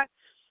 oh God.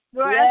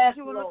 Lord, I ask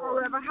you to look on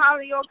Reverend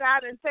Holly, oh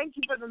God, and thank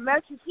you for the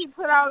message he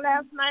put out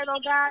last night, oh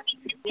God.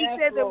 He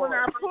said that when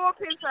our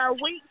pulpits are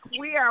weak,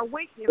 we are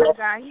wicked, oh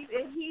God.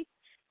 He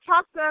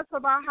talked to us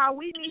about how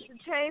we need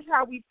to change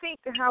how we think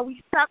and how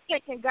we stop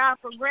taking God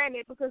for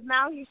granted, because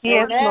now he's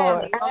showing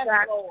us, oh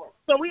God.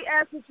 So we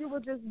ask that you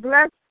would just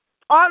bless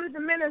all of the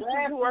ministers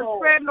who are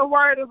spreading the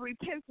word of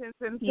repentance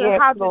and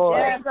how to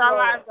change our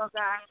lives, oh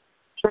God.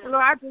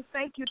 Lord, I just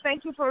thank you.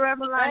 Thank you for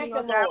Reverend Lonnie,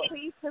 oh God.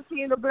 Please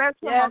continue to bless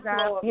him, oh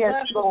God.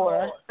 Yes,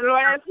 Lord.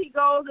 Lord, as he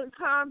goes and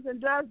comes and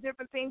does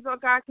different things, oh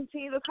God,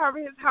 continue to cover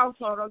his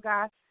household, oh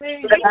God.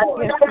 Thank you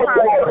for his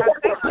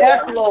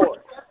heart, Lord.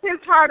 His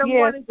heart of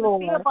wanting to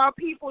see about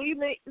people,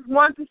 even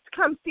want to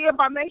come see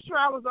about, make sure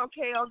I was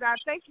okay, oh God.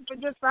 Thank you for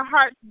just the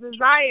heart's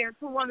desire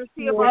to want to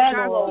see about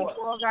God's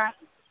people, oh God.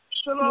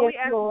 So, Lord, we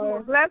ask you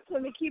to bless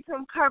him and keep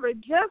him covered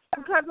just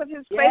because of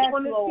his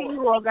faithfulness to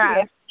you, oh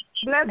God.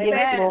 Bless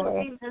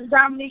David and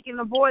Dominique and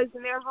the boys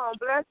in their home.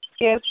 Bless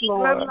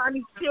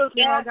Lonnie's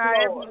children, oh God,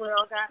 everywhere,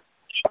 oh God.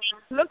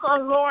 Look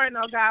on Lauren,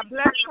 oh God.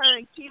 Bless her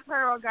and keep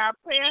her, oh God.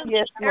 Pray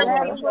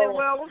everything went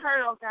well with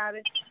her, oh God.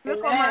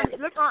 Look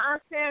on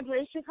Aunt Sandra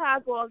in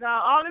Chicago, oh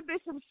God. All the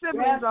Bishop's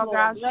siblings, oh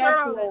God.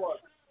 Shirley,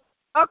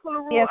 Uncle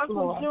LaRue,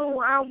 Uncle June,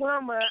 Aunt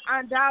Wilma,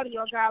 Aunt Dottie,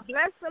 oh God.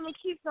 Bless them and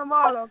keep them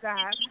all, oh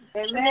God.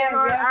 Amen.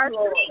 Lord, our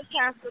sister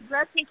pastor,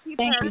 bless and keep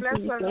her. Bless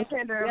her,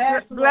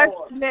 tender. Bless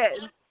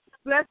Ned.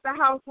 Bless the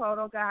household,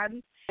 oh God.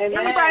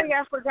 Anybody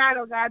I forgot,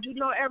 oh God, you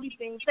know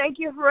everything. Thank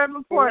you for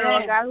Reverend Porter,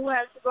 oh God, who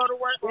has to go to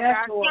work, oh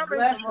God. Cover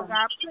him, oh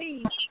God,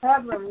 please.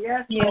 Cover him,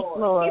 yes,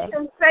 Lord. Keep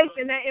him safe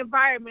in that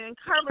environment and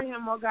cover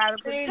him, oh God,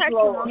 and protect him,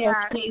 oh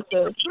God.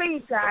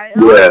 Please, God.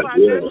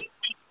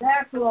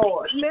 Yes,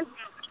 Lord.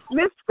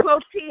 Miss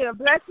Clotia,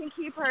 bless and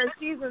keep her.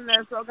 She's a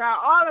nurse, oh God.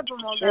 All of them,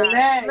 oh God.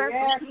 Bless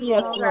and keep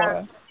them, oh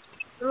God.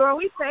 Lord,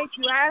 we thank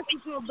you. I ask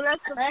that you will bless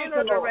the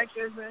funeral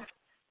directors and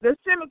the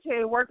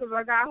cemetery workers,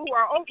 oh God, who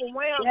are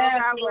overwhelmed, oh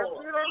God, where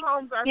funeral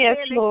homes are saying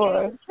they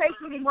can't take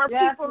any more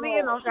people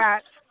in, oh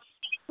God.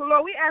 So,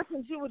 Lord, we ask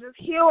that you would just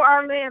heal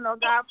our land, oh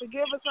God.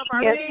 Forgive us of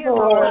our sins,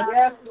 oh God.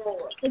 Yes,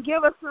 Lord. And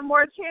give us some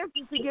more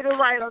chances to get it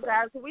right, oh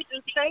God. So we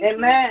just thank you.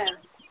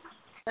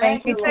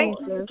 Thank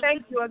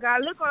you, oh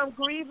God. Look on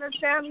grieving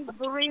families,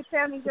 bereaved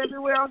families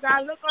everywhere, oh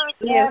God. Look on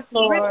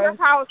Richard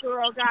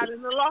Hauser, oh God,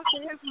 and the loss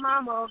of his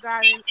mama, oh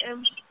God,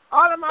 and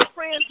all of my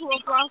friends who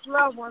have lost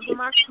loved ones, and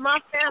my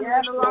family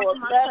and the loss of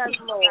my cousins,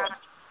 oh God.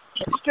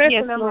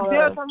 Strengthen them and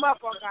build them up,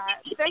 oh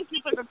God. Thank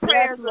you for the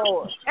prayers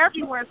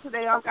everywhere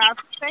today, oh God.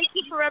 Thank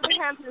you for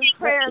Reverend Hampton's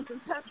prayers and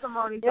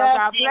testimonies, oh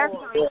God. Bless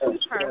her and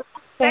keep her.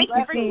 Thank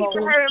you for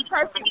keeping her in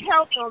perfect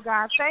health, oh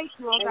God. Thank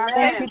you, oh God.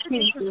 Thank you for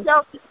keeping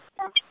shelter.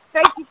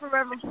 Thank you for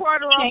Reverend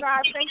Porter, oh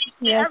God. Thank you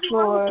for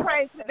everyone who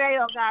prayed today,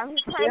 oh God, who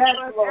prayed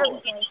for us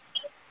every day.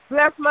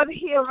 Bless Mother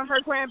Hill and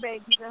her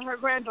grandbabies and her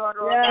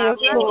granddaughter, oh God.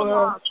 Bless them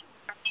all.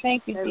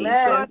 Thank you, Jesus.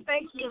 Lord,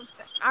 thank you.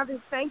 I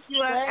just thank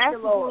you and ask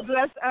you to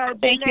bless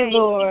thank you,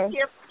 Lord.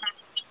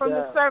 From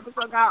the service,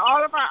 oh God.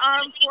 All of our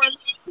armed forces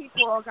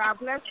people, oh God.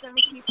 Bless them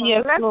and keep them.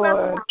 Yes, bless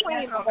Lord.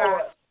 Queen, oh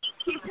God.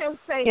 Keep him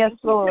safe. Yes, and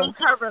keep Lord. him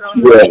covered, oh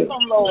God. Keep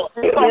him, Lord.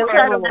 Yes,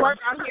 Try to Lord. work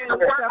out here in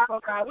the stuff, oh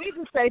God. We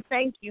just say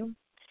thank you.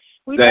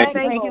 We Thank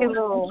thank you,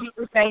 Lord.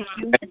 Thank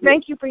you.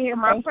 Thank you for hearing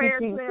my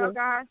prayers today, oh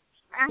God.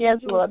 Yes,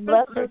 Lord.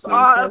 Bless us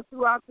all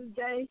throughout this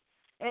day.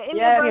 And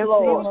anybody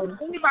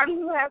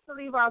who has to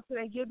leave out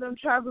today, give them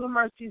traveling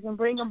mercies and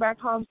bring them back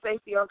home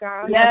safely, oh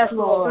God. Yes,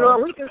 Lord.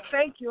 Lord, we just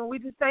thank you, and we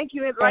just thank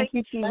you. Like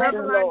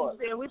Reverend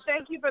said, we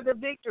thank you for the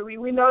victory.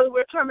 We know that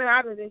we're coming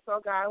out of this, oh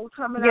God. We're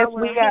coming out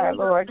with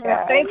Lord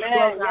God. Thank you,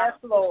 oh God. Yes,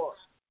 Lord.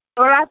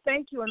 Lord, I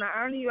thank you and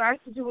I honor you. I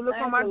ask that you will look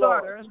on my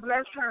daughter and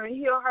bless her and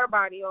heal her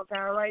body, oh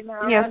God, right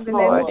now. Yes,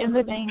 Lord, in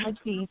the name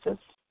of Jesus.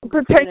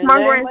 Protect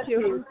my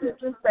grandchildren.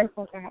 Just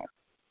faithful, God.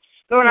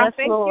 Lord, I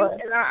thank you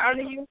and I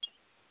honor you.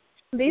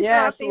 These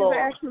are things I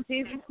ask in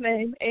Jesus'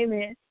 name.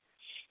 Amen.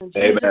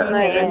 Amen.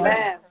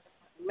 Amen.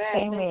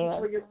 Thank you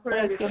for your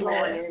prayer this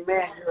morning.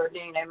 Amen,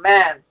 Geraldine.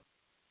 Amen.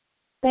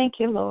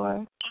 Thank you,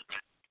 Lord.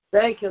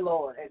 Thank you,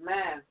 Lord.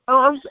 Amen.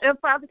 And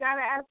Father God,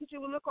 I ask that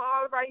you will look on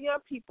all of our young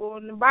people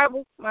in the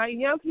Bible, my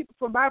young people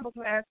from Bible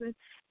classes.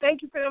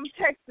 Thank you for them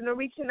texting and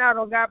reaching out,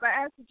 oh God. But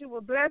I ask that you will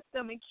bless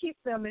them and keep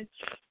them and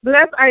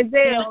bless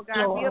Isaiah, oh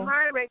God. Be a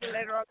mind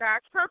regulator, oh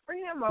God. Comfort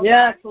him, oh God.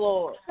 Yes,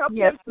 Lord.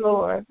 Yes,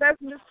 Lord. Bless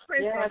Miss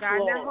Prince, oh God,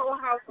 and that whole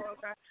household, oh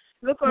God.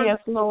 Look on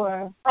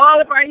Lord.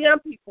 all of our young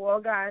people, oh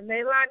God.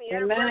 Nailani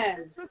and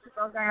sisters,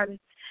 oh God.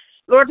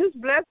 Lord, just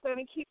bless them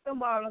and keep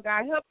them all, oh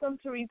God. Help them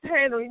to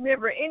retain and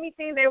remember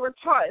anything they were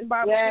taught in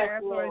Bible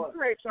class or in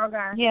church, oh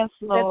God. Yes,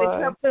 Lord. That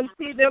they help them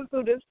see them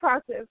through this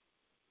process.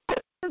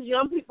 There's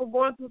young people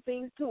going through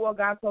things too, oh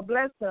God, so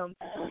bless them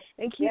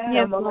and keep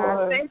them, oh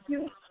God. Thank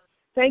you.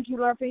 Thank you,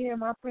 Lord, for hearing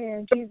my prayer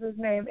in Jesus'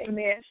 name.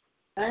 Amen.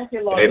 Thank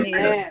you, Lord.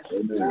 Amen.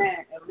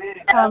 Amen.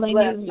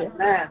 Hallelujah.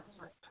 Amen.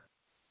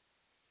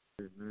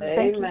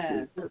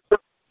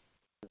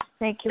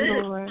 Thank you,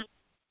 Lord.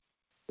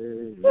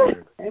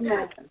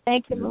 Amen.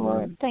 Thank you,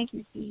 Lord. Thank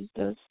you,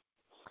 Jesus.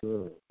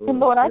 And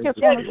Lord, I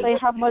just want to say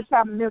how much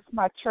I miss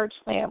my church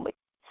family.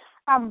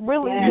 I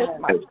really miss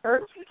my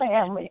church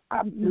family.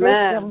 I miss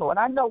them, Lord.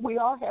 I know we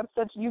all have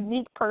such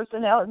unique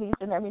personalities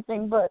and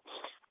everything, but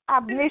I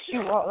miss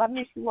you all. I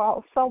miss you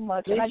all so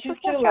much. And I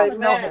just want y'all to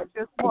know that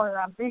this morning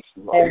I miss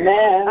you all.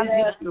 Amen. I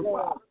miss you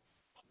all.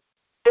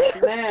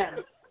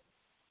 Amen.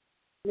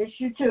 Miss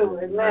you too.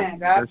 Amen.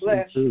 God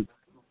bless you.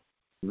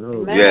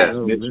 No, yes,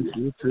 no, miss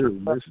you too.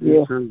 Miss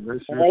you too.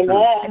 Miss you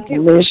Amen.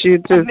 too. Miss you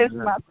I too. miss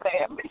my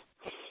family.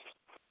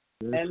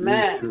 Miss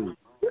Amen. you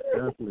too.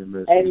 Definitely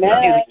miss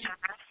Amen. you.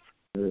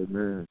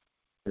 Amen.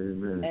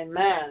 Amen.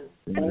 Amen.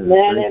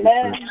 Amen.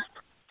 Amen.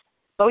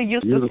 So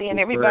used to Beautiful seeing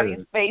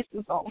everybody's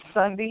faces on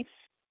Sundays.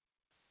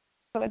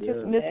 So I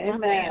just miss my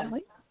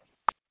family.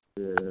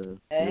 Yeah.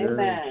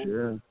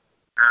 Amen.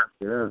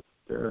 Yeah.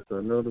 Yes,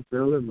 I know the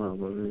feeling,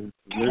 Mama. Amen.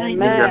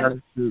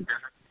 Amen.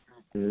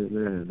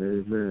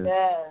 Amen.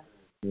 Yeah.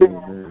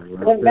 Amen.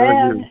 Well,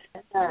 Amen.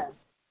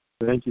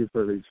 Thank you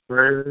for these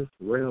prayers.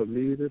 Well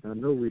needed. I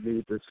know we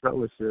need this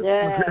fellowship.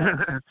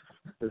 Yeah.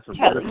 There's some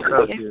good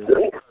stuff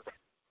here.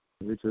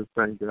 We just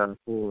thank God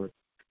for it.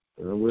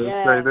 We'll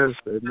say this,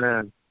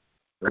 amen.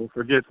 Don't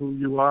forget who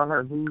you are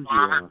and whose you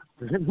are.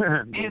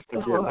 Amen.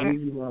 Don't forget who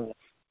you are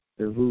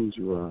and whose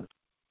you are.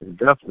 And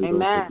definitely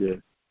don't forget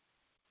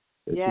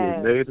that you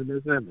are made in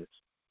His image,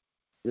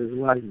 His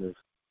likeness,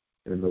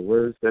 and the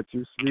words that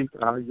you speak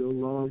are your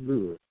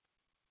wrongdoers.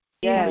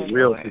 They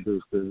will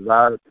produce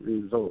desired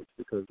results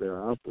because they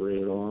are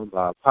operated on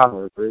by a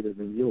power greater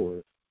than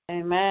yours.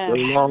 Amen. Good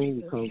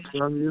long will come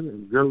from you,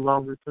 and good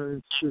long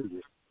returns to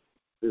you.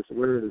 This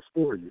word is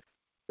for you.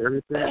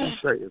 Everything you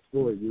say is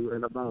for you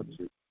and about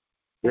you.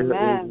 There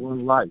is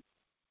one life,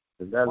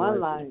 and that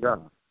life is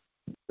God.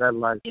 That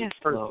life is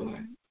perfect,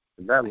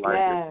 and that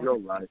life is your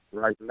life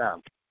right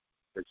now.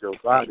 That your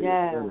body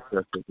is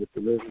manifested with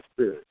the living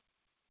spirit,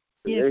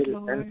 created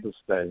and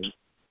sustained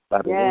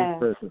by the one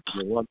presence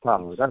and the one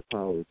power. That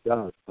power is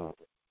God's power,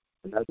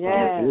 and that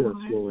power is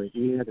flowing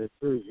in and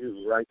through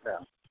you right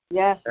now.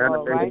 Yes,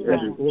 animating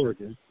every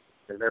organ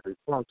and every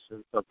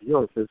function of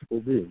your physical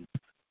being.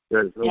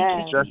 There is no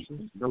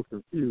congestion, no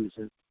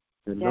confusion,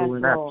 and no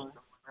inaction.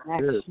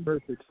 There is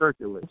perfect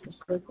circulation,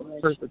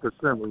 perfect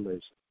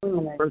assimilation,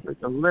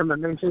 perfect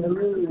elimination.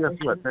 Guess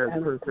what?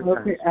 There's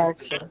perfect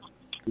action.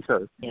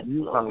 Because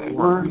you are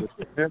one with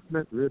the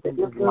infinite rhythm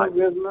of life,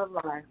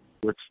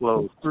 which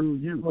flows through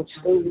you.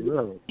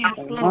 Love.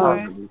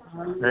 Amen.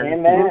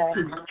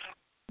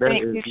 There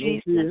is no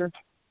fear,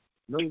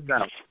 no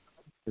doubt,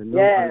 and no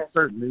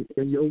uncertainty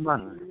in your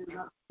mind.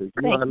 Because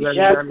you are letting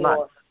that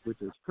life,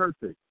 which is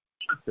perfect,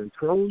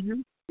 control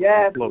you,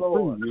 flow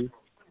through you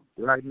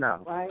right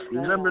now.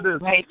 Remember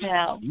this. Right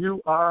now.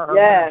 You are a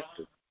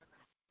master.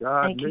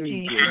 God made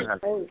you a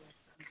master.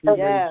 He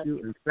made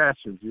you and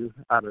fashioned you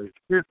out of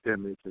His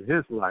image and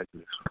His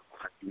likeness.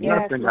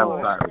 Nothing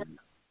outside of you.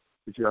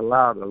 But you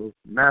allow to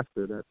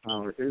master that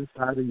power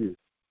inside of you.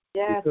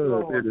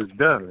 Because it is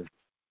done.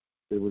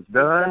 It was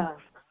done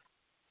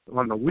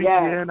on the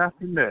weekend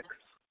after next.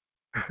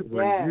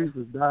 When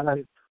Jesus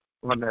died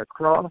on that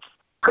cross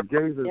and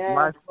gave His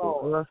life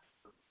for us.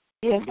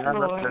 He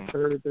got up that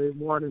Thursday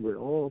morning with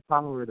all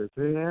power in His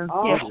hands.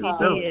 Yes, He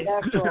did.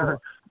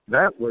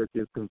 That work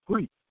is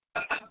complete.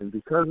 And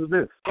because of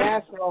this,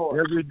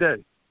 every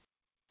day,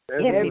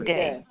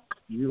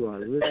 you are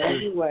richer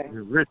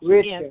and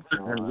richer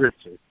and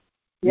richer.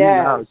 You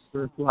now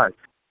experience life,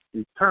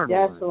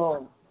 eternal life,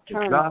 the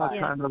God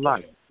kind of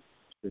life,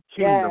 the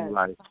kingdom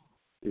life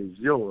is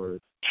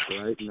yours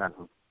right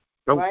now.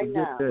 Don't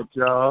forget that,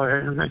 y'all.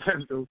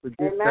 Don't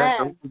forget that.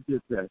 Don't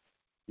forget that.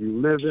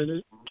 You live in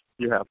it.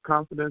 You have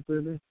confidence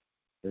in it.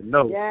 And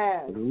know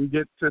when we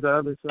get to the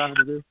other side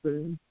of this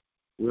thing,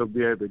 we'll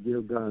be able to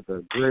give God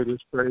the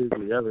greatest praise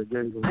we ever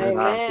gave Him in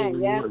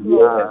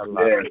our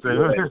lives.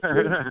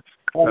 Amen.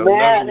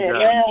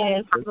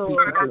 Amen.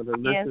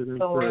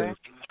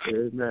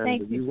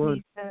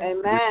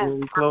 Before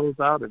we close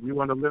out, if you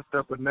want to lift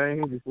up a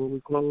name before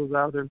we close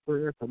out in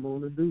prayer, come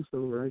on and do so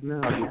right now.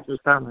 It's your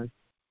time.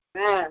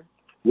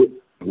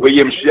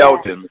 William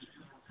Shelton.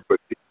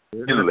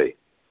 Finley.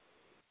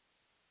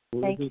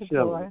 Thank you,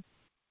 Lord.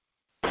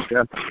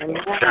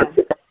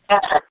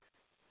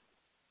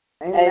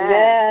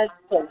 Amen.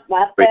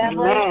 My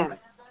family.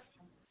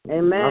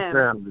 Amen. My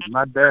family.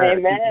 My dad.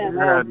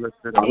 Amen.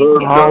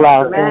 All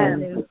our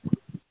family.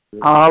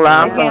 All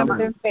our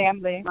family.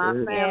 My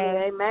family.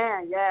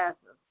 Amen. Yes.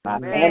 My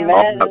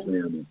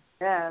family.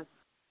 Yes.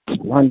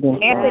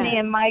 Anthony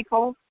and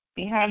Michael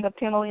behind the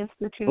Penal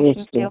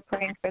Institution, still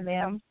praying for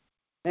them.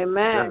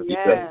 Amen.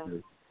 Yes.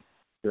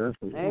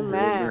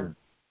 Amen.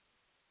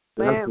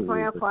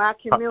 Praying for our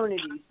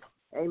communities.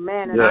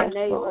 Amen. And our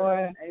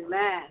neighbors.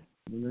 Amen.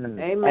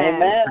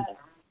 Amen.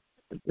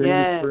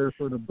 Continue prayer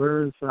for the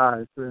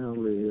Burnside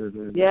family.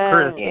 And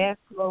yes. Yes,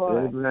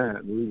 Lord. Amen.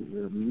 We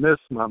miss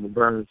Mama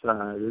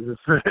Burnside.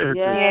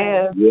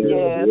 Yes,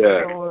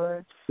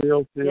 Lord.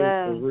 Still feels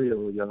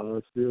surreal,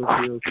 y'all. Still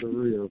feels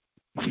surreal.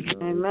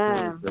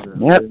 Amen.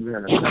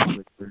 Amen.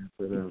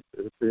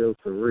 It feels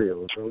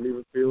surreal. It don't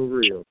even feel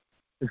real.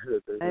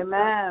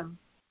 Amen.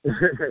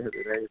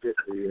 It ain't hit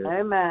me yet.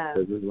 Amen.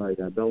 It's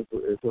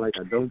like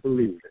I don't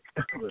believe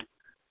it.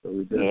 So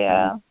we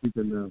just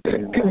keeping them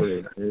in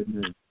prayer.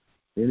 Amen.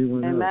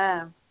 Anyone else?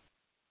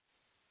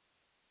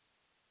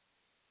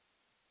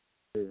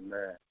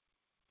 Amen.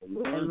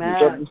 Amen.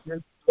 Amen.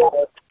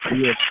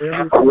 You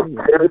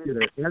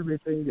have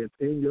everything that's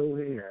in your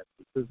hands.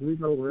 Because we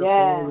know where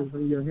all is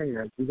in your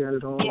hands. You got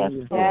it all in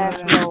your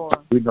hands. Lord.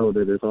 We know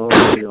that it's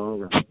already all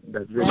right.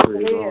 That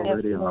victory is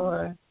already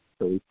on.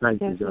 So we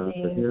thank you, God,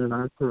 for hearing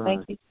our cry.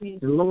 Thank you,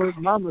 and Lord,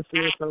 Mama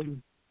said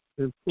something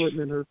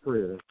important in her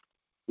prayer.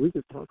 We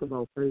could talk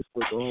about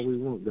Facebook all we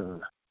want,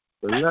 God.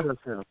 But let us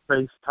have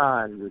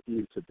FaceTime with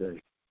you today.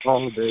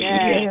 All day.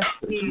 Yes,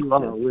 you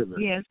are with us.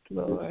 Yes,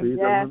 Lord. Yes,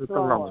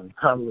 Lord.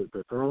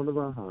 The throne of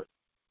our heart.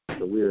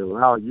 So we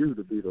allow you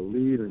to be the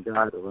lead and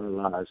guide of our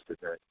lives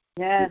today.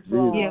 Yes,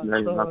 Lord. In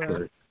Jesus' name I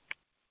pray.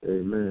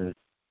 Amen.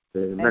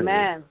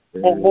 Amen.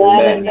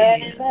 Amen.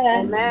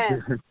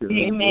 Amen.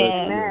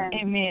 Amen.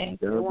 Amen.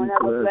 Everyone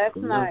have a blessed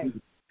night.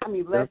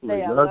 Blessed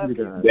day. I love you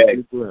guys.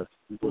 Be blessed.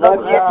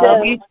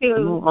 Love you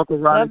too.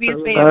 Love you,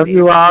 family. Love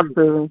you all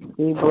too.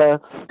 Be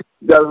blessed.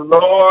 The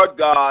Lord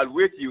God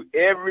with you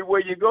everywhere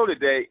you go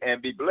today,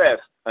 and be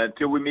blessed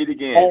until we meet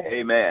again.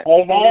 Amen.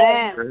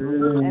 Amen.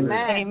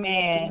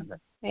 Amen.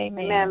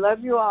 Amen.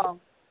 Love you all.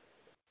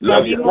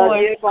 Love you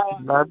more.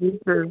 Love you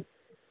too.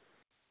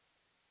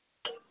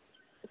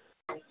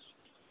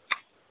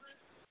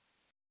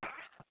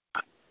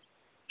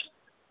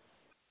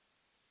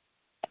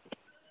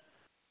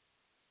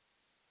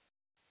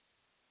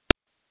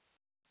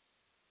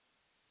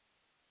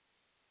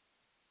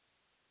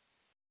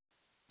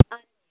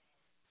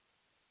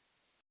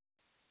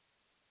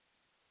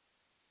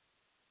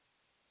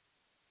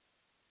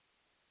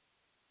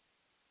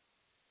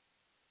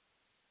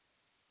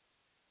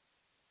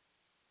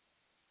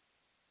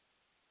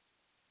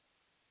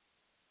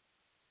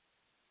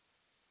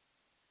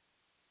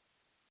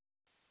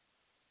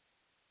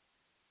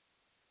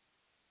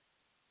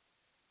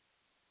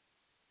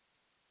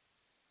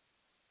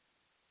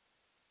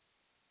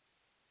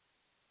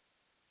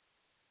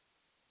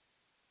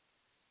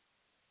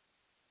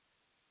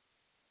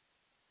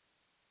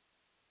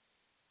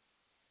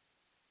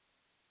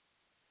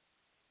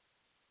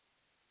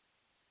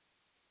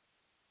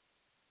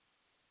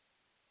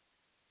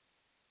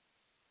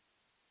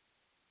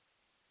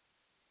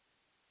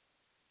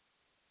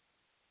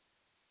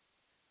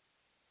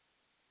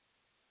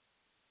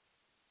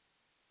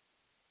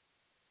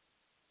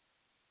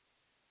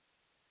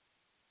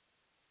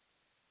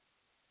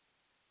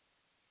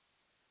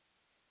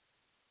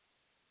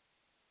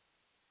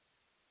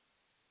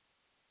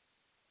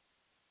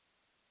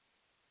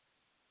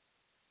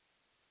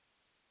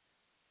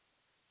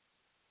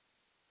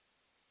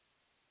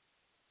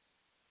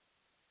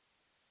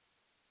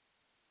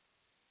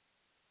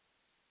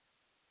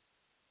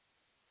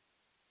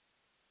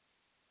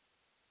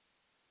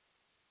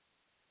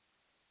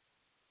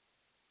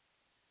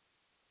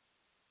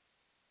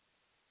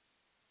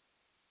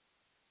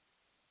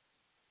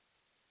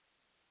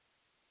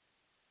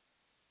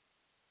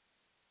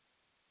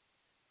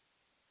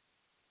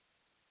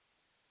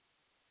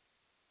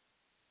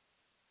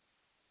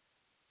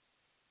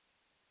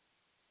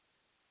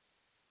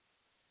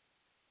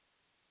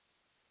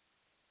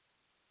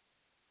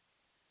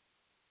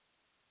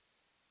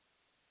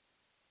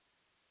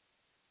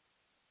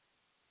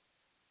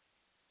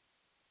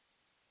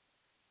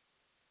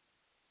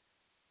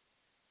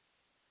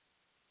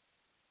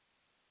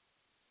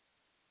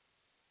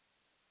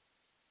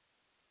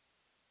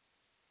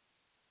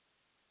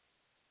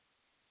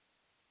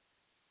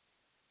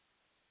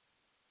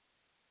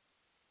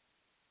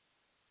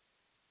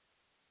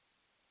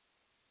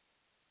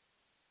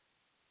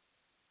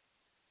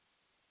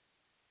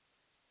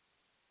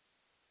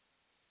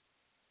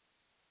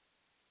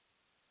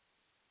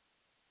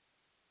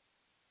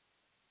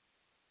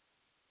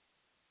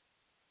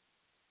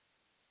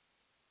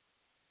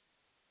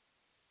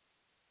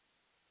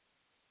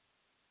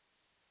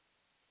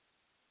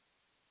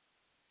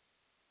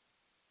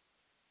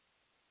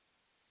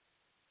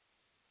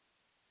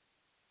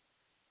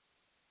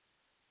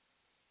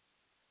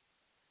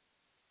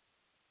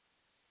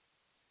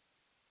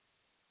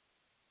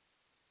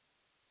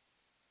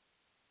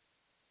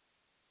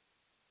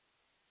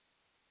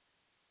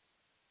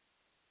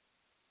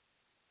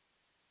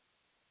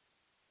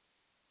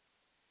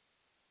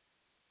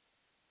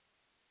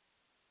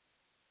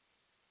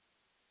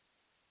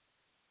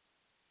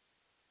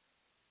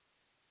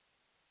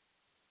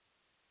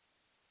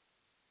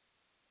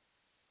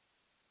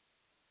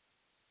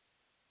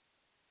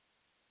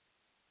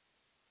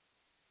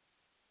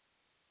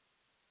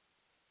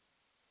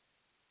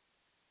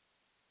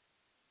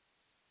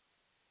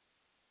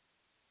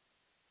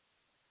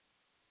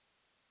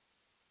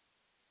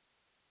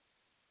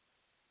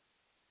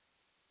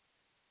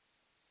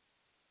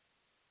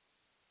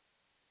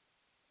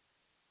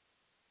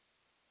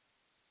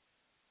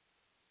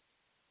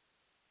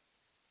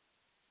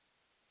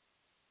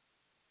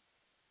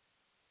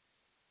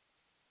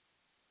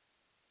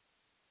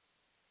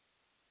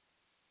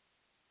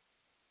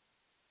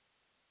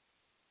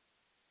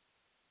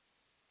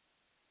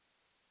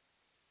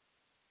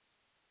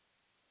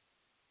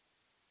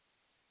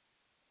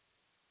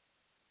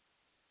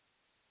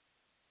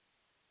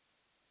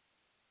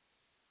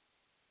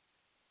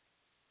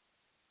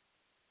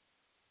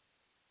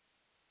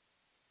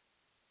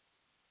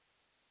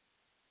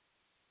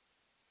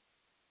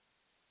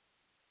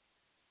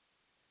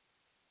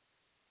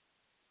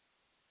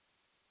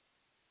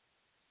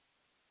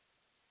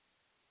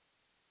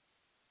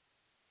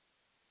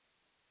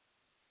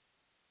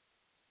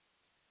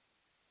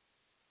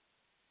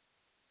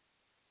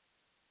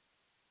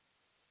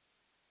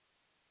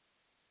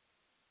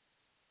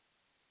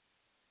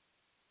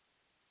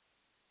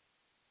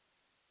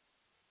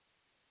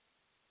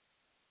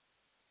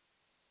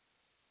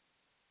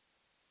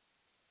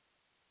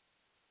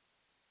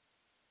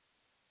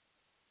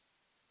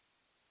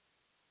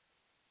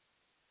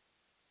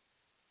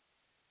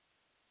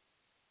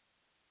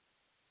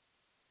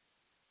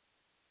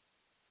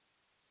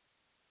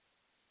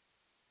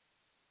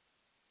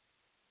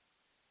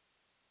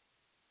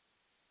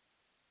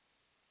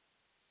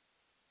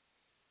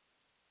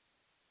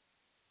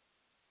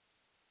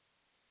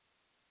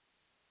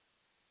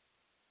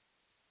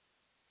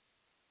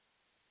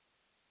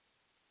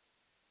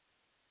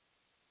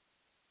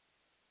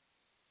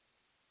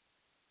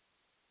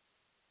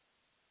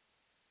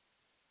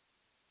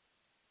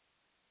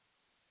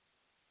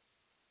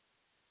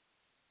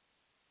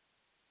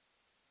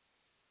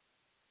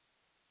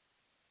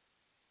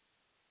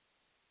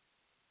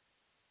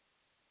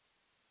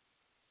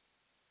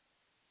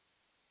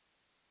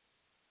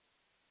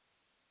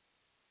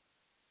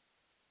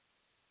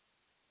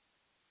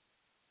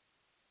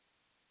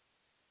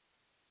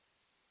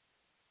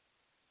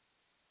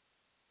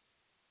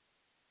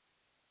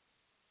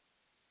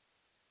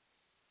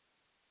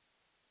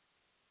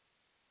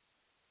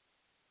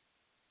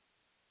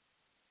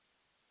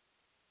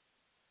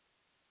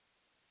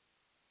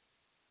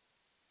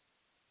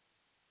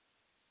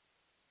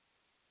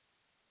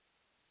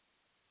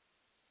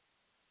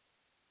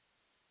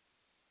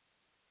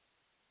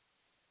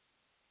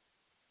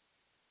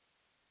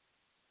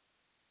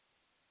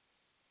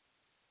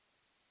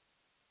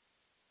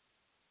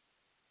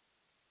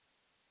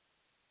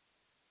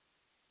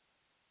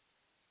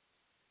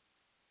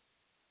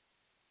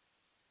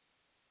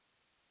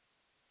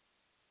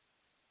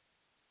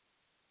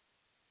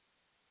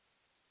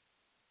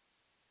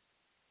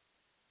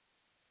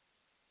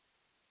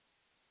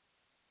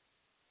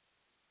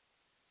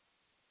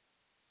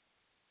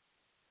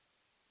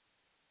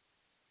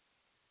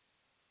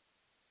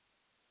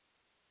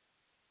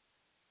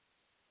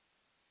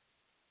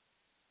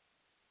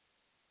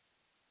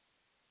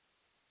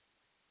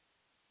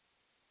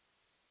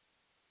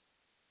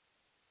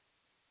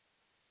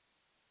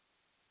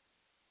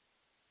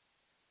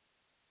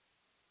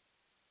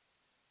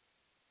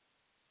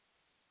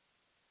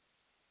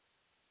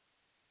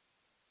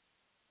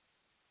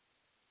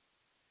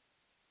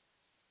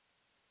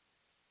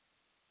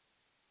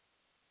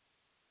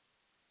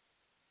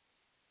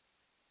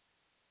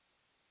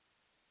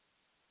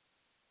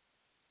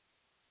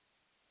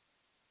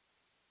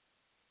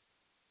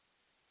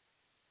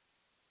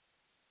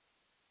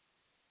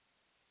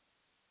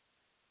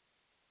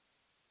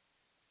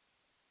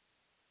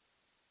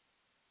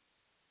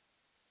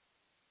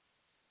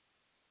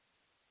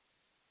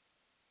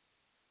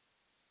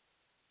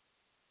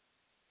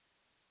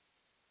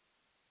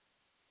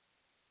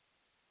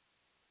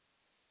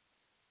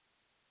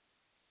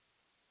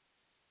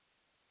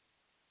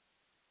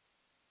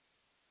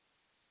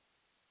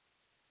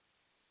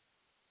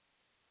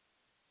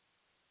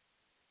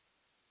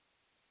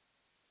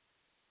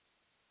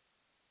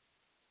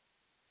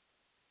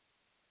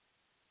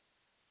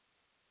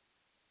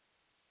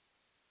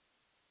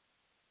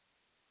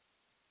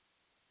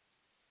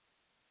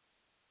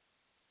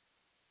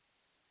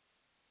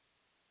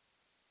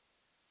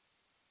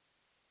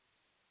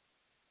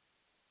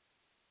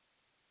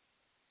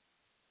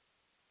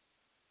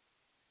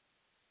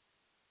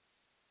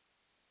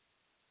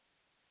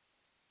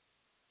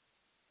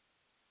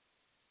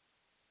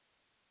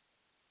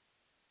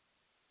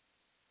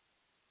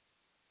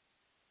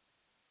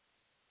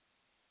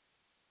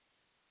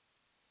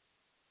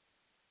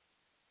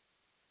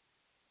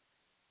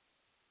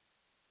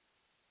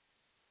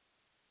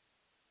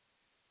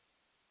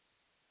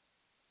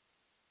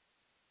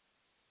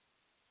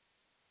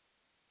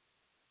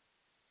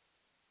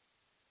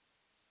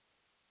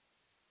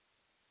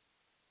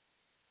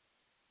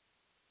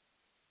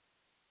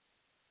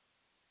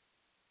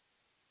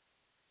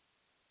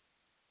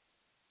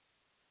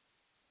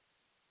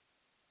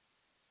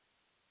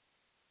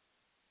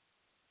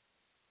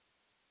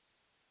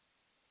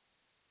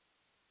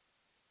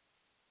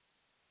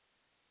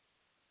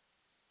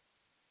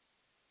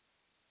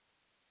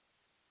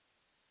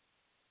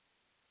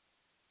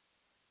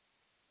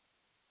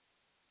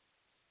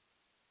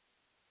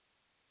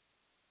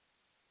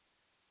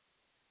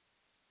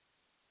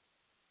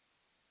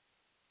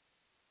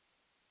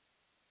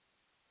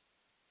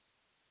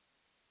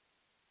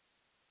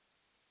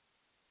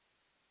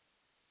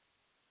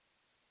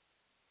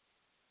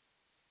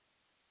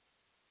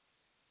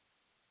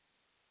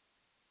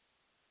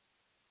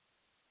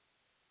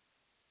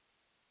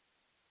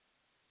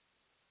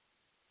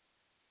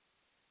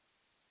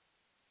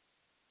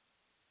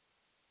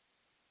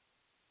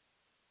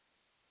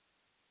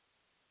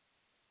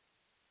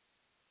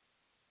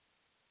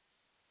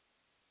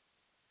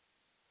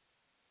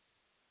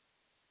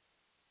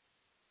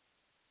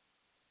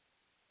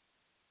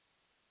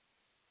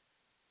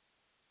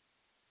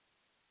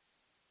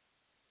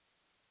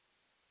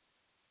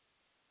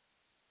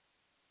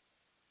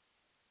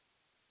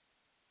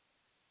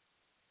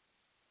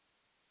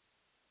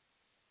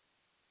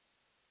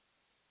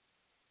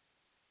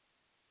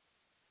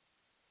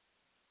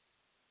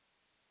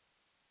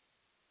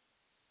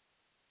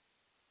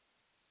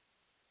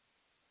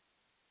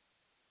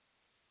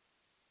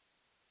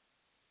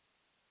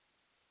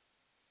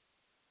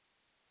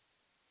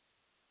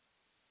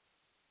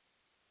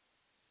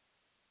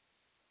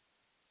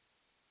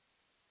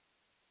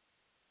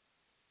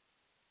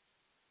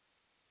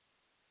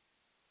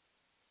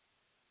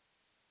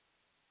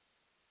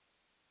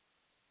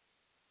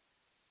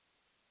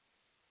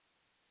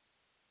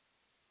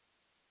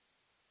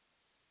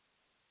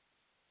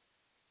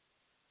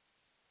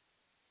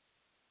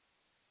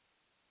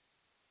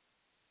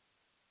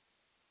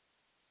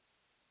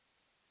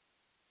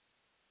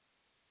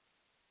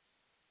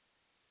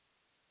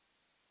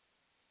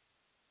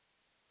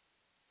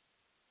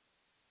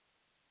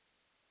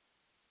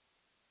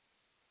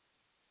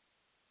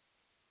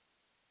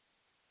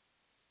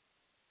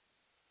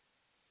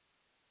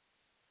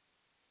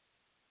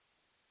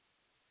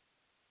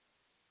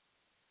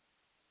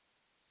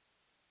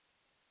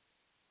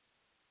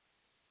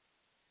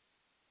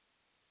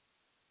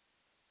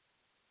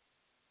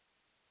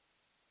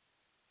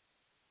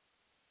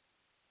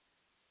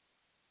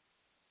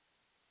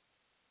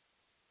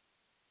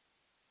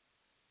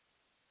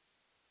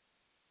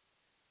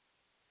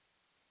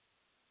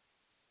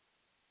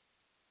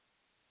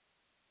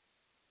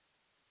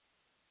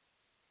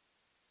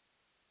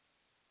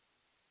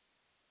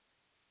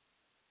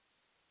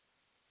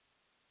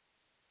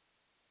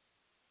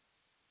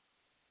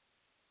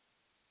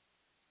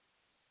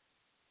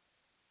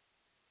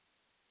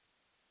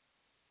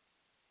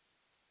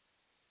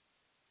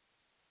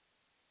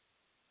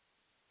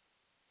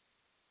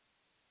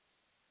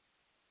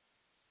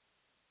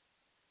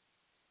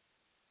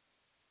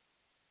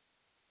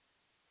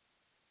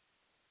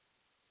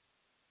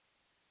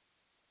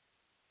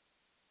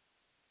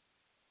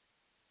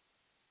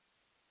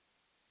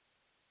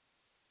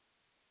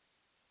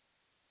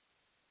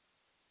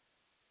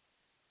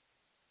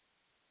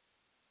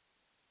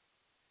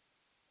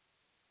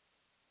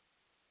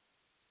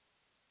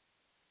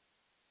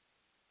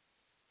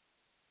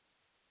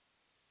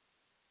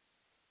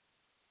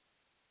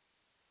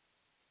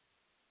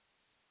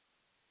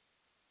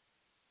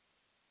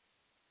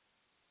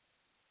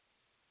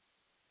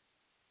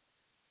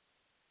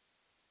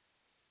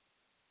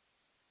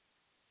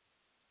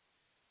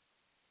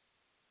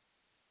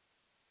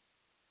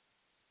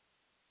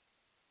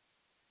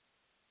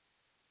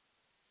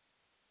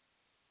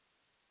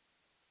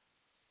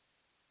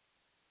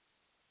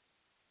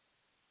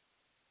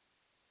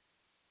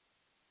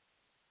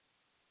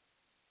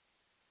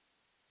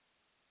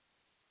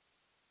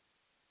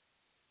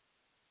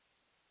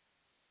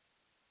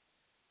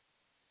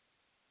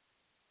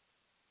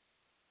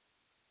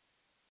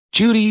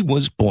 Judy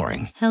was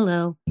boring.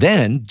 Hello.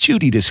 Then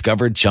Judy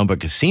discovered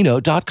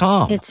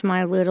ChumbaCasino.com. It's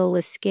my little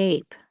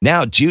escape.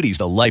 Now Judy's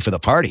the life of the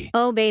party.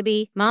 Oh,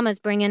 baby, mama's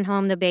bringing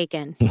home the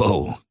bacon.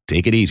 Whoa,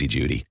 take it easy,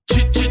 Judy.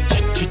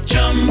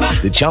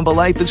 The Chumba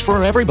life is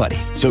for everybody.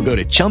 So go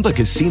to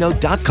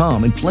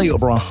ChumbaCasino.com and play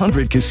over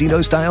 100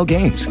 casino-style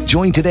games.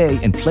 Join today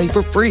and play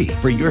for free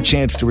for your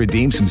chance to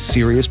redeem some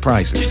serious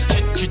prizes.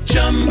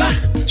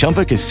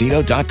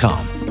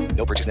 ChumbaCasino.com.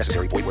 No purchase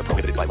necessary. Void where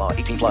prohibited by law.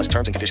 18+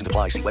 terms and conditions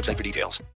apply. See website for details.